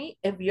hug from me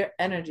if your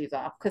energy's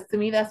off. Because to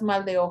me, that's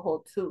mal de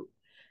ojo too.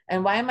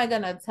 And why am I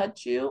going to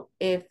touch you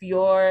if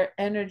your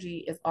energy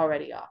is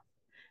already off?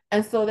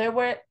 And so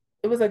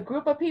it was a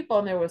group of people,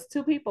 and there was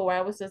two people where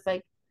I was just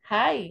like,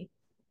 hi.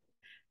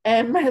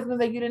 And my husband's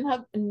like, you didn't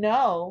hug?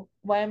 No.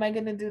 Why am I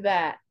gonna do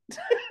that?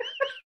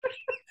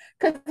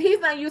 because he's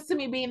not used to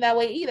me being that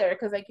way either.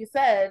 Because like you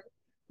said,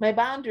 my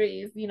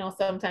boundaries,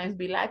 sometimes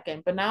be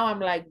lacking. But now I'm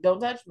like, don't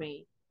touch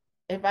me.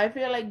 If I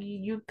feel like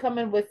you come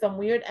in with some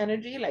weird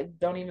energy, like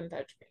don't even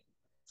touch me.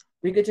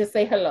 We could just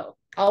say hello.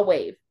 I'll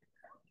wave.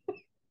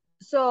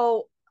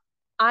 So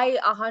I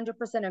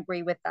 100%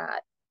 agree with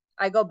that.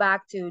 I go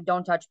back to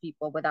don't touch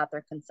people without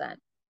their consent,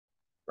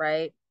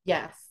 right?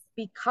 Yes.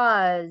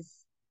 Because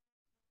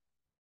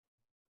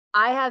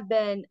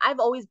I've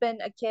always been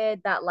a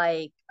kid that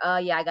like,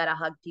 yeah, I gotta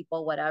hug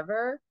people,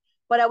 whatever.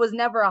 But I was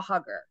never a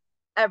hugger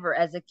ever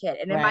as a kid.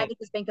 And it might Right. have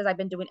just been because I've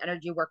been doing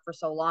energy work for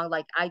so long.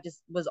 Like I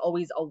just was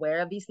always aware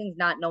of these things,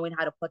 not knowing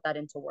how to put that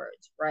into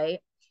words, right?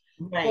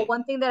 But Right.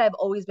 one thing that I've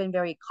always been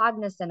very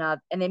cognizant of,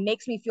 and it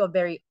makes me feel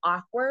very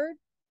awkward,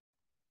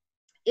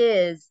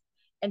 is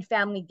in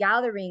family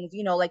gatherings,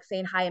 like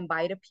saying hi and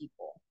bye to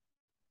people,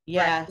 right?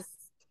 Yes.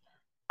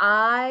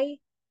 I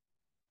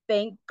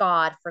thank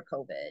God for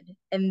COVID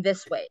in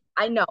this way.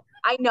 I know.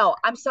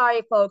 I'm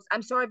sorry, folks.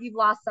 I'm sorry if you've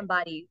lost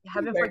somebody.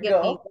 Heaven forgive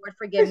me, Virgo. Lord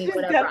forgive me, She's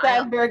whatever. got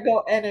that Virgo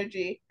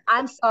energy.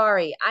 I'm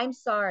sorry. I'm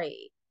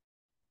sorry.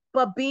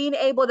 But being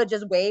able to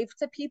just wave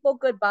to people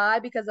goodbye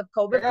because of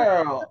COVID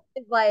Girl.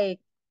 is like,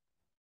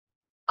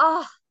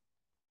 oh,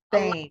 a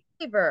Same.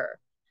 lifesaver.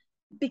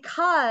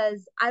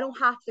 Because I don't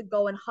have to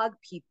go and hug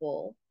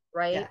people,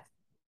 right? Yes.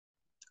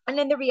 And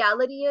then the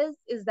reality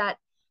is that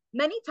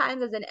many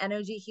times as an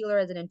energy healer,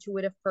 as an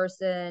intuitive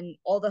person,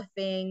 all the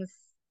things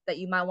that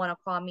you might want to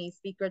call me,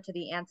 speaker to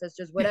the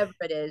ancestors, whatever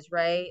it is,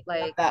 right? Got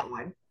Like that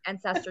one.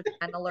 ancestor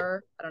channeler.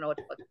 I don't know what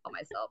to call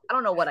myself. I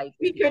don't know what I do,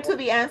 Speaker to people.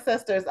 the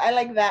ancestors. I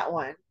like that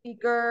one.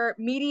 Speaker,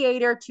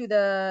 mediator to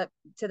the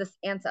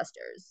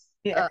ancestors.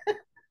 Yeah.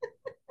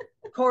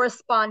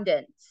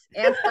 Correspondent,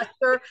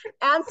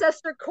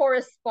 ancestor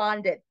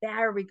correspondent.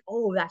 There we go.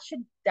 Oh, that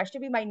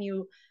should be my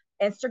new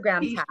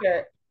Instagram tag.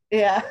 T-shirt.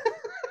 Yeah.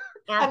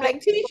 I'm Ancestor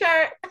like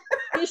t-shirt.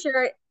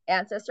 t-shirt,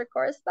 ancestor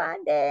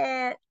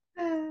correspondent.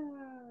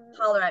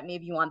 Holler at me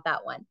if you want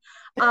that one.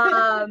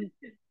 Um,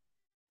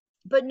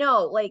 but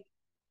no, like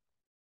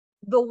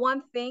the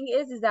one thing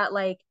is that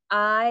like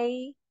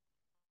I'm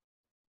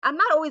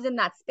not always in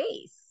that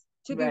space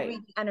to be Right.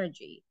 reading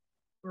energy,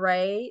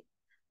 right?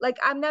 Like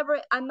I'm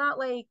not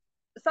like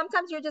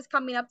sometimes you're just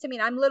coming up to me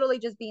and I'm literally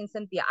just being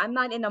Cynthia. I'm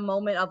not in a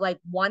moment of like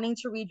wanting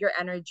to read your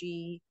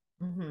energy,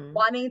 Mm-hmm.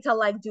 wanting to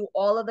like do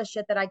all of the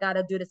shit that I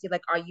gotta do to see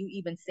like, are you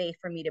even safe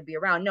for me to be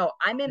around? No,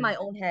 I'm in my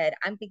own head.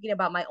 I'm thinking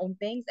about my own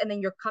things, and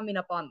then you're coming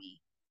up on me,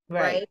 Right.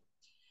 right?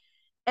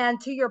 And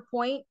to your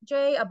point,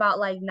 Jay, about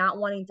like not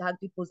wanting to hug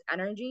people's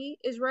energy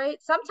is right.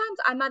 Sometimes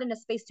I'm not in a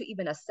space to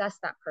even assess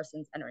that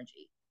person's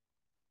energy,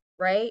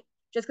 right?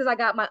 Just because I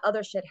got my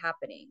other shit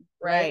happening,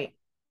 right? Right.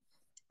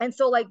 And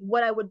so like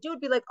what I would do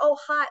would be like, oh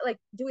hi, like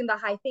doing the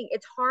high thing.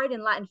 It's hard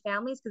in Latin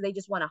families because they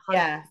just want to hug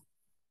Yeah.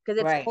 because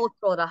it's Right.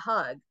 cultural to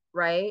hug,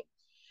 right?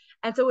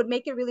 And so it would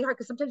make it really hard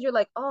because sometimes you're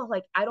like, oh,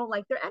 like I don't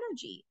like their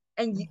energy.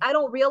 And I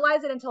don't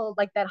realize it until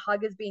like that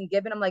hug is being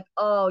given. I'm like,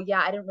 oh yeah,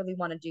 I didn't really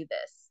want to do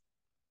this.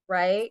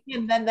 Right.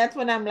 And then that's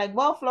when I'm like,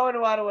 well, Florida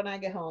water when I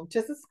get home.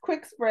 Just a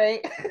quick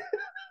spray.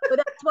 But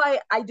that's why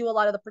I do a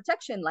lot of the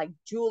protection, like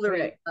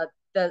jewelry, Right.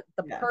 the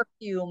Yeah.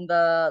 perfume,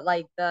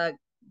 the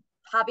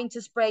having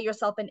to spray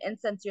yourself and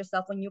incense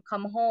yourself when you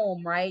come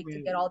home, right?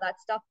 To get Right. all that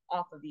stuff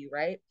off of you,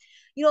 right?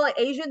 Like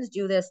Asians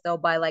do this though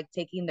by like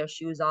taking their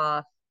shoes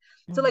off.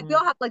 So like we Mm-hmm.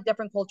 all have like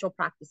different cultural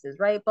practices,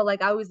 right? But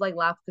like I always like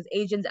laugh because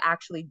Asians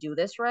actually do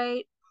this,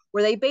 right?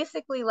 Where they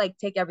basically like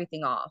take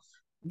everything off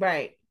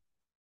Right.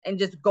 and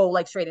just go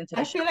like straight into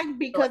the I shower. feel like So, like,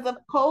 because of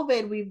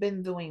COVID, we've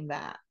been doing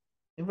that.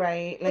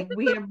 Right. Like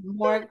we have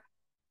more,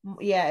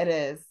 yeah, it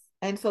is.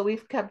 And so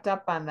we've kept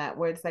up on that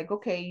where it's like,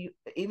 okay,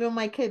 even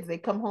my kids, they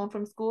come home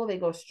from school, they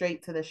go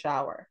straight to the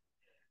shower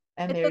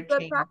and it's a they're good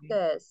changing.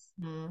 practice.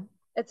 Mm-hmm.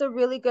 It's a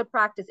really good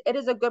practice. It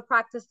is a good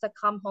practice to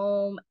come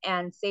home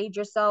and sage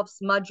yourself,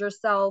 smudge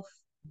yourself,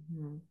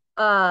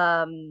 Mm-hmm.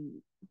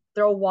 um,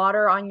 throw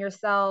water on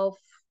yourself,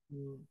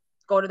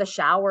 go to the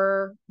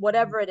shower, Mm-hmm.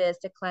 whatever it is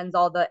to cleanse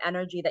all the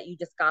energy that you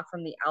just got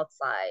from the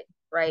outside,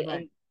 right?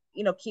 Right.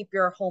 And keep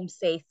your home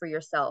safe for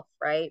yourself,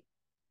 right?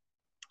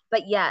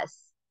 But yes,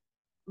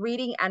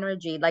 reading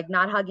energy, like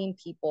not hugging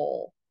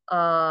people.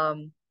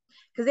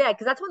 Because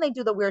that's when they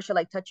do the weird shit,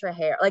 like touch your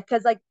hair, like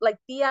because like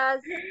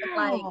Diaz,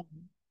 like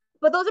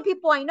but those are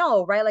people I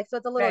know, right? Like so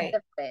it's a little Right.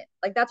 different.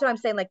 Like that's what I'm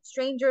saying. Like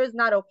strangers,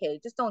 not okay.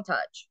 Just don't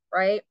touch,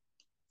 right?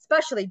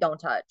 Especially don't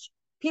touch.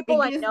 It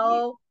People I gives me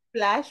know,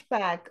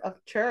 flashback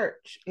of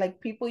church. Like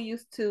people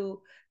used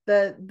to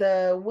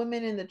the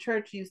women in the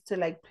church used to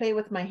like play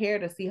with my hair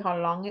to see how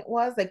long it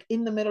was. Like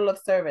in the middle of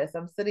service,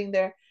 I'm sitting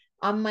there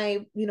on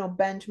my,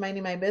 bench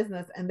minding my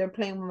business and they're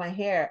playing with my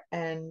hair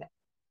and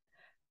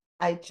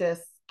I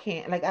just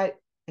can't. Like I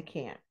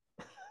can't.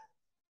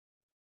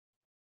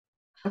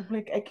 I'm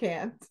like I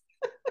can't.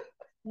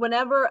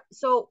 whenever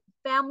so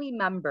family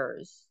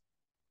members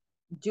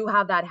do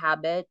have that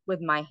habit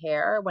with my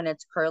hair when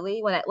it's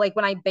curly, when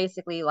I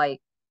basically like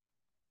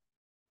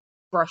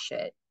brush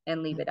it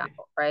and leave it out,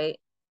 Okay. right?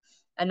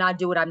 And not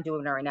do what I'm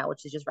doing right now,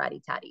 which is just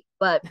ratty tatty.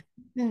 But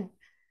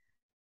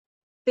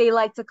they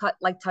like to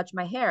touch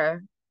my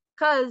hair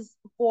because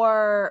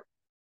for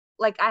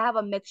like I have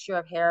a mixture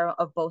of hair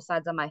of both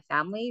sides of my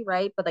family,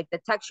 right? But like the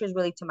texture is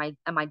really to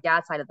my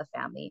dad's side of the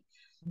family.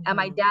 And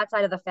my Mm-hmm. dad's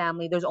side of the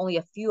family, there's only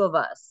a few of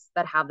us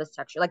that have this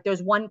texture. Like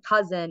there's one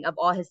cousin of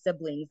all his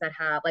siblings that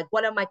have like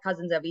one of my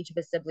cousins of each of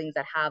his siblings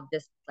that have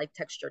this like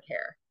textured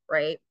hair,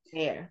 right?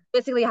 Yeah.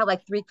 Basically I have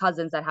like three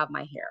cousins that have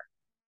my hair,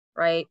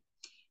 right?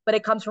 But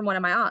it comes from one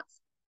of my aunts.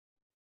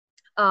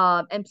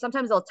 And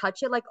sometimes they'll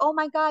touch it like, oh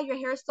my God, your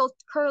hair is so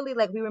curly.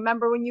 Like we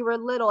remember when you were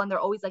little, and they're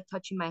always like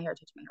touching my hair,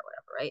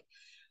 whatever, right?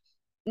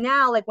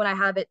 Now, like when I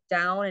have it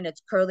down and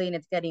it's curly and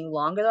it's getting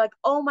longer, they're like,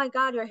 oh my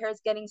God, your hair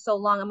is getting so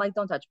long. I'm like,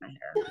 don't touch my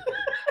hair.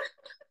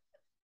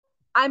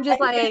 I'm just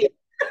like,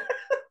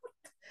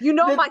 you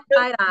know, The, my the,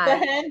 side the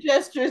eye. hand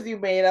gestures you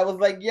made, I was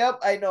like, yep,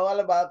 I know all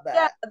about Yeah,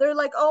 that. they're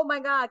like, oh my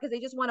God, because they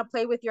just want to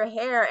play with your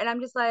hair. And I'm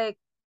just like,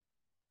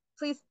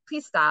 please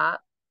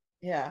stop.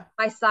 Yeah.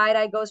 My side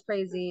eye goes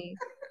crazy.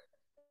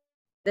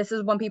 This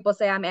is when people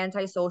say I'm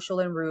antisocial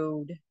and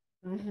rude.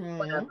 Mm-hmm.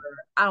 Whatever.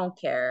 I don't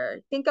care.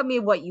 Think of me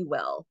what you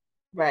will.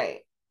 Right.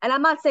 And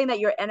I'm not saying that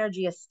your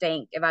energy is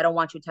stank if I don't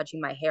want you touching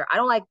my hair. I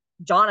don't like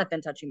Jonathan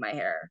touching my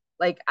hair.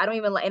 Like I don't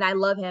even like, and I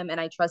love him and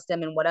I trust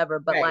him and whatever.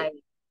 But Right. like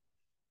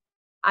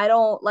I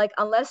don't like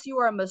unless you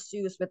are a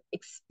masseuse with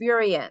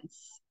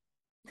experience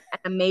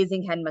and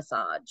amazing head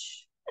massage.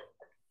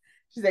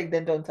 She's like,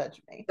 then don't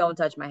touch me. Don't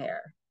touch my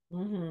hair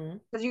Mm-hmm.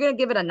 because you're gonna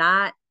give it a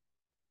knot.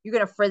 You're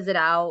gonna frizz it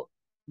out.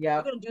 You're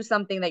Yep. gonna do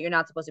something that you're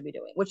not supposed to be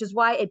doing, which is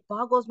why it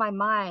boggles my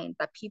mind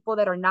that people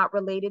that are not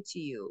related to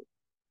you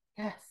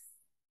Yes.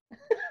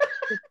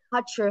 just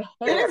touch your It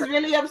hair. is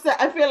really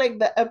upset. I feel like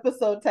the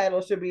episode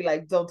title should be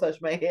like, don't touch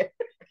my hair.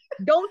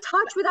 Don't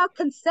touch without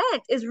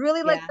consent is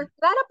really like Yeah.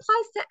 that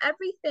applies to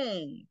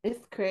everything.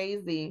 It's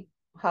crazy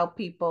how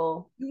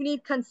people. You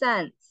need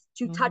consent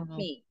to touch Mm-hmm.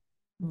 me.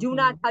 Do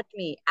not Mm-hmm. touch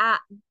me.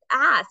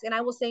 Ask and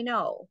I will say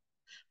no.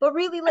 But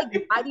really, like,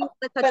 why do you want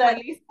to touch But my at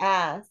least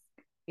ask.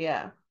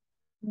 Yeah.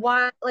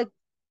 why like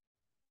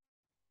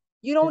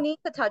you don't need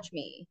to touch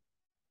me.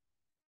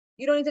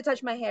 You don't need to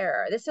touch my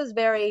hair. This is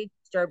very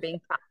disturbing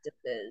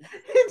practices.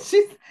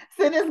 She's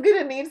Cinna's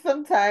gonna need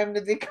some time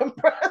to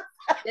decompress.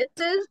 This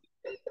is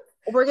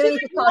we're gonna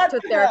She's need to like, talk what to a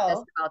the therapist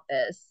hell? about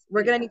this.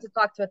 We're gonna Yeah. need to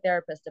talk to a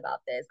therapist about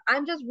this.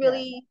 I'm just Yeah.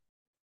 really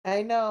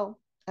I know.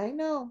 I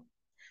know.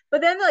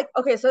 but then like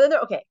okay, so then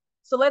they're okay.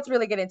 So let's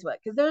really get into it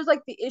because there's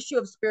like the issue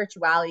of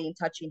spirituality and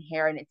touching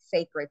hair and it's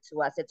sacred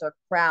to us. It's our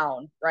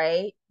crown,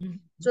 right? Mm-hmm.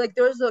 So like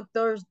there's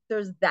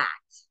that,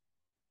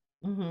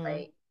 Mm-hmm.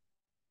 right?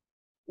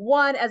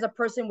 One, as a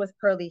person with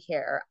curly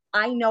hair,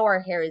 I know our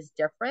hair is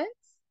different.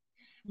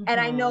 And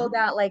I know Mm-hmm.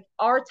 that like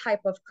our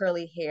type of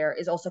curly hair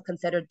is also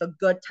considered the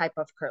good type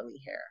of curly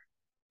hair,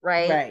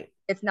 right? Right.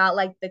 It's not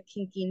like the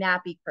kinky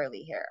nappy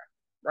curly hair,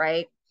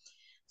 right?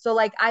 So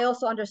like I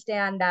also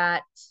understand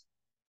that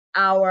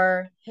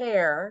our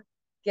hair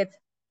gets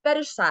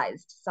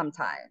fetishized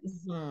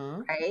sometimes,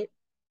 Mm-hmm. right?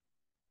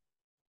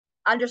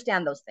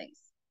 Understand those things.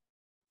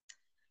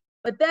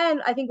 But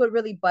then I think what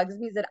really bugs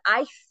me is that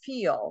I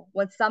feel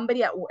when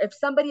if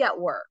somebody at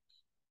work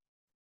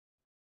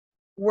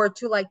were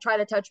to like try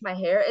to touch my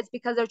hair, it's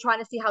because they're trying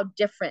to see how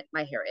different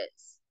my hair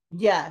is.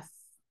 Yes.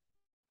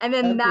 And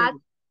then Agreed.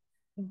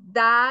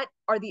 that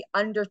are the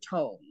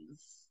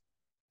undertones.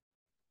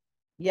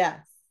 Yes.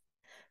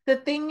 The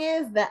thing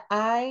is that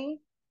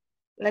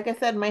like I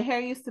said, my hair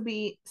used to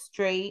be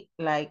straight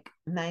like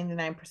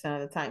 99%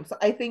 of the time. So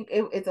I think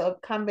it's a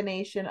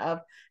combination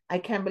of I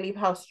can't believe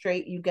how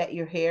straight you get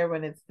your hair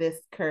when it's this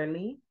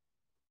curly.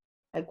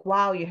 Like,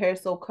 wow, your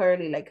hair's so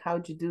curly. Like,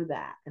 how'd you do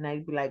that? And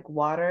I'd be like,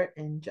 water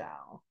and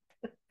gel.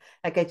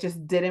 Like, I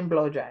just didn't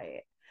blow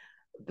dry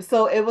it.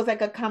 So it was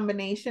like a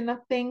combination of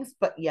things,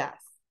 but yes.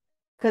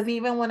 Because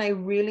even when I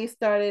really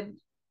started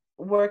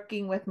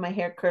working with my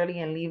hair curly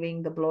and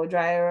leaving the blow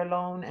dryer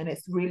alone, and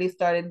it's really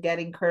started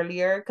getting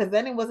curlier, because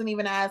then it wasn't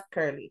even as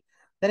curly.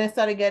 Then it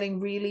started getting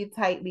really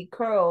tightly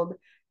curled.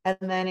 And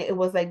then it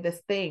was like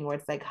this thing where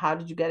it's like, how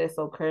did you get it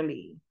so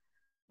curly?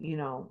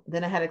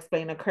 Then I had to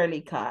explain a curly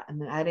cut, and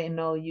then I didn't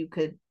know you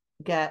could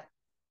get,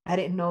 I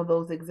didn't know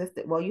those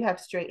existed. Well, you have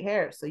straight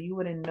hair, so you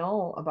wouldn't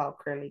know about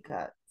curly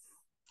cuts.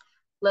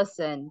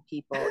 Listen,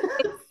 people,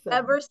 if you So,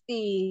 ever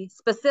see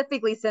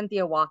specifically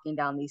Cynthia walking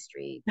down these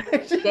streets,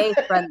 gay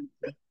friendly,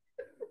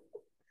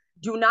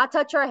 do not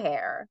touch her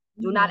hair.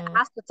 Do not mhm.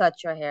 ask to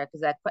touch her hair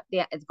because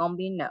it's gonna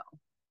be no.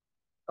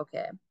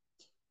 Okay.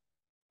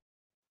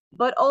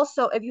 But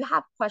also, if you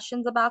have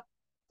questions about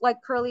like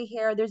curly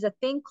hair, there's a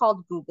thing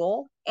called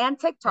Google and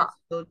TikTok.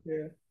 That's so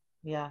true.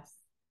 Yes.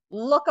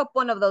 Look up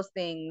one of those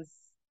things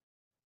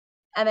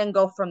and then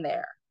go from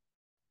there.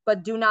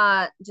 But do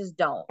not just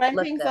don't I think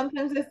listen.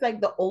 sometimes it's like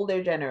the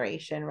older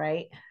generation,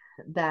 right?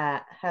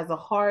 That has a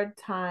hard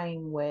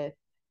time with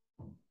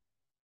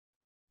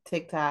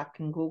TikTok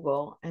and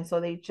Google. And so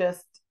they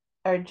just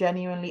are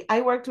genuinely.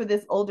 I worked with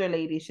this older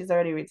lady, she's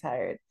already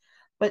retired,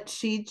 but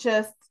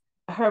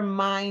her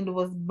mind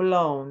was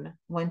blown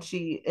when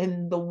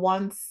in the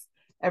once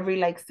every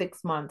like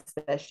 6 months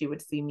that she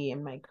would see me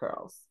in my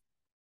curls.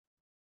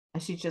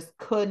 and she just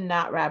could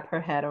not wrap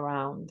her head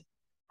around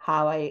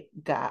how I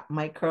got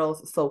my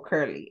curls so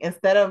curly.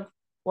 Instead of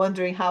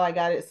wondering how I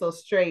got it so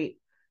straight,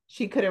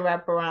 she couldn't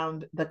wrap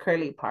around the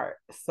curly part.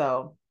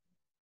 So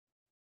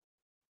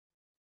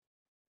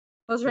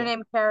What's her yeah.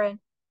 name? Karen.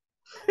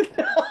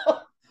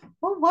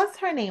 What was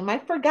her name? I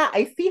forgot.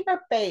 I see her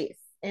face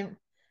in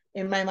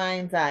my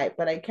mind's eye,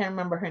 but I can't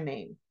remember her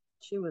name.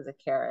 She was a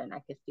Karen. I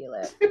could feel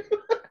it.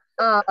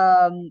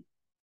 Um,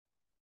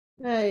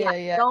 Yeah, yeah, yeah,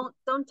 yeah.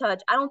 don't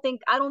touch. I don't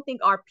think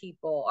our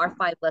people, our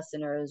five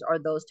listeners, are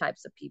those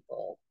types of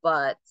people.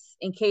 But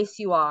in case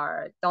you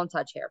are, don't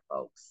touch hair,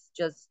 folks.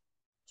 Just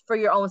for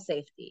your own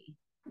safety,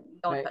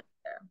 don't Right. touch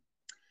hair.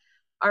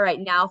 All right,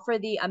 now for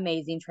the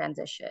amazing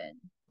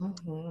transition.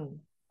 Mm-hmm.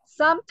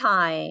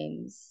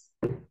 Sometimes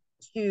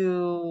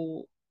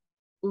to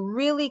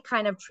really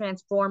kind of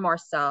transform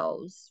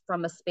ourselves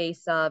from a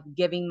space of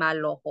giving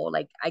mal ojo,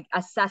 like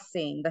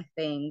assessing the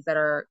things that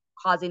are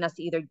causing us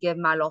to either give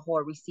mal ojo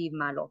or receive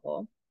mal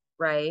ojo,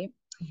 right?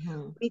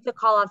 Mm-hmm. We need to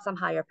call on some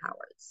higher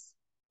powers.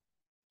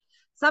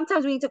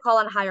 Sometimes we need to call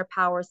on higher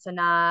powers to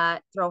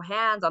not throw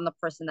hands on the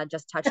person that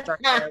just touched our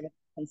hair with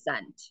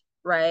consent,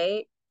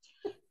 right?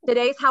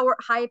 Today's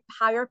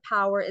higher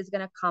power is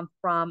going to come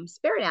from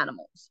spirit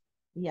animals,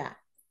 Yeah.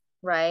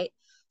 right?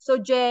 So,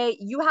 Jay,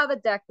 you have a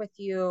deck with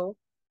you.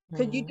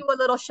 Could you Mm-hmm. do a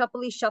little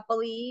shuffly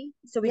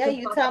so we Yeah, can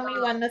you talk tell me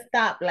about? when to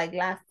stop, like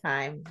last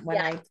time when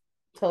Yeah, I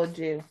told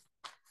you.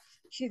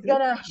 she's Yep.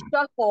 gonna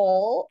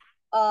shuffle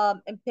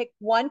and pick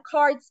one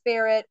card,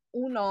 spirit,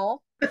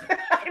 uno,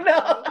 I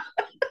know. right?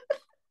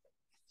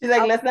 She's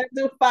like, Of let's not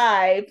do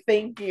five.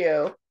 Thank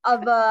you.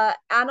 of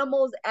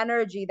animal's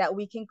energy that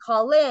we can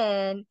call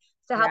in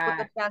to help with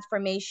the Right.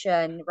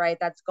 transformation, right?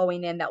 That's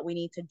going in that we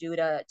need to do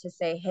to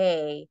say,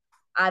 hey,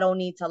 I don't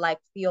need to like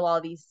feel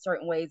all these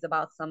certain ways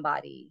about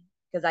somebody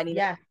because I need to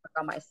Yeah. work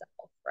on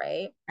myself,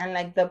 right? And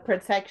like the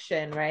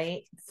protection,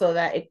 right? So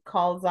that it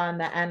calls on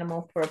the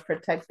animal for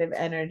protective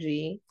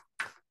energy.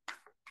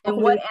 And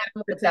Hopefully what we get animal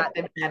a would that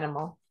protective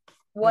animal. Yeah.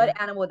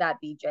 what animal would that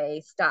be,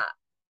 Jay? Stop.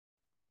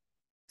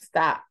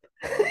 Stop.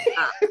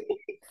 Stop.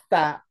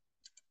 Stop.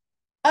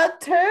 A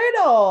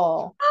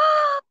turtle.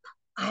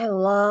 I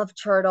love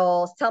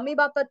turtles. Tell me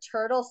about the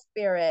turtle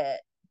spirit.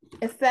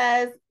 It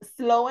says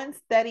slow and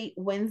steady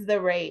wins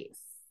the race.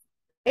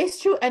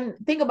 It's true. And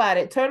think about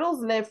it.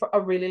 Turtles live for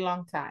a really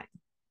long time.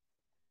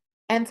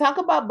 And talk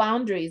about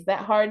boundaries,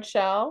 that hard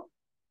shell,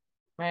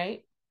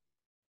 right?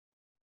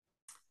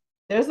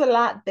 There's a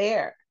lot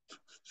there.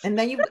 And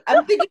then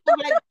I'm thinking of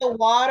like the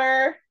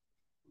water.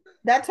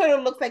 That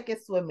turtle looks like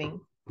it's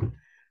swimming.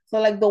 So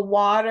like the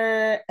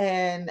water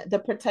and the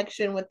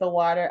protection with the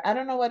water. I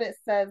don't know what it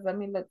says. Let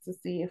me look to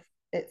see if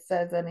it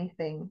says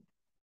anything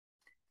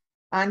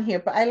on here.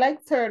 But I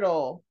like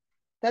turtle.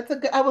 That's a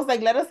good. I was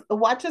like, let us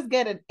watch us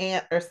get an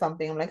ant or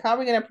something. I'm like, how are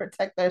we gonna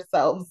protect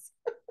ourselves?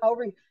 How are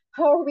we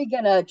how are we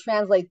gonna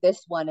translate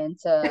this one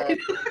into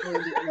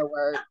really in a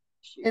word?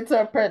 Shoot. It's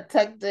a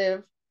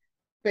protective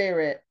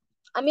spirit.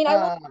 I mean, I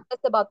love Um, this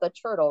about the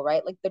turtle,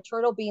 right? Like the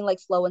turtle being like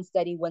slow and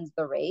steady wins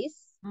the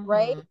race,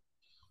 right? mhm.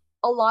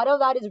 A lot of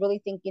that is really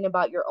thinking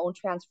about your own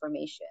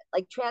transformation.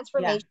 Like Yeah,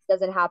 transformation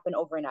doesn't happen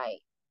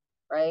overnight,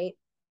 right?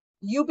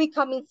 You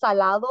becoming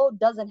salado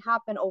doesn't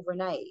happen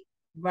overnight.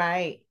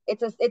 right.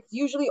 It's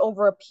usually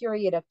over a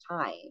period of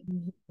time,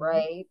 Mhm.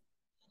 right?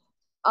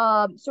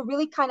 So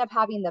really kind of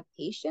having the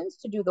patience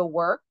to do the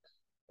work,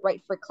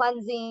 right, for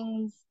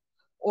cleansings,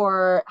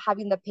 or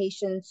having the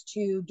patience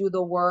to do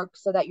the work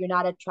so that you're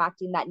not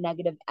attracting that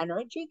negative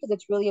energy, because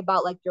it's really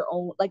about like your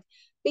own, like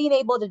being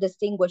able to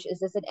distinguish, is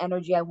this an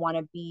energy I want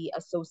to be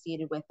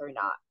associated with or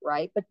not,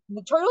 right? But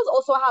the turtles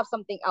also have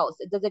something else.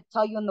 Does it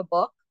tell you in the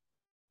book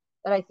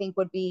that I think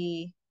would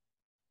be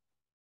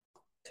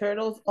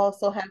Turtles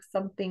also have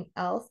something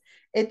else.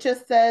 It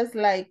just says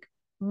like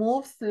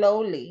move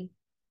slowly,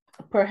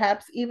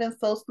 perhaps even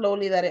so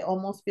slowly that it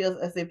almost feels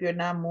as if you're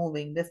not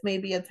moving. This may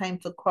be a time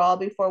to crawl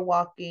before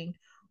walking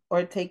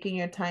or taking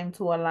your time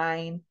to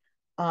align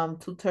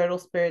to turtle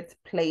spirit's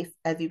place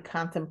as you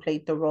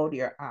contemplate the road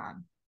you're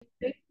on.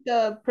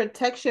 The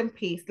protection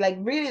piece, like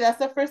really, that's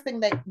the first thing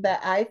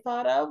that I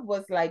thought of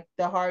was like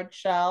the hard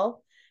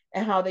shell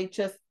and how they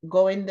just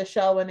go in the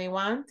shell when they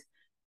want,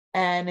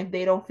 and if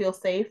they don't feel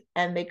safe,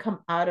 and they come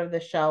out of the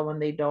shell when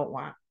they don't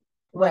want,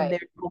 when right,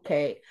 they're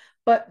okay.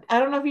 But I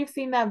don't know if you've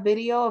seen that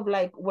video of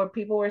like where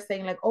people were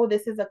saying like, oh,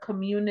 this is a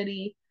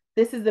community,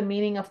 this is the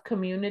meaning of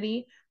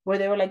community, where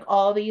they were like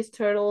all these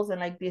turtles in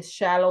like this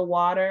shallow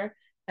water,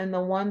 and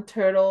the one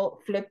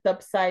turtle flipped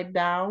upside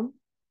down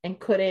and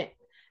couldn't,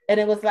 and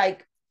it was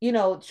like,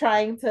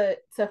 trying to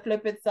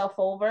flip itself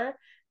over,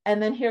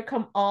 and then here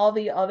come all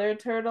the other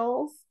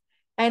turtles,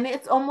 and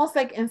it's almost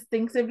like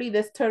instinctively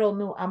this turtle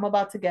knew I'm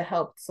about to get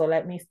helped, so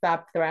let me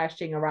stop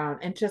thrashing around,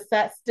 and just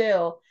sat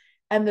still,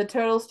 and the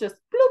turtles just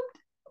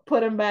bloop,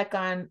 put him back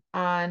on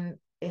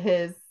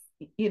his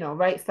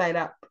right side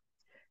up.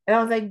 And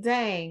I was like,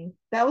 dang,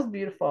 that was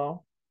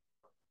beautiful.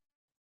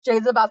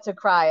 Jay's about to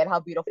cry at how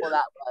beautiful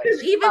that was. Because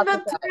She's even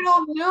about to the cry.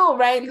 turtle knew,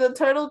 right? The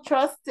turtle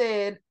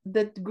trusted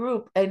the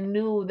group and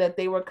knew that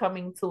they were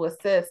coming to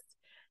assist.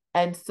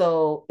 And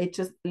so it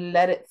just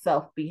let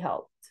itself be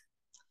helped.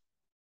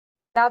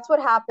 That's what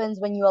happens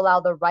when you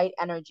allow the right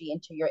energy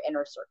into your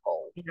inner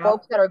circle. Yep.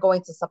 Folks that are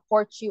going to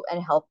support you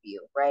and help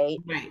you, right?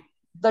 Right.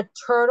 The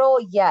turtle,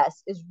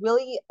 yes, is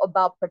really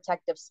about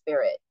protective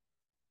spirit,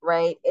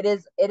 right? It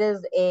is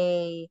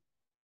a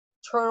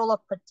turtle of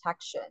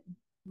protection.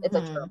 It's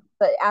a turtle, Mhm.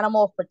 the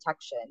animal of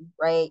protection,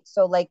 right?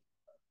 So like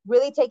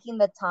really taking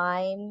the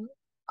time,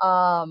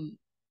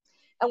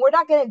 and we're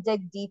not going to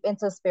dig deep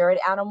into spirit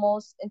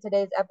animals in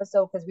today's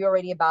episode because we're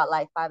already about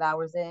like 5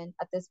 hours in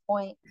at this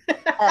point.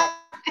 Uh,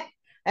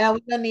 And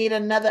we're gonna need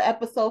another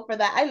episode for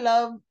that. I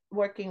love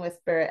working with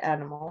spirit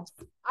animals.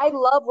 I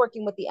love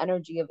working with the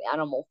energy of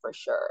animal for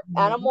sure. Mhm.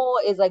 Animal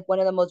is like one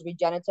of the most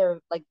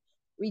regenerative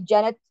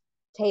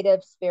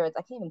spirits.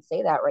 I can't even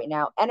say that right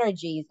now.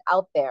 Energies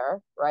out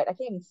there, right? I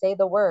can't even say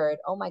the word.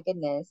 Oh my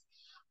goodness.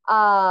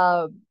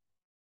 Um,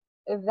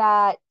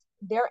 that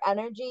their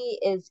energy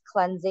is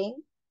cleansing.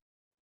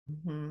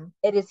 Mhm.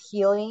 It is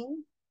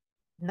healing.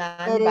 It is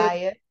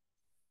Non-biased.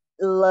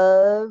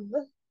 love,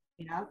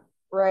 Yeah.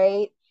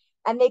 right?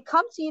 And they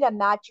come to you to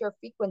match your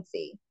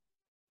frequency,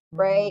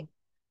 right? Mhm.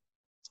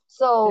 They're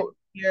So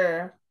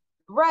pure.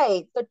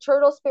 right. The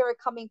turtle spirit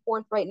coming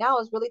forth right now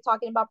is really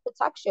talking about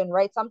protection,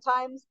 right?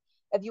 Sometimes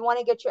if you want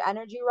to get your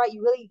energy right,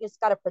 you really just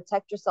got to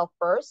protect yourself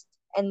first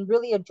and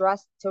really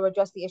address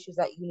the issues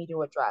that you need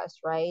to address,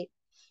 right?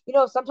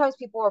 Sometimes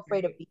people are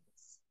afraid of Right.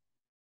 bees,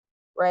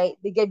 right?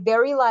 They get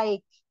very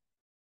like,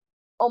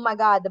 oh my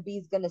God, the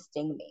bee's gonna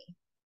sting me,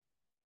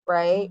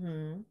 right?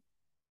 Mhm.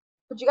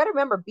 But you got to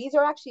remember, bees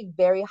are actually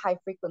very high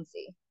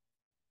frequency.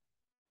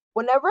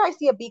 Whenever I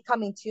see a bee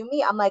coming to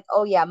me, I'm like,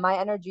 oh yeah, my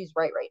energy is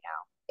right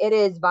now. It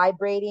is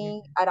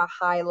vibrating Mhm. at a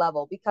high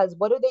level because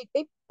what do they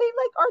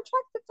like are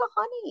attracted to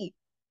honey.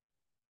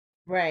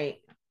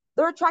 Right.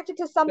 They're attracted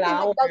to something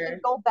that doesn't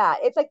Flowers. go bad.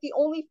 It's like the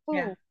only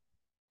Yeah. food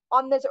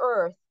on this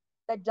earth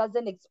that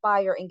doesn't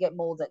expire and get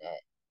mold in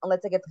it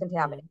unless it gets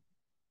contaminated. Mhm.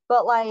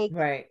 But like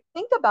Right.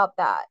 think about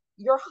that.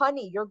 Your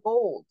honey, your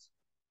gold.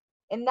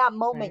 In that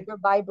moment, Right. you're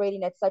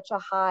vibrating at such a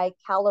high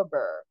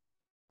caliber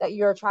that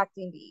you're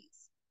attracting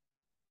these,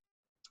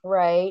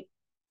 right?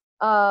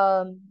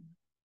 Um,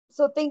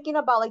 so thinking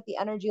about like the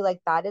energy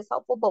like that is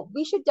helpful, but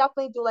we should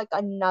definitely do like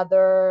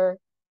another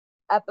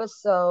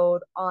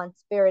episode on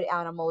spirit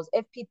animals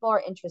if people are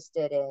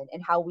interested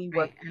in how we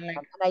work Right. And with like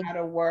them. And I how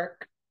to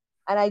work.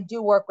 and I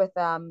do work with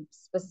them Mhm.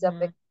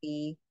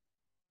 specifically.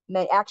 And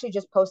I actually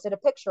just posted a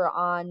picture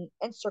on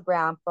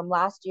Instagram from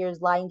last year's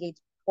Lion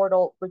Gates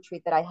portal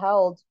retreat that I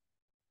held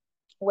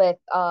with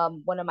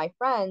one of my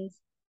friends.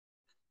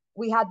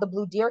 We had the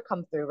blue deer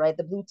come through, right?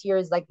 The blue deer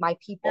is like my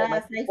people, my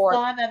Yes, I support.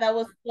 saw that. That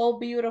was so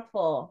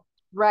beautiful.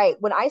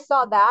 Right. When I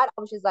saw that,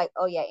 I was just like,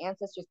 oh yeah,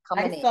 ancestors I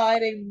coming in. saw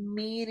it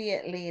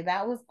immediately.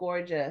 That was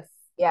gorgeous.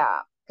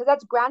 Yeah. Because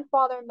that's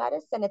grandfather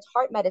medicine. It's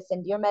heart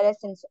medicine. Deer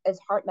medicine is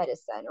heart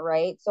medicine,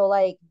 right? So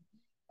like,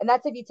 and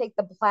that's if you take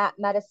the plant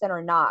medicine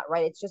or not,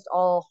 right? It's just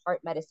all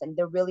heart medicine.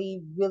 They're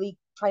really, really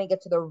trying to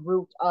get to the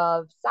root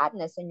of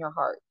sadness in your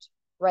heart,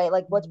 right?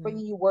 Like what's Mhm.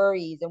 bringing you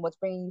worries and what's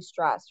bringing you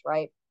stress,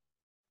 right?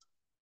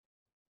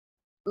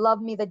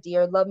 Love me the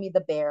deer, love me the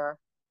bear.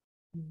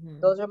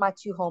 Mhm. Those are my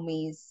two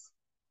homies.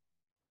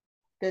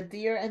 The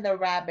deer and the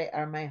rabbit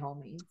are my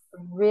homies.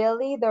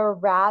 Really? The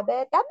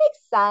rabbit? That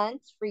makes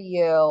sense for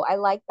you. I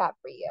like that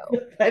for you.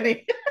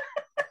 Funny.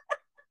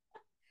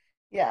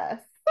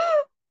 Yes.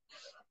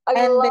 I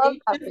And love they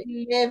that for just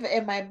you. live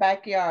in my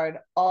backyard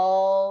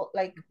all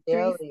like three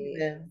Really.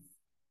 seasons.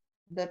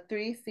 The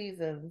 3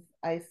 seasons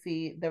I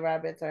see the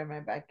rabbits are in my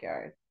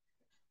backyard.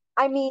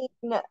 I mean,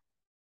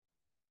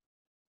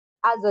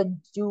 as a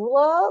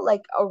doula,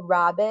 like a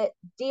rabbit,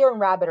 deer,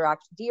 rabbits,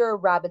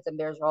 and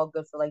bears are all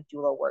good for like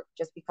doula work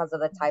just because of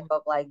the type Mhm.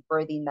 of like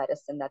birthing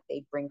medicine that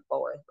they bring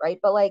forward, right?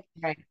 But like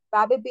Right.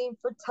 rabbit being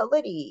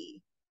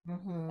fertility,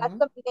 that's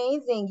Hmm.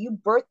 amazing. You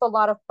birth a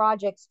lot of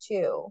projects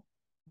too.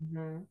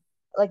 Hmm.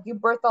 Like you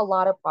birth a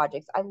lot of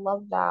projects. I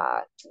love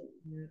that.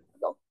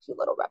 Little cute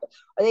little rabbit.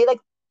 Are they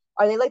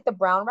like the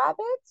brown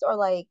rabbits or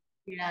like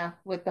Yeah,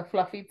 with the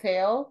fluffy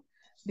tail.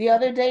 The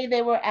other day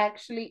they were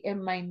actually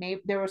in my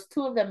neighbor. There was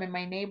two of them in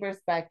my neighbor's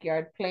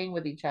backyard playing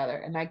with each other,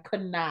 and I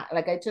could not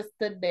like I just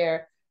stood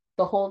there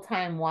the whole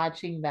time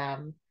watching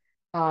them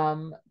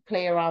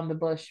play around the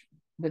bush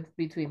with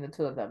between the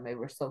two of them. They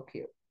were so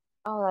cute.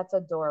 oh that's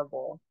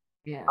adorable.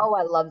 Yeah. Oh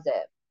I loves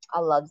it. I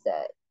loves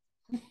it.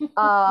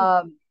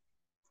 Um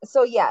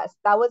so yes,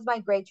 that was my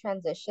great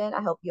transition.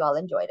 I hope you all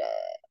enjoyed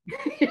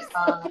it. You're so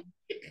Um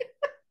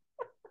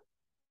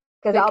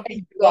because I'll like, be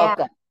you're damned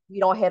welcome. if we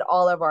don't hit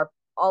all of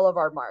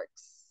our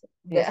marks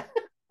this Yeah.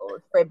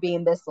 episode for it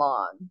being this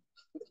long.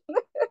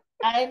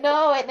 I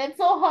know, and it's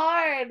so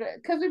hard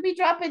because we be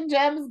dropping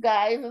gems,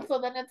 guys, and so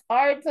then it's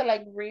hard to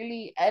like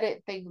really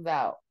edit things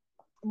out.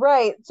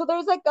 Right. So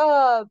there's like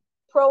a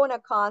pro and a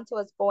con to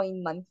us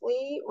going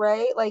monthly,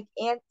 right? Like,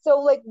 and so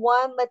like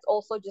one, let's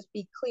also just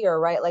be clear,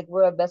 right? Like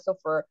we're a vessel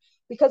for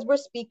because we're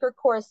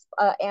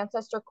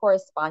ancestor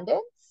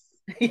correspondents.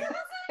 Yes,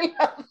 I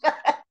love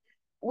that.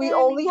 We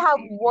only have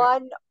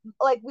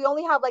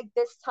like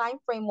this time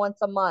frame once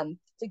a month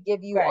to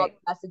give you all the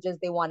messages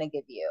they want to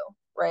give you,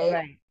 right?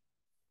 Right.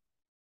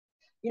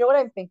 You know what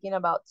I'm thinking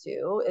about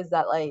too is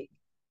that like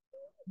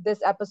this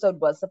episode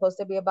was supposed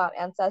to be about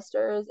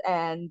ancestors,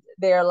 and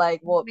they're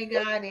like, well, oh my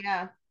God,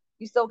 yeah.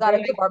 You still gotta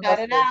give our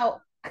message.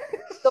 Out.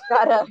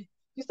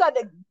 You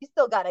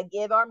still gotta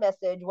give our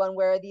message one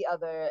way or the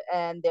other.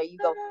 And there you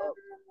go,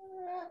 folks.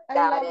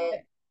 Got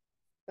it.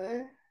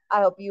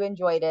 I hope you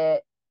enjoyed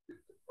it.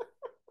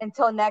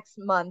 Until next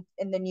month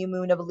in the new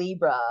moon of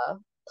Libra,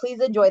 please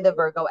enjoy the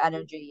Virgo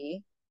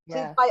energy.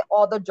 Please buy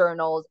all the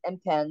journals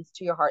and pens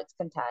to your heart's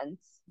content.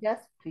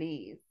 Yes,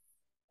 please.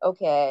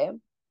 Okay.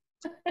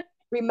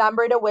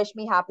 Remember to wish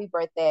me happy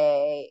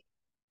birthday.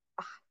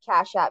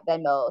 Cash App,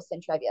 Venmo,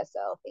 Centrevia.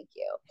 Thank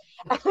you.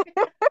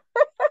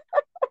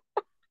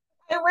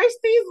 I wish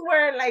these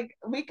were like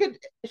we could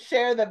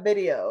share the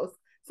videos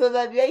so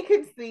that they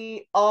could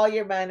see all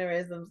your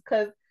mannerisms,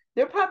 because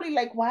they're probably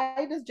like,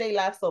 why does Jay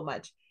laugh so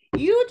much?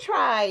 You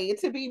try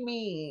to be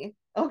me,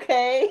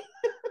 okay?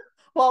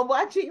 While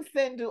watching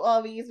Sin do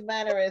all these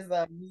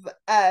mannerisms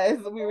as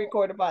we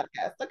record a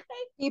podcast, okay?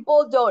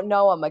 People don't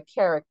know I'm a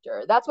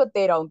character. That's what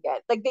they don't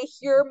get. Like they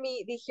hear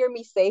me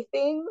say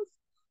things,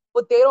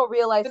 but they don't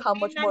realize how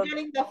much more. They're not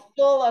getting the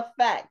full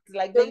effect.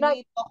 Like they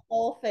need the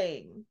whole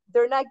thing.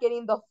 They're not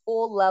getting the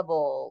full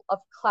level of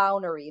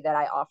clownery that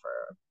I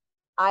offer.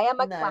 I am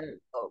a clown,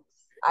 folks.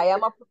 I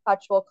am a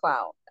perpetual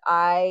clown.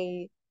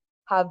 I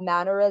have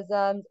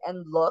mannerisms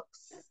and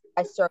looks.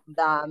 I serve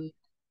them.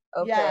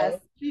 Okay. Yes,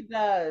 she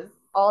does.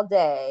 All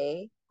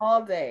day.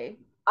 All day.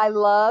 I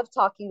love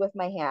talking with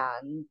my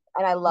hands,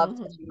 and I love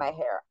touching my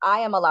hair. I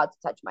am allowed to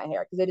touch my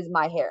hair because it is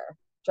my hair.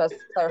 Just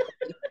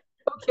clarification.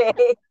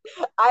 Okay.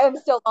 I am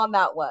still on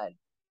that one.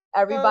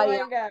 Everybody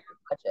else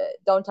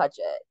don't touch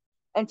it.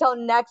 Until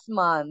next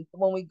month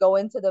when we go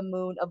into the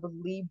moon of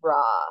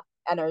Libra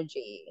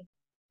energy.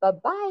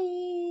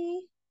 Bye-bye.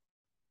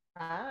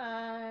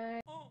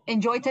 Bye.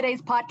 Enjoy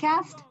today's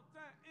podcast?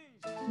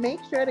 Make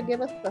sure to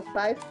give us a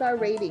 5-star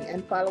rating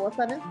and follow us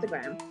on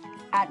Instagram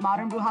at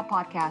Modern Bruja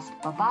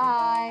Podcast.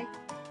 Bye-bye.